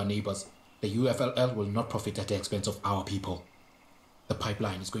water to our neighbors. The UFLL will not profit at the expense of our people. The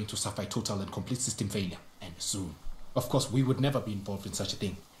pipeline is going to suffer total and complete system failure, and soon. Of course, we would never be involved in such a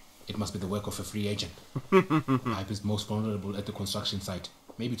thing. It must be the work of a free agent. Pipe is most vulnerable at the construction site,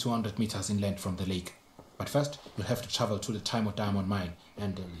 maybe 200 meters inland from the lake. But first, you'll have to travel to the Timor Diamond mine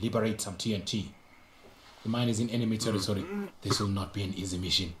and liberate some TNT. The mine is in enemy territory. This will not be an easy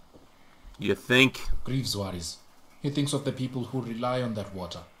mission. You think? Greaves worries. He thinks of the people who rely on that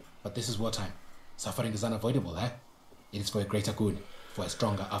water. But this is wartime. Suffering is unavoidable, eh? It is for a greater good, for a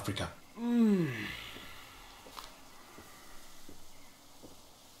stronger Africa.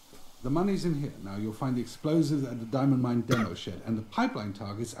 The money's in here. Now you'll find the explosives at the diamond mine demo shed and the pipeline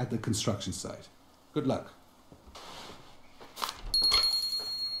targets at the construction site. Good luck.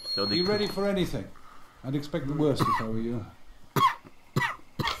 So Are you ready for anything? I'd expect the worst if I were you.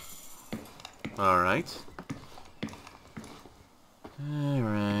 Alright.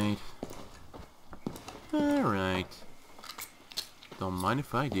 Alright. Alright. Don't mind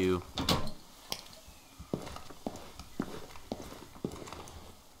if I do.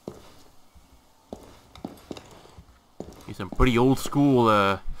 These some pretty old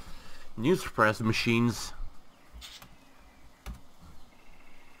school news press machines.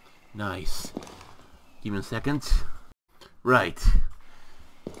 Nice. Give me a second. Right.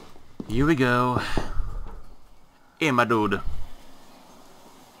 Here we go. Hey, my dude.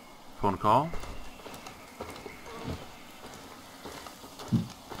 Phone call.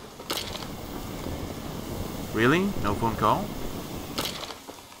 Really? No phone call?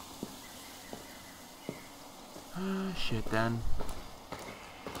 Shit then.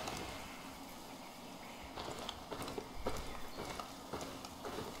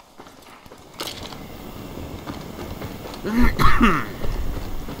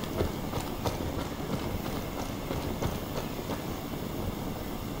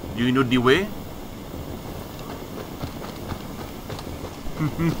 Do you know the way?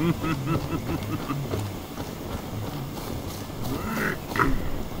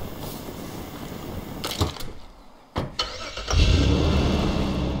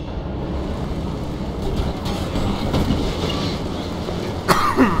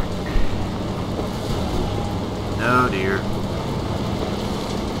 Oh dear.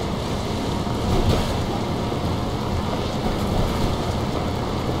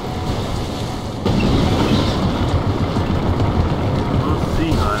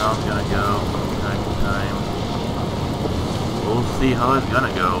 See how it's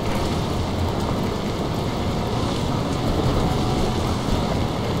gonna go.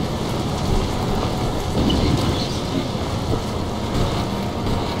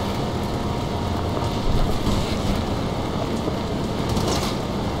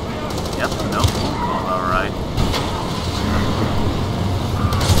 Yep, no phone call, alright.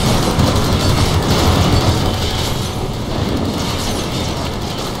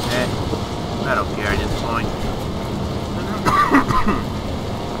 I don't care at this point.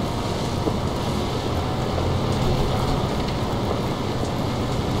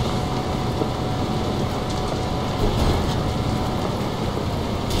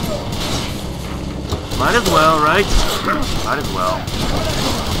 Might as well, right? Might as well.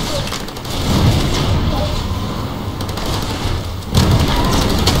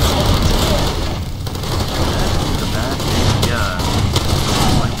 That's a bad thing, yeah.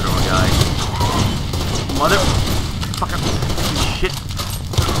 Flamethrower guy. Motherfucker. Shit.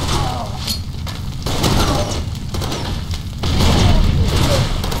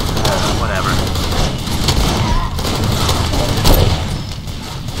 Whatever.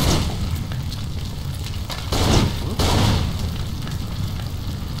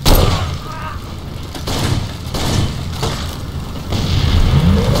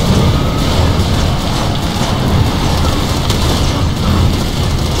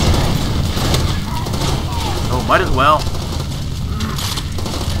 Might as well.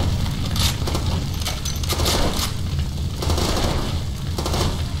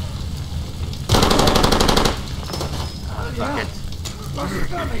 Fuck it.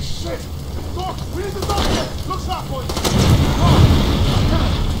 Shit! Look, we need the doctor! Look sharp, boys!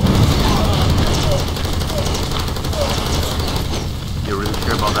 You're really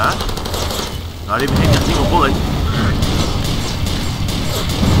sure about that? Not even taking a single bullet.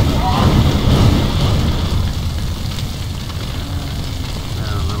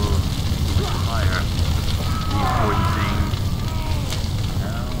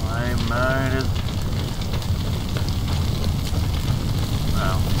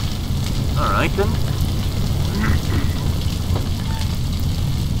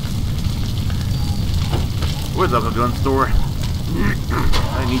 Where's the gun store?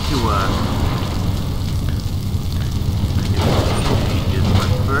 I need to, but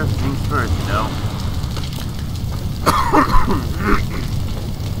first things first, you know.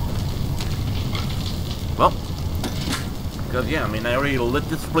 Well, because yeah, I mean, I already lit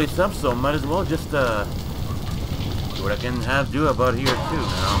this place up, so might as well just, see what I can do about here, too,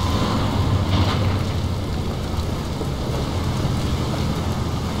 now.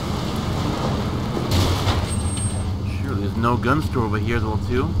 There's no gun store over here as well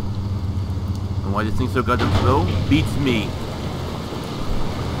too. And why this thing's so goddamn slow beats me.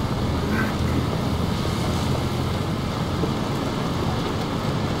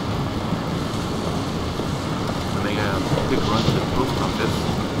 Let me make a quick run to the post office.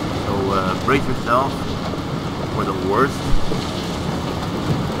 So brace yourself for the worst.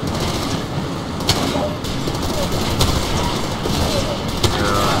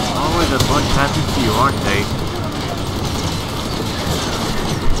 Always a bunch happy to you, aren't they?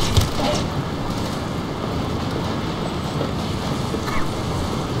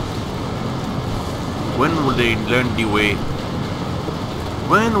 When will they learn the way?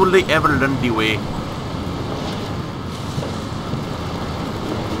 When will they ever learn the way?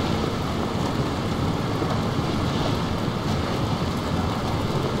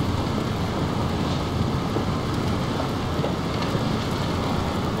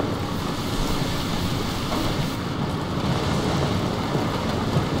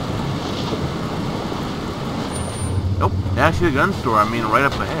 Nope, actually a gun store, I mean right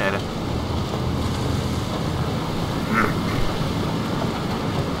up ahead.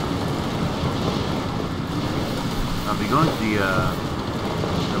 I'll be going to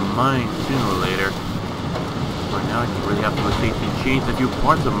the mine sooner or later. Right now I just really have to change a few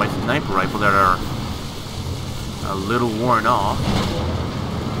parts of my sniper rifle that are a little worn off.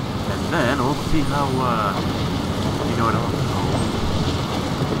 And then we'll see how, you know what else.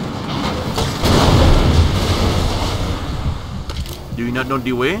 Do you not know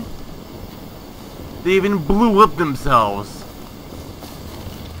the way? They even blew up themselves.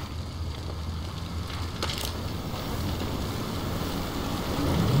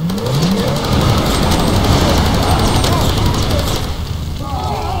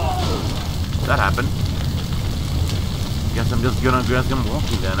 That happened. Guess I'm just gonna grab them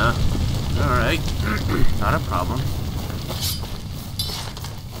walking then, huh? Alright. Not a problem.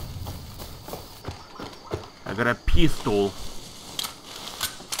 I got a pistol.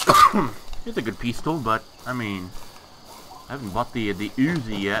 It's a good pistol, but I mean, I haven't bought the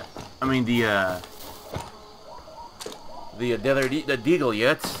Uzi yet. I mean the Deagle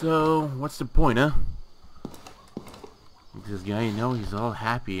yet. So what's the point, huh? This guy, you know, he's all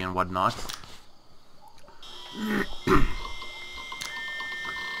happy and whatnot. Well,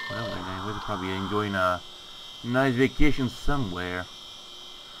 I was probably enjoying a nice vacation somewhere.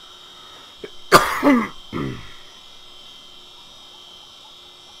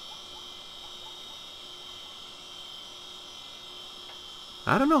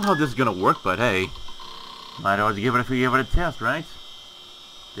 I don't know how this is gonna work, but hey, might always give it a test, right?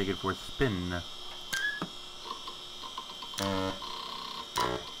 Take it for a spin.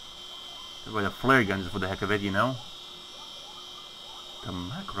 With a flare gun just for the heck of it, you know. The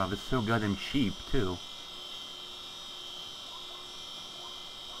Makarov is so goddamn cheap too.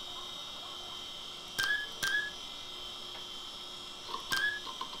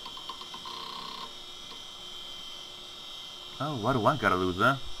 Oh, what do I gotta lose,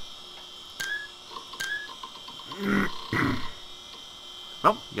 huh?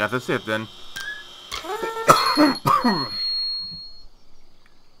 Well, yeah, that's it then.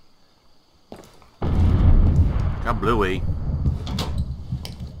 Got Bluey.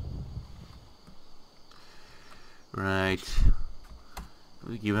 Right.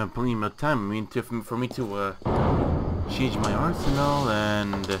 We give him plenty of time. I mean, for me to change my arsenal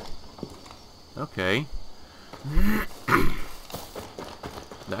and okay.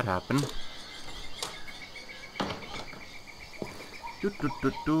 That happened. This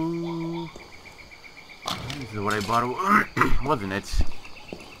is what I bought, wasn't it?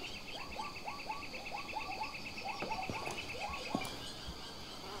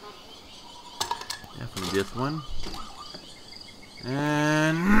 Definitely this one.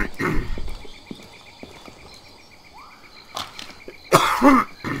 And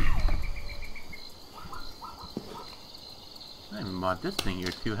I haven't bought this thing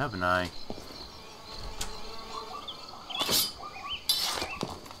here too, haven't I?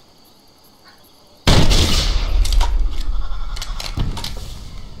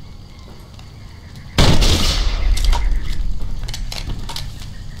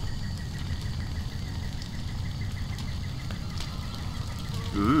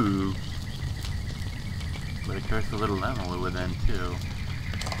 There's a little ammo within too.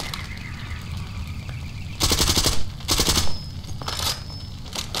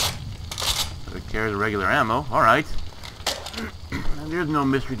 So it carries regular ammo. Alright. And there's no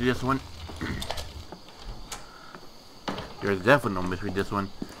mystery to this one. There's definitely no mystery to this one.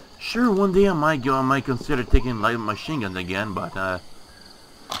 Sure, one day I might consider taking light machine guns again, but I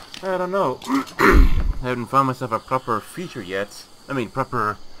don't know. I haven't found myself a proper feature yet. I mean,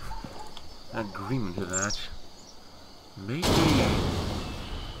 proper agreement to that. Maybe.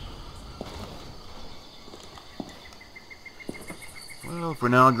 Well, for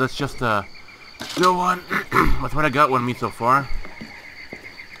now, let's just go on with what I got with me so far.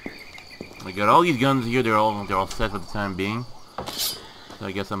 I got all these guns here. They're all set for the time being. So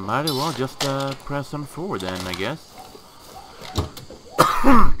I guess I might as well just press on forward then, I guess.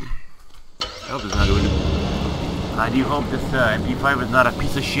 I hope it's not doing it. I do hope this MP5 is not a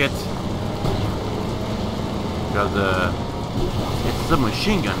piece of shit. Because it's a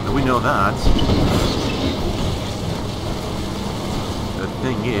submachine gun, but we know that. The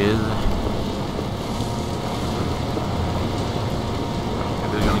thing is, if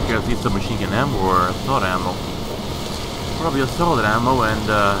they're gonna carry submachine gun ammo or assault ammo, probably assault ammo, and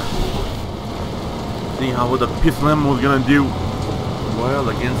see how what the pistol ammo is gonna do. Well,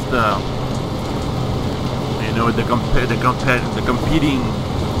 against you know, the competing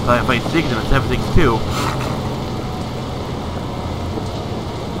 5.56 and a 7.62.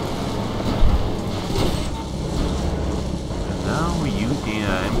 And now we use the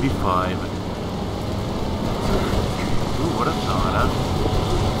MP5. Ooh, what a thought, huh?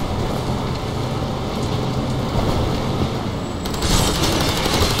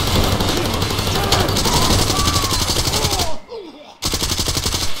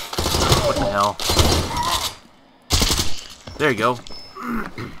 What the hell? There you go.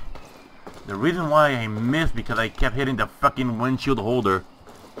 The reason why I missed because I kept hitting the fucking windshield holder.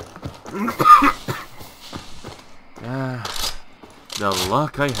 The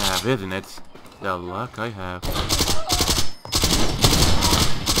luck I have, isn't it? The luck I have.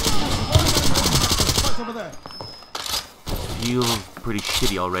 Over there. Feels pretty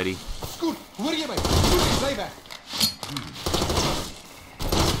shitty already. Good. Where are you, mate? Stay back.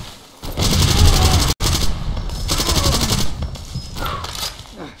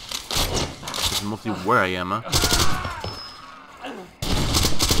 This is mostly where I am, huh?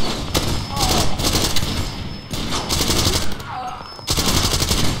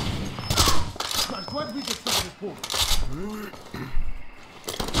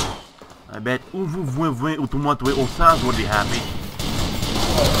 I bet Uvu Utumatwe Osaz would be happy.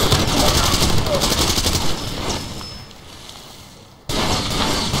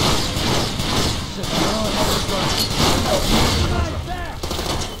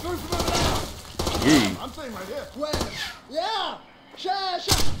 Yee. I'm saying right here. Well, yeah.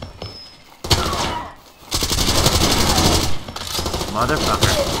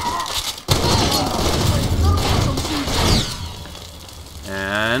 Motherfucker.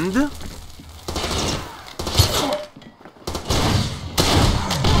 And be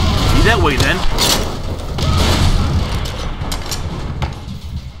that way then.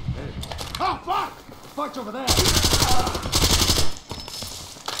 Oh fuck! Fuck's over there.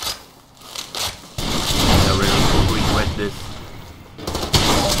 I really regret this.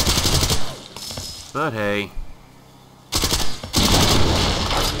 But hey.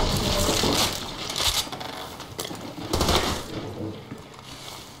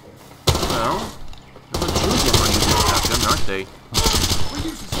 Well, that was really good running this shotgun, aren't they?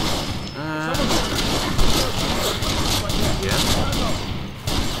 Yeah.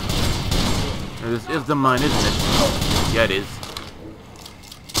 This is the mine, isn't it? Yeah, it is.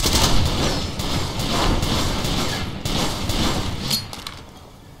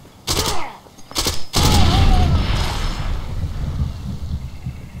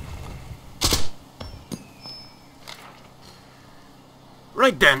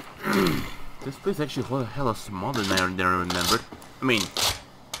 Right then. This place actually was hella smaller than I remembered. I mean,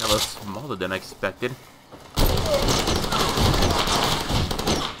 hella smaller than I expected.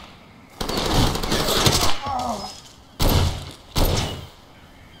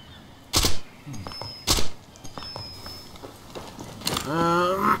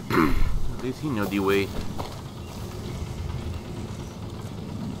 At least he knows the way.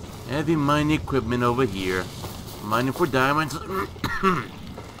 Heavy mining equipment over here. Mining for diamonds.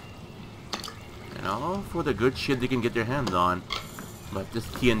 And all for the good shit they can get their hands on. But this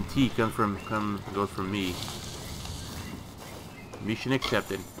TNT goes from me. Mission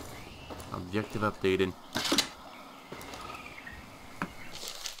accepted. Objective updated.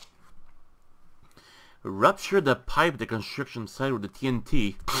 Rupture the pipe at the construction site with the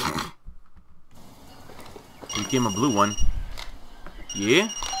TNT. Became a blue one. Yeah?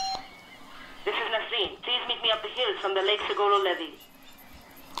 This is Nasreen. Please meet me up the hill from the Lake Segolo levee.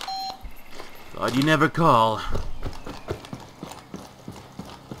 God, you never call.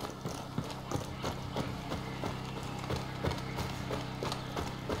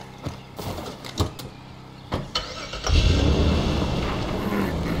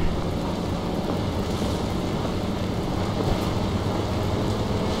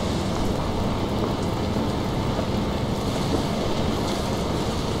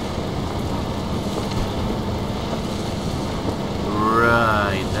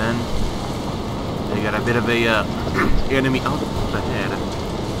 Bit of a enemy out ahead.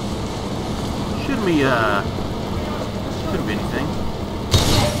 Shouldn't be anything.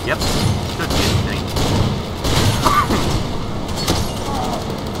 Yep, shouldn't be anything.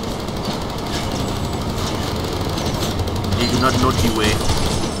 You do not know the way.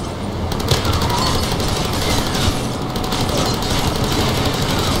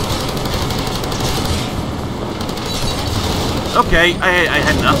 Okay, I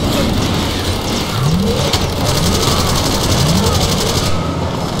had enough.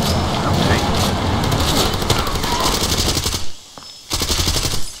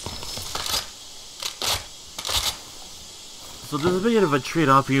 So there's a bit of a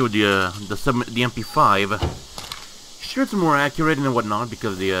trade-off here with the MP5. Sure, it's more accurate and whatnot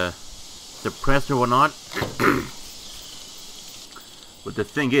because the suppressor or whatnot. But the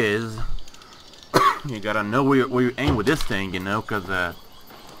thing is, you gotta know where you aim with this thing, you know, because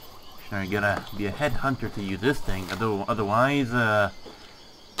you gotta be a headhunter to use this thing. Otherwise, body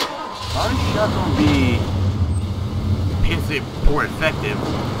shots won't be poor effective.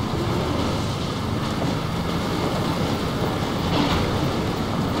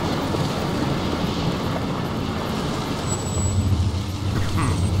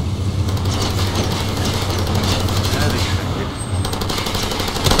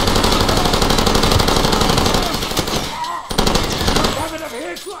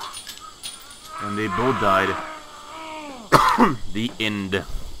 And they both died. The end.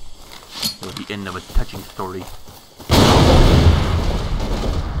 Or the end of a touching story.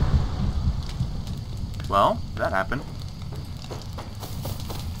 Well, that happened.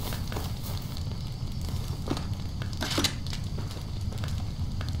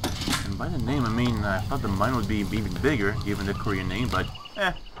 And by the name, I mean, I thought the mine would be even bigger, given the Korean name, but,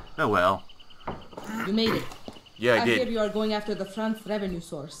 oh well. You made it. Yeah, I did. I hear you are going after the front revenue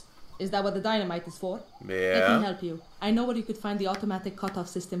source. Is that what the dynamite is for? Yeah. Let me help you. I know where you could find the automatic cutoff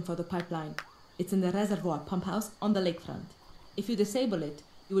system for the pipeline. It's in the reservoir pump house on the lakefront. If you disable it,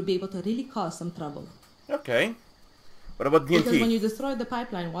 you will be able to really cause some trouble. Okay. What about TNT? Because when you destroy the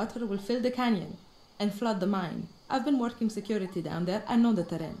pipeline, water will fill the canyon and flood the mine. I've been working security down there. I know the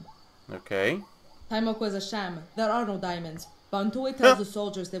terrain. Okay. Taimoko is a sham. There are no diamonds. Bantui tells the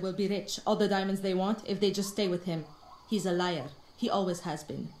soldiers they will be rich, all the diamonds they want, if they just stay with him. He's a liar. He always has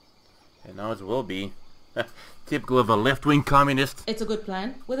been. And now it will be. Typical of a left-wing communist. It's a good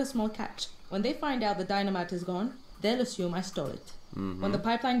plan, with a small catch. When they find out the dynamite is gone, they'll assume I stole it. Mm-hmm. When the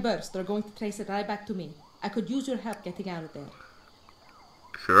pipeline bursts, they're going to trace it right back to me. I could use your help getting out of there.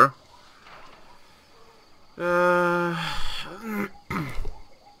 Sure. I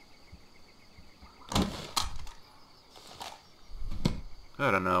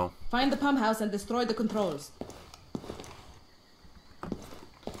don't know. Find the pump house and destroy the controls.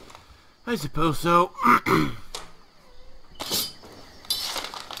 I suppose so.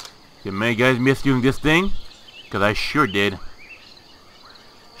 Did many guys miss doing this thing? Because I sure did.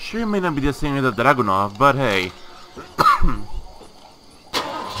 Sure may not be the same as the Dragunov, but hey.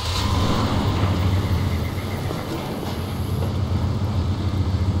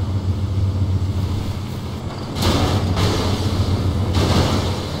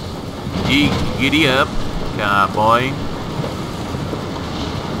 Giddy up, cowboy.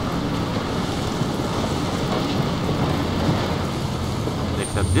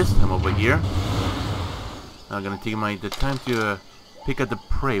 Except this time over here, I'm gonna take the time to pick up the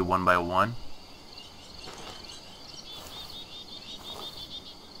prey one by one.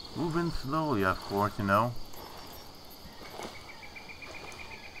 Moving slowly, of course, you know.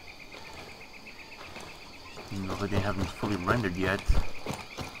 But they haven't fully rendered yet.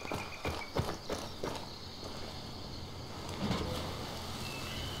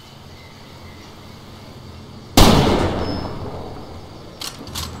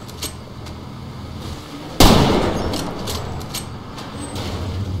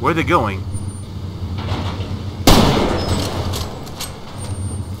 Where are they going?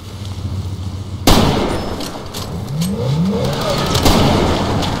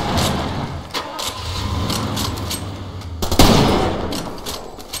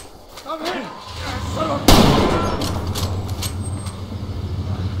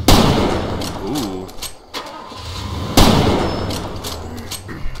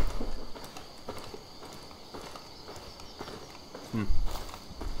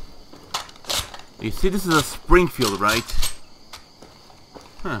 You see, this is a Springfield, right?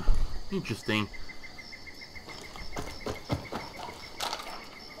 Huh. Interesting.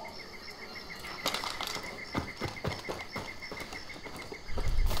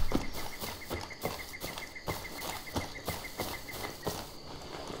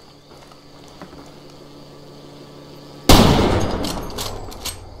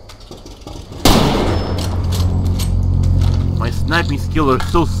 My sniping skills are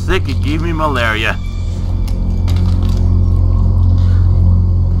so sick it gave me malaria.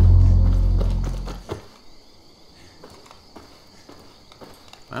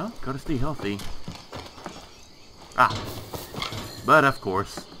 Well, gotta stay healthy. Ah. But of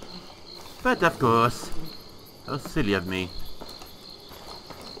course. How silly of me.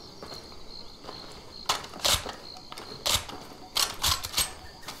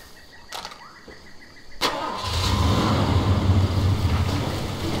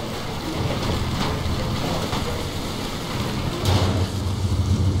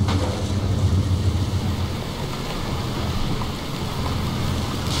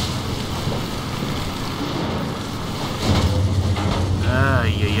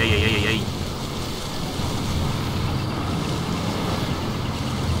 Ay.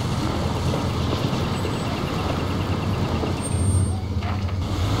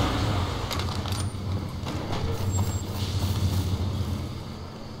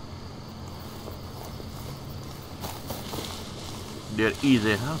 There is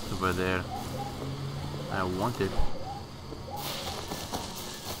a house over there. I want it.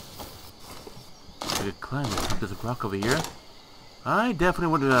 I could climb it. There's a rock over here. I definitely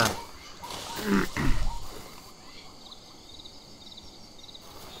would I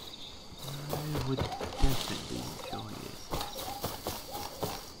would definitely enjoy it.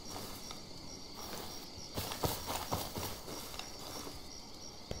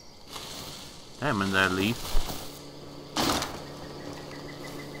 Diamond at least.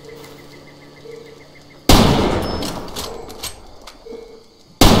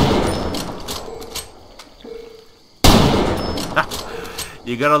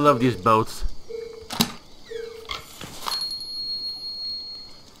 You gotta love these boats.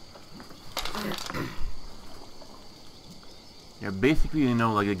 Yeah, basically, you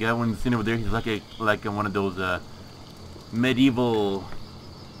know, like the guy when sitting over there, he's like one of those medieval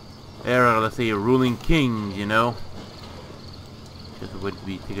era, let's say, ruling kings, you know. Just what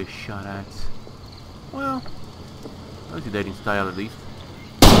we take a shot at. Well, I see that in style at least.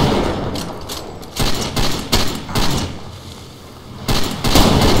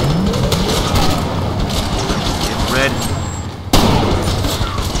 Red.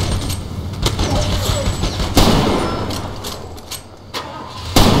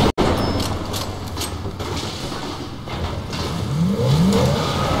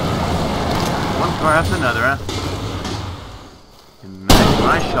 One car after another, huh? Imagine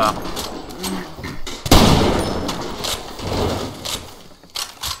my shock.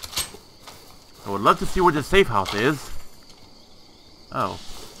 I would love to see where the safe house is. Oh.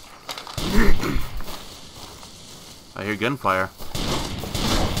 I hear gunfire.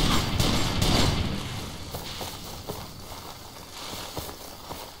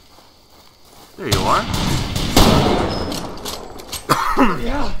 There you are.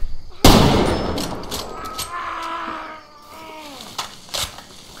 Yeah.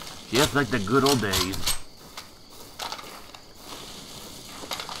 Just like the good old days.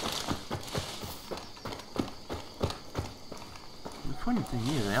 The funny thing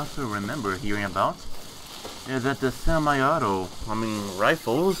is, I also remember hearing about is that the semi-auto,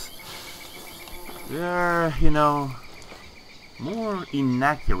 rifles, they're, you know, more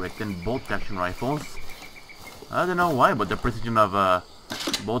inaccurate than bolt-action rifles. I don't know why, but the precision of a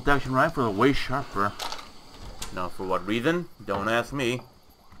bolt-action rifle is way sharper. Now, for what reason? Don't ask me.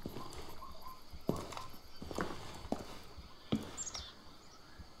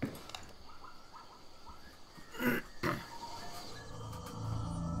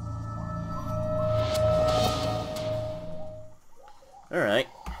 Alright.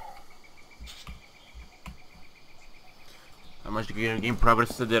 How much game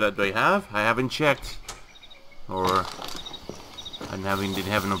progress do I have? I haven't checked. Or I didn't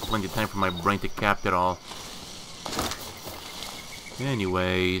have enough plenty of time for my brain to cap it all.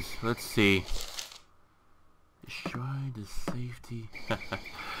 Anyways, let's see. Destroy the safety.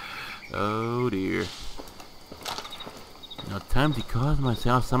 Oh dear. Now time to cause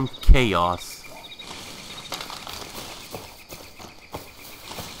myself some chaos.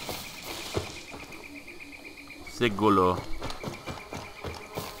 Segulo.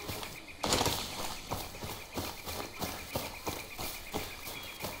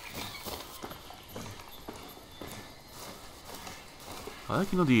 I like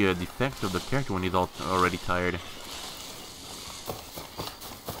to know the effect of the character when he's already tired.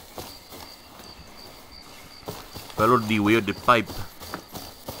 Follow the way of the pipe.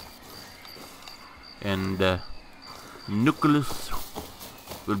 And Nicholas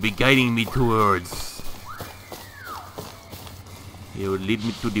will be guiding me towards. He will lead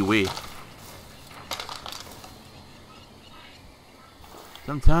me to the way.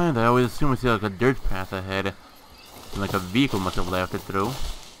 Sometimes I always assume it's like a dirt path ahead. And like a vehicle must have left it through.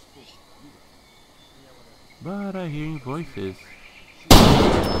 But I hear voices.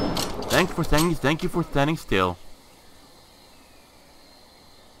 Thank you for standing still.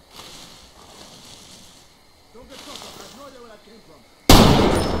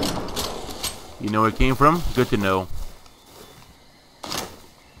 You know where it came from? Good to know.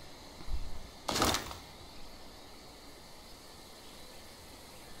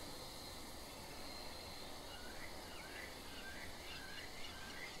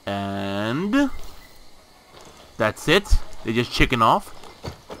 And that's it. They just chicken off.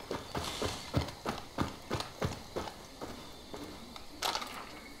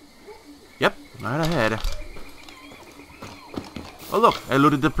 Yep, right ahead. Oh look, I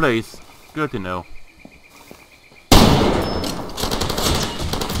looted the place. Good to know.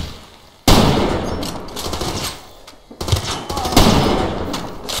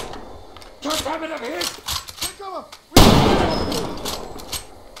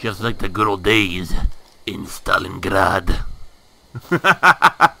 Just like the good old days in Stalingrad.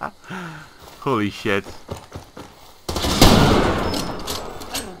 Holy shit.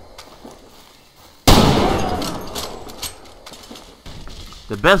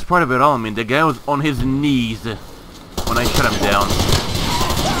 The best part of it all, I mean, the guy was on his knees when I shut him down.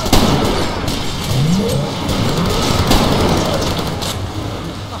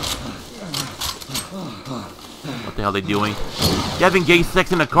 What the hell are they doing? You having gay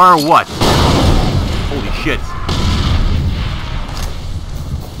sex in the car or what? Holy shit.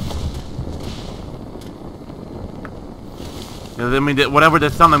 I mean, whatever the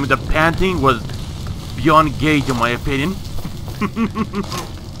sound, I mean, the panting was beyond gauge in my opinion.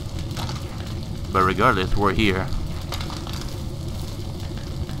 But regardless, we're here.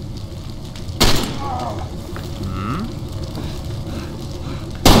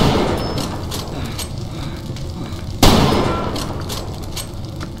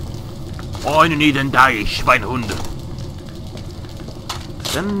 Oh, you need and die, Schweinhund.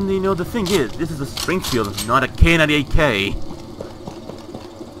 Then, you know, the thing is, this is a Springfield, not a K98K.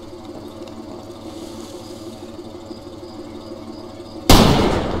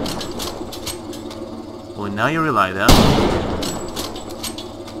 Well, now you realize that.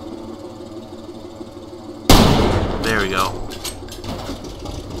 There we go.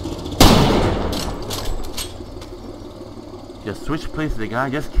 Just switch places the guy I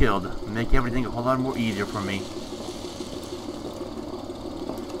just killed. Make everything a whole lot more easier for me.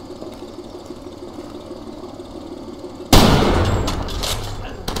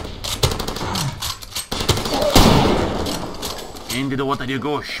 Into the water you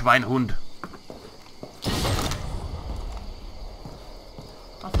go, Schweinhund.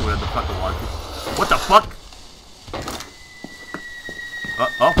 I'll see what the fuck it was. What the fuck?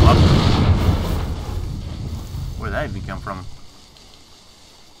 Oh, fuck. Where did that even come from?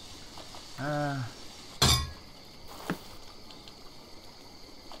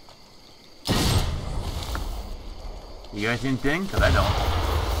 You guys didn't think? Cause I don't.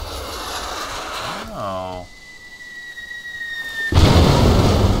 Oh.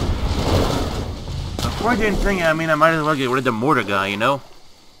 Before I didn't think, I mean, I might as well get rid of the mortar guy, you know?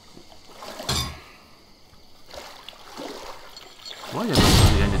 Why did I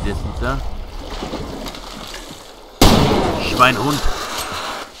see in the distance, huh? Schweinhund.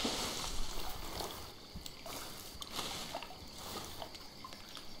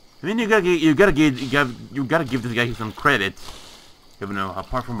 I mean, you gotta give this guy some credit. Even though,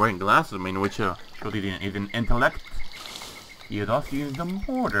 apart from wearing glasses, I mean, which shows he's an intellect, he has also used the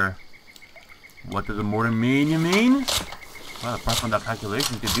mortar. What does a mortar mean, you mean? Well, apart from the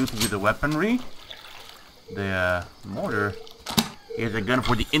calculations to do to use the weaponry, the mortar is a gun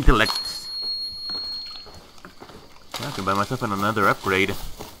for the intellects. I can buy myself another upgrade.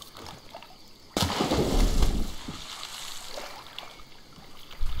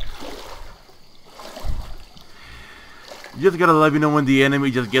 You just gotta let me know when the enemy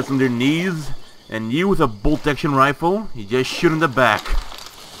just gets on their knees, and you with a bolt action rifle, you just shoot in the back.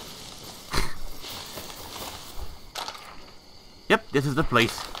 Yep, this is the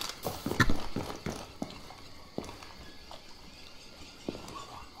place.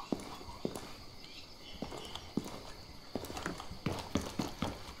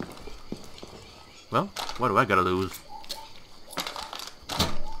 Well, what do I gotta lose?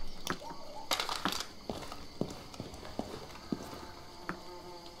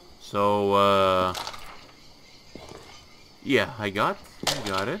 So, yeah, I got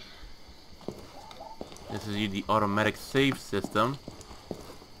it. This is the automatic save system.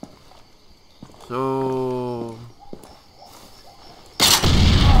 So,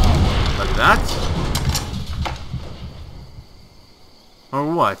 like that,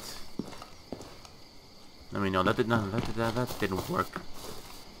 or what? I mean, no, that didn't work.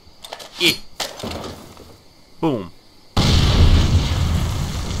 Eh. Boom.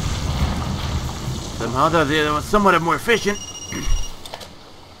 Somehow that was somewhat more efficient.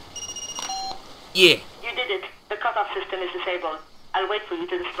 Yeah. You did it. The cutoff system is disabled. I'll wait for you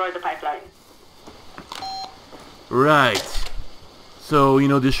to destroy the pipeline. Right. So, you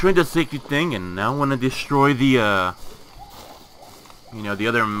know, destroy the safety thing, and now I want to destroy the, you know, the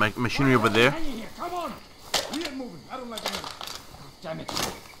other machinery over there. Come on! We ain't moving. I don't like it. Damn it.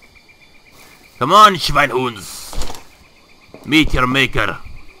 Come on, Schweinhunds! Meet your maker.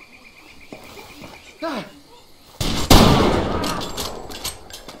 Ah.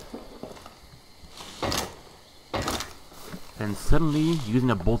 And suddenly, using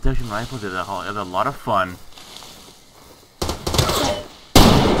a bolt-action rifle is a lot of fun.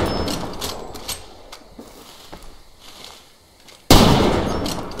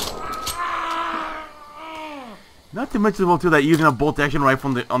 Not too much about that using a bolt-action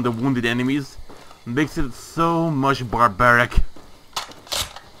rifle on the wounded enemies makes it so much barbaric.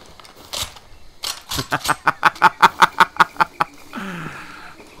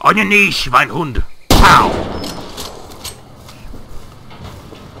 On your knees, Schweinhund! Pow!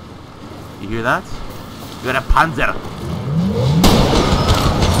 You hear that? You're a Panzer!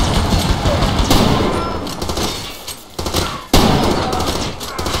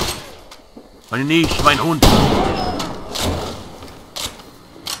 On your knees, Schweinhund!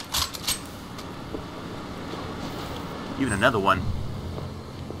 Even another one.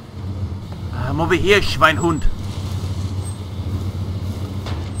 I'm over here, Schweinhund!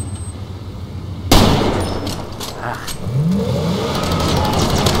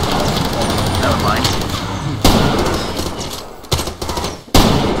 Never mind.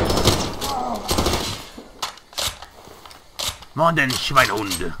 Come on then,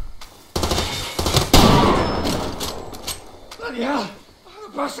 Schweinhund! Bloody hell!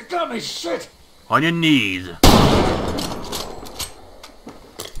 The bastard got me, shit! On your knees!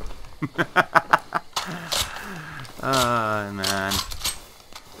 Man.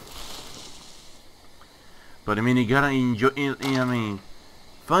 But I mean, you gotta enjoy. I mean,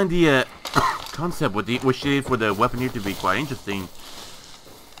 find the concept with which is for the weapon here to be quite interesting.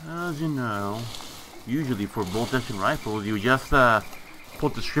 As you know, usually for bolt-action rifles, you just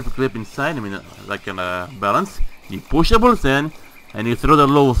put the strip clip inside. I mean, like in a balance. You push the bullets in, and you throw the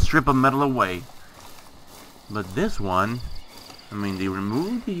little strip of metal away. But this one, I mean, they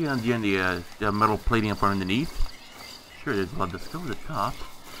remove the metal plating from underneath. Sure, there's a lot of skill at the top.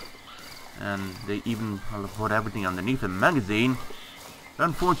 And they even put everything underneath the magazine.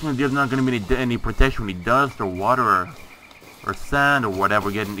 Unfortunately, there's not going to be any protection when dust or water or sand or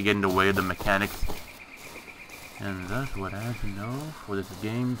whatever getting in the way of the mechanics. And that's what I have to know for this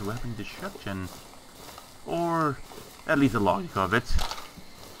game's weapon destruction. Or at least the logic of it.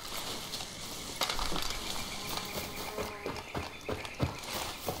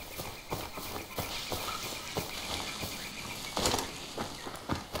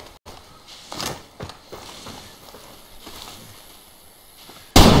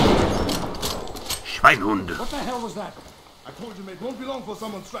 Schweinhund! What the hell was that? I told you, mate, won't be long for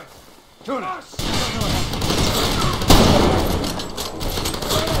someone strikes. Turn it!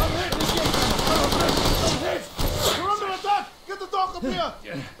 You're under attack! Get the dog up here!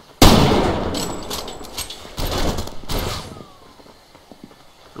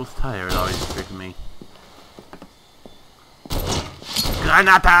 Those tires always trick me.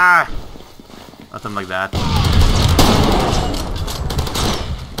 Granata! Or something like that.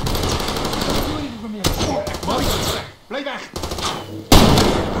 Play back!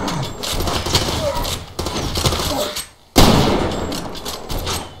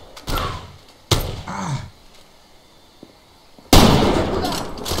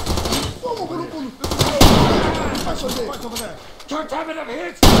 Fight over there! Can't have it up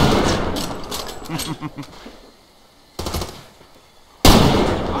hit!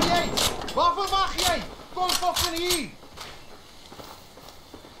 Jij! Waarvoor wacht jij? Kom fucking hier!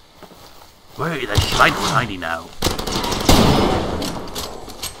 Where is the Schweinhund hiding now?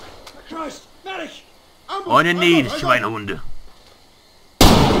 Christ! Medic! On your knees, Schweinhund!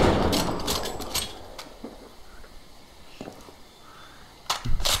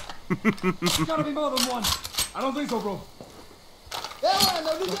 There's gotta be more than one. I don't think so, bro.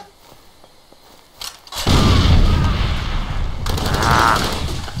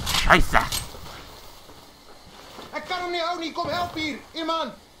 Scheisse. Ik kan hem niet houden, kom help hier,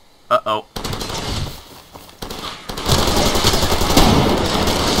 iemand. Uh-oh.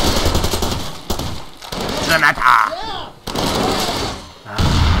 Granata.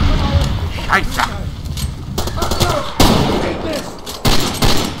 Scheisse.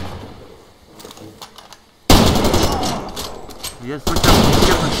 You just switch up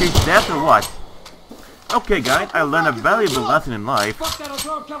different shapes death or what? Okay guys, I learned a valuable lesson in life.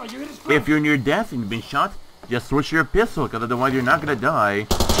 If you're near death and you've been shot, just switch your pistol, because otherwise you're not gonna die.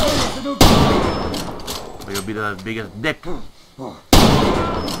 But you'll be the biggest dick.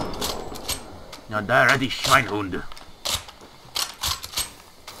 Now die already, Schweinhund.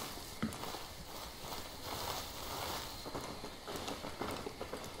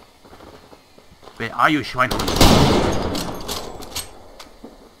 Where are you, Schweinhund?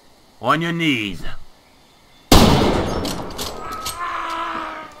 On your knees.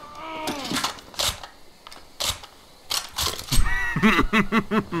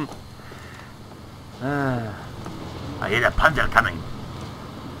 I hear a panzer coming.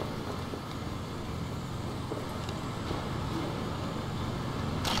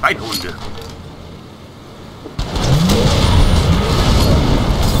 Schweinhunde.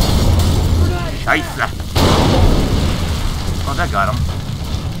 Scheiße. Oh, that got him.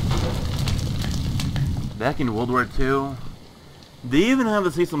 Back in World War II, they even have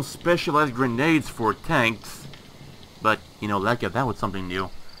to see some specialized grenades for tanks. But, you know, like if that was something new.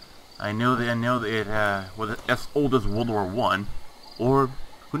 I know that it was as old as World War I. Or,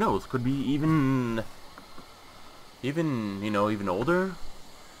 who knows, could be even older?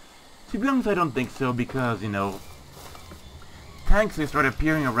 To be honest, I don't think so, because, you know, tanks, they started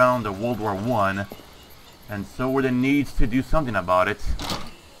appearing around the World War I, and so were the needs to do something about it.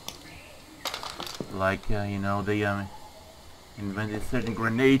 Like, you know, they invented certain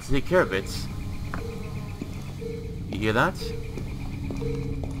grenades to take care of it. You hear that?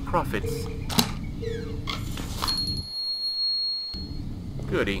 Profits.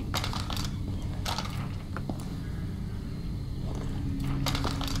 Goody.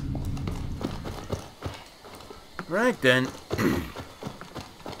 Right then.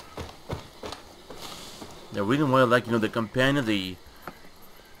 The reason why I like, you know, the companion, they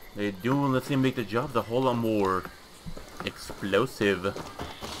do, let's say, make the jobs a whole lot more explosive.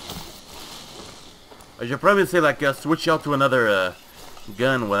 I should probably say, like, switch out to another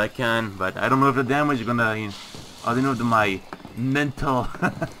gun when I can, but I don't know if the damage is gonna, you know, I don't know if my mental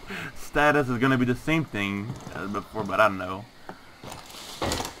status is gonna be the same thing as before, but I don't know.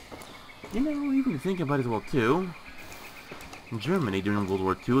 You know, even think about it as well too. In Germany during World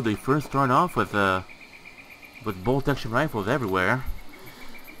War II, they first started off with bolt-action rifles everywhere.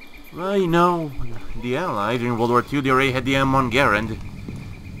 Well, you know, the Allies during World War II, they already had the M1 Garand.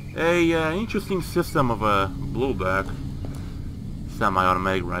 A interesting system of a blowback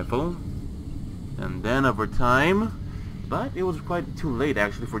semi-automatic rifle. And then over time, but it was quite too late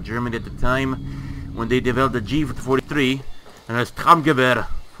actually for Germany at the time, when they developed the G43 and a Sturmgewehr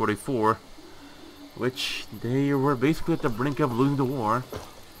 44, which they were basically at the brink of losing the war.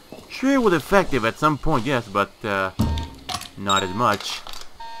 Sure, it was effective at some point, yes, but not as much.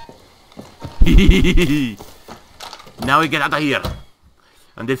 Now we get out of here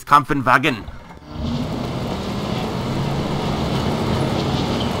on this Kampfenwagen.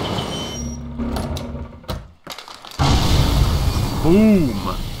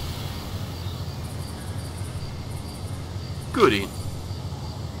 Boom! Goody.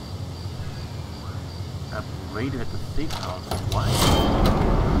 Upgraded at the safe house. What?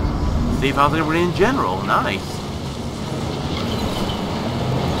 Safe house in general. Nice.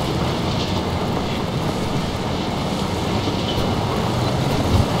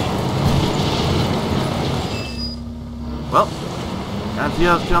 Well, can't see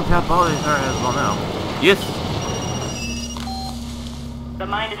us jump out all as well now. Yes. The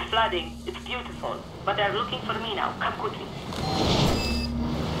mine is flooding. It's beautiful, but they're looking for me now. Come quickly.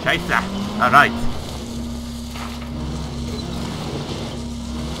 Scheisse. All right.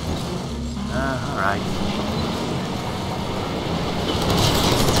 All right.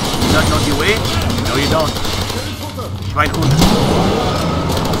 You don't know the way? No, you don't. Schweinhund.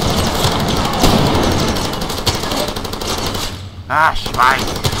 Ah, Schwein!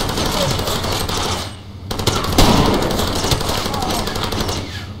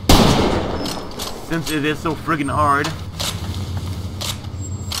 Since it is so friggin' hard,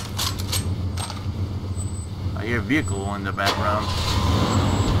 I hear a vehicle in the background.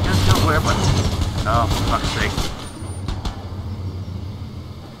 Can't somewhere, but... Oh, for fuck's sake.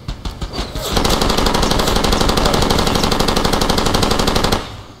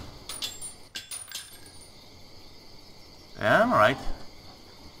 Yeah, I'm alright.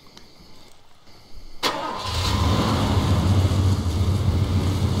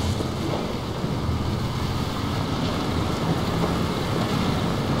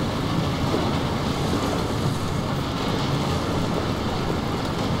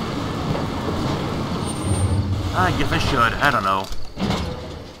 I guess I should. I don't know.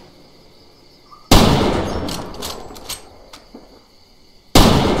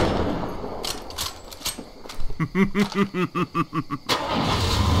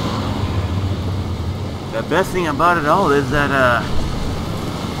 The best thing about it all is that, I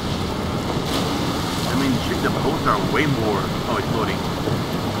mean, shooting the boats are way more... Oh, it's loading.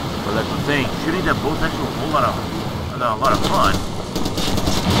 But like I'm saying, shooting the boats actually a whole lot of fun.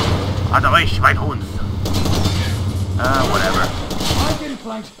 Out the way, Schweinhunds! Whatever. I'm getting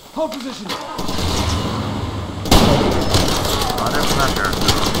flanked. Hold position. Motherfucker.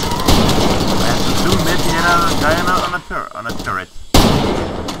 I have to zoom in to hit a guy on a turret.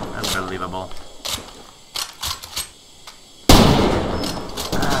 Unbelievable.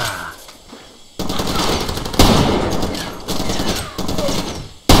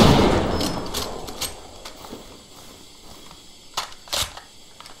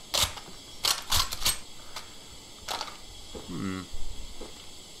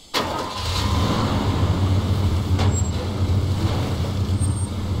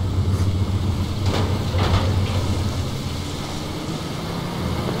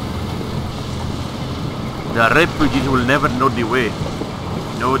 The refugees will never know the way.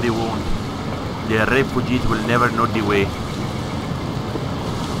 No, they won't. The refugees will never know the way.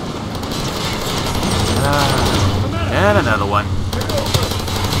 And another one.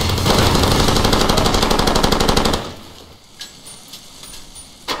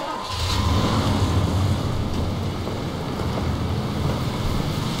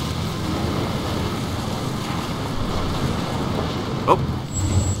 Oh.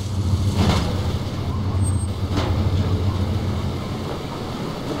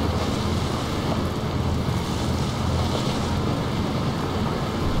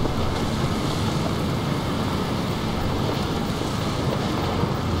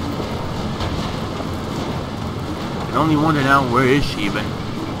 I only wonder now, where is she even?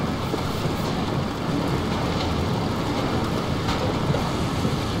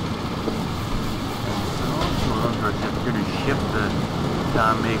 So long for us to ship the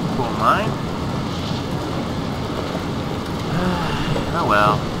Tame coal mine. Oh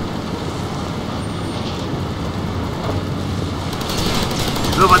well.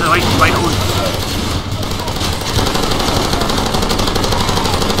 Go by the right hole.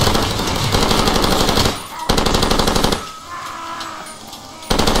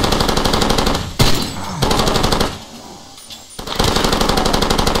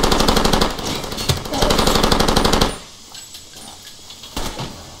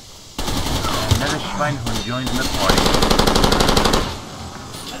 Who joined in the party.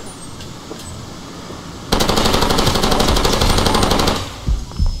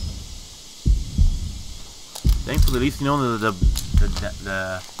 Thankfully, at least you know the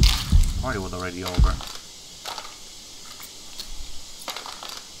party was already over.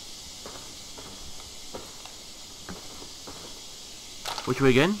 Which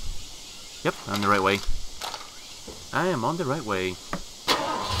way again? Yep, I'm the right way. I am on the right way.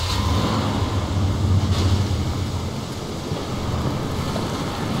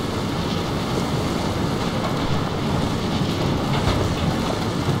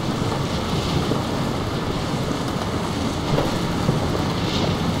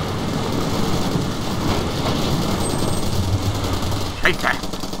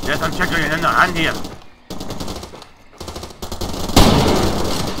 There's ein Checker in der Hand hier.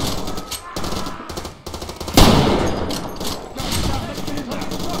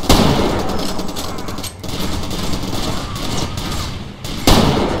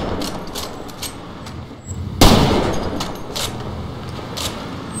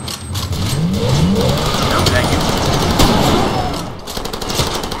 No, thank you.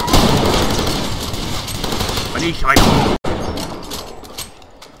 Wenn ich weiter.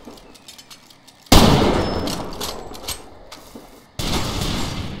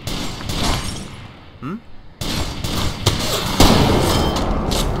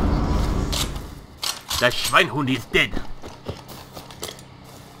 The Schweinhund is dead.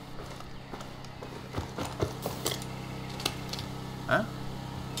 Huh?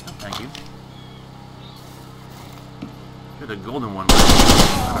 Oh, thank you. Should the golden one, but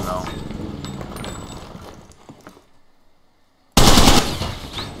I don't know.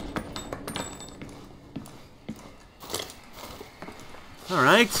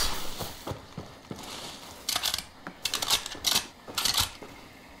 Alright.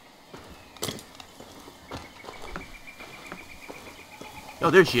 Oh,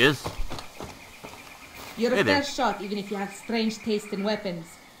 there she is. You're Hey a fair there. shot, even if you have strange taste in weapons.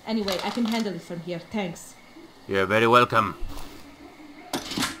 Anyway, I can handle it from here, thanks. You're very welcome.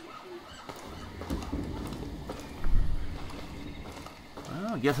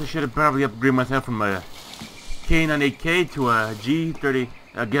 Well, I guess I should have probably upgraded myself from a K98K to a G30,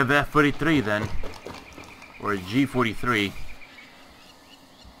 a GF43 then. Or a G43.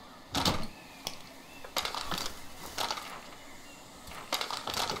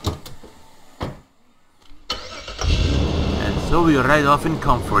 And so we ride off in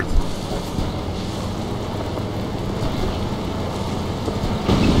comfort.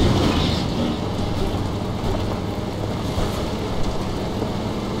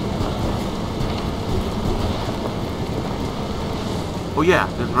 Oh yeah,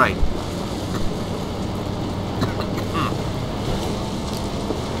 that's right.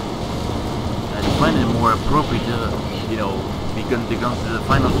 I find it more appropriate to, you know, because it comes to the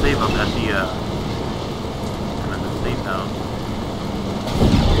final save up at the, I'm at the save house.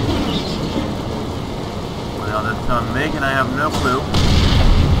 Well, that's on Meg, and I have no clue.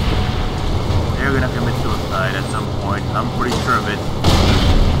 They're gonna commit suicide at some point. I'm pretty sure of it.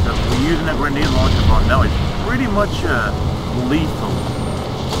 So we're using a grenade launcher bomb now. It's pretty much, lethal.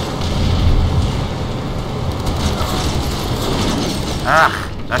 Ah,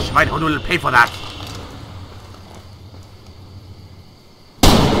 that Schweinhund will pay for that.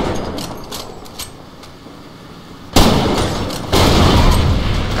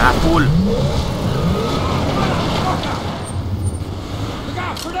 Ah, fool. Look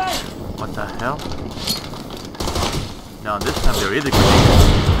out, grenade! What the hell? Now this time there is a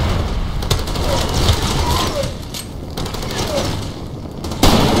grenade.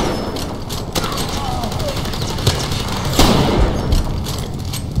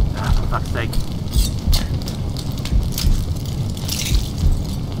 Fuck's sake.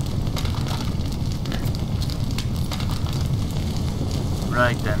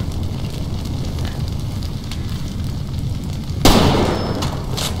 Right then.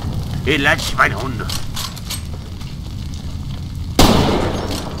 Hey, lads, Schweinhund.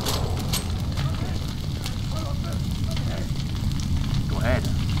 Go ahead.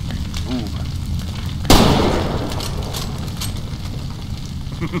 Move.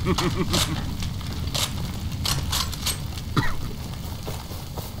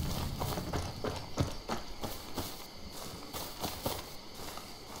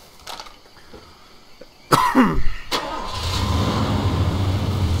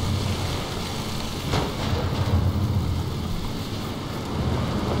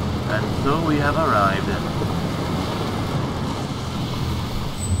 And so we have arrived.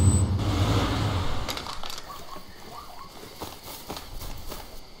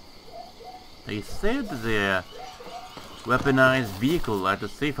 They said the weaponized vehicle at the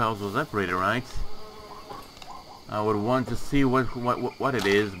safe house was upgraded, right? I would want to see what it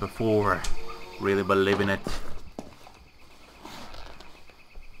is before really believing it.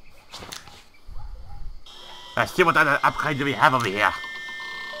 Let's see what other upgrades we have over here.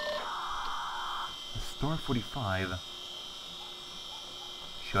 Store 45.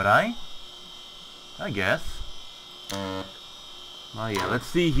 Should I? I guess. Oh yeah, let's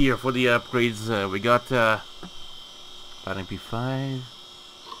see here for the upgrades. We got Pattern P5,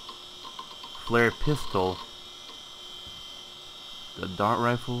 Flare Pistol, the Dart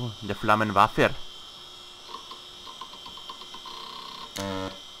Rifle, the Flammenwaffe.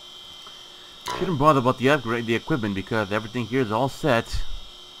 Shouldn't bother about the upgrade, the equipment, because everything here is all set.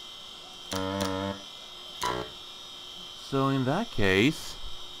 So in that case,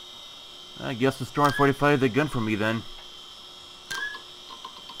 I guess the Storm 45 is the gun for me then.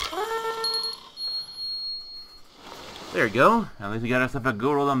 There you go. At least we got ourselves a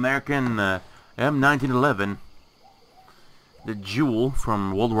good old American M1911. The jewel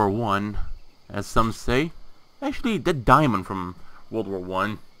from World War I, as some say. Actually, the diamond from World War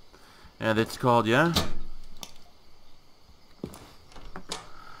I. And it's called, yeah?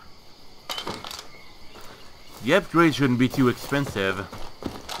 The upgrade shouldn't be too expensive.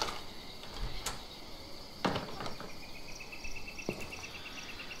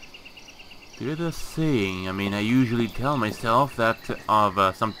 There's a saying, I mean, I usually tell myself that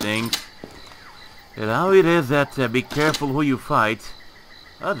of some things, that how it is that be careful who you fight,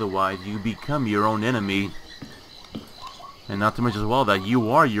 otherwise you become your own enemy. And not to mention as well that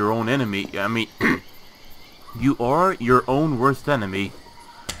you are your own enemy. I mean, you are your own worst enemy.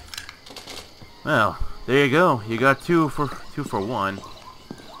 Well, there you go. You got two for one.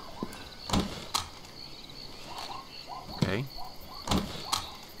 Okay.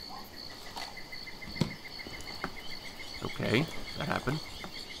 Okay, that happened.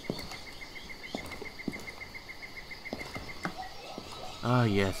 Ah,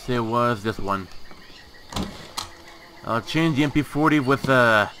 yes, it was this one. I'll change the MP40 with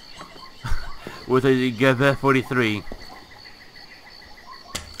with a Guil 43.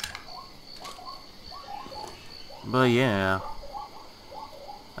 But yeah,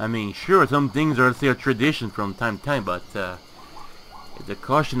 I mean, sure, some things are, say, a tradition from time to time, but it's a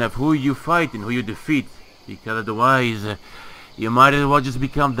caution of who you fight and who you defeat, because otherwise, you might as well just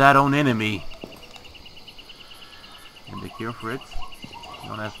become that own enemy. And the cure for it?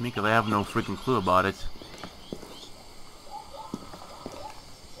 Don't ask me, because I have no freaking clue about it.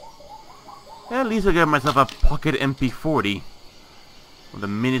 At least I got myself a pocket MP40. With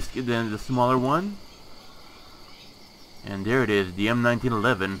the smaller one. And there it is, the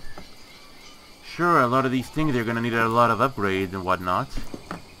M1911. Sure, a lot of these things are gonna need a lot of upgrades and whatnot.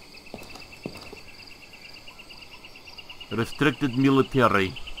 Restricted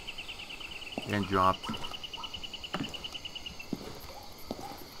military. And dropped.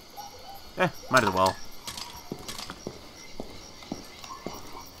 Might as well.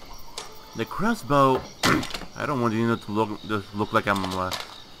 The crossbow, I don't want it to look like I'm,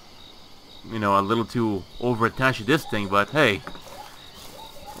 you know, a little too over-attached to this thing, but hey,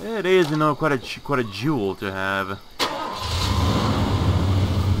 it is, you know, quite a jewel to have.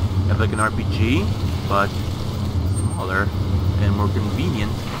 Have like an RPG, but smaller and more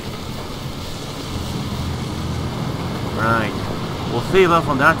convenient. Right, we'll save up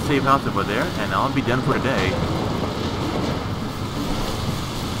on that safe house over there, and I'll be done for today.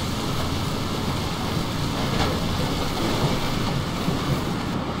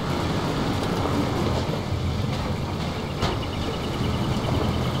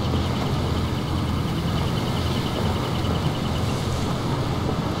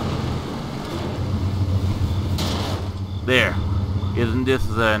 There. Isn't this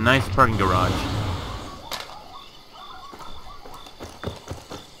a nice parking garage?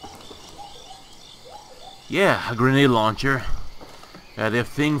 Yeah, a grenade launcher. If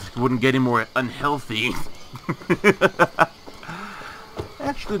things wouldn't get any more unhealthy.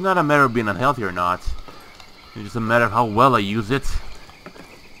 Actually, not a matter of being unhealthy or not. It's just a matter of how well I use it.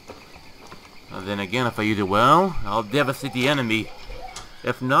 And then again, if I use it well, I'll devastate the enemy.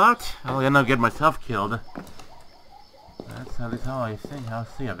 If not, I'll end up getting myself killed. That's at least how I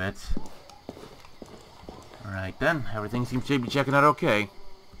see of it. Alright then, everything seems to be checking out okay.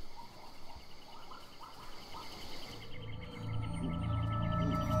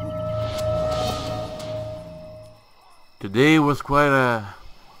 Today was quite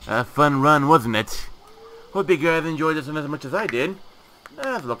a fun run, wasn't it? Hope you guys enjoyed this one as much as I did.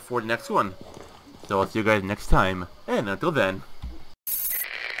 Let's look forward to the next one. So I'll see you guys next time, and until then.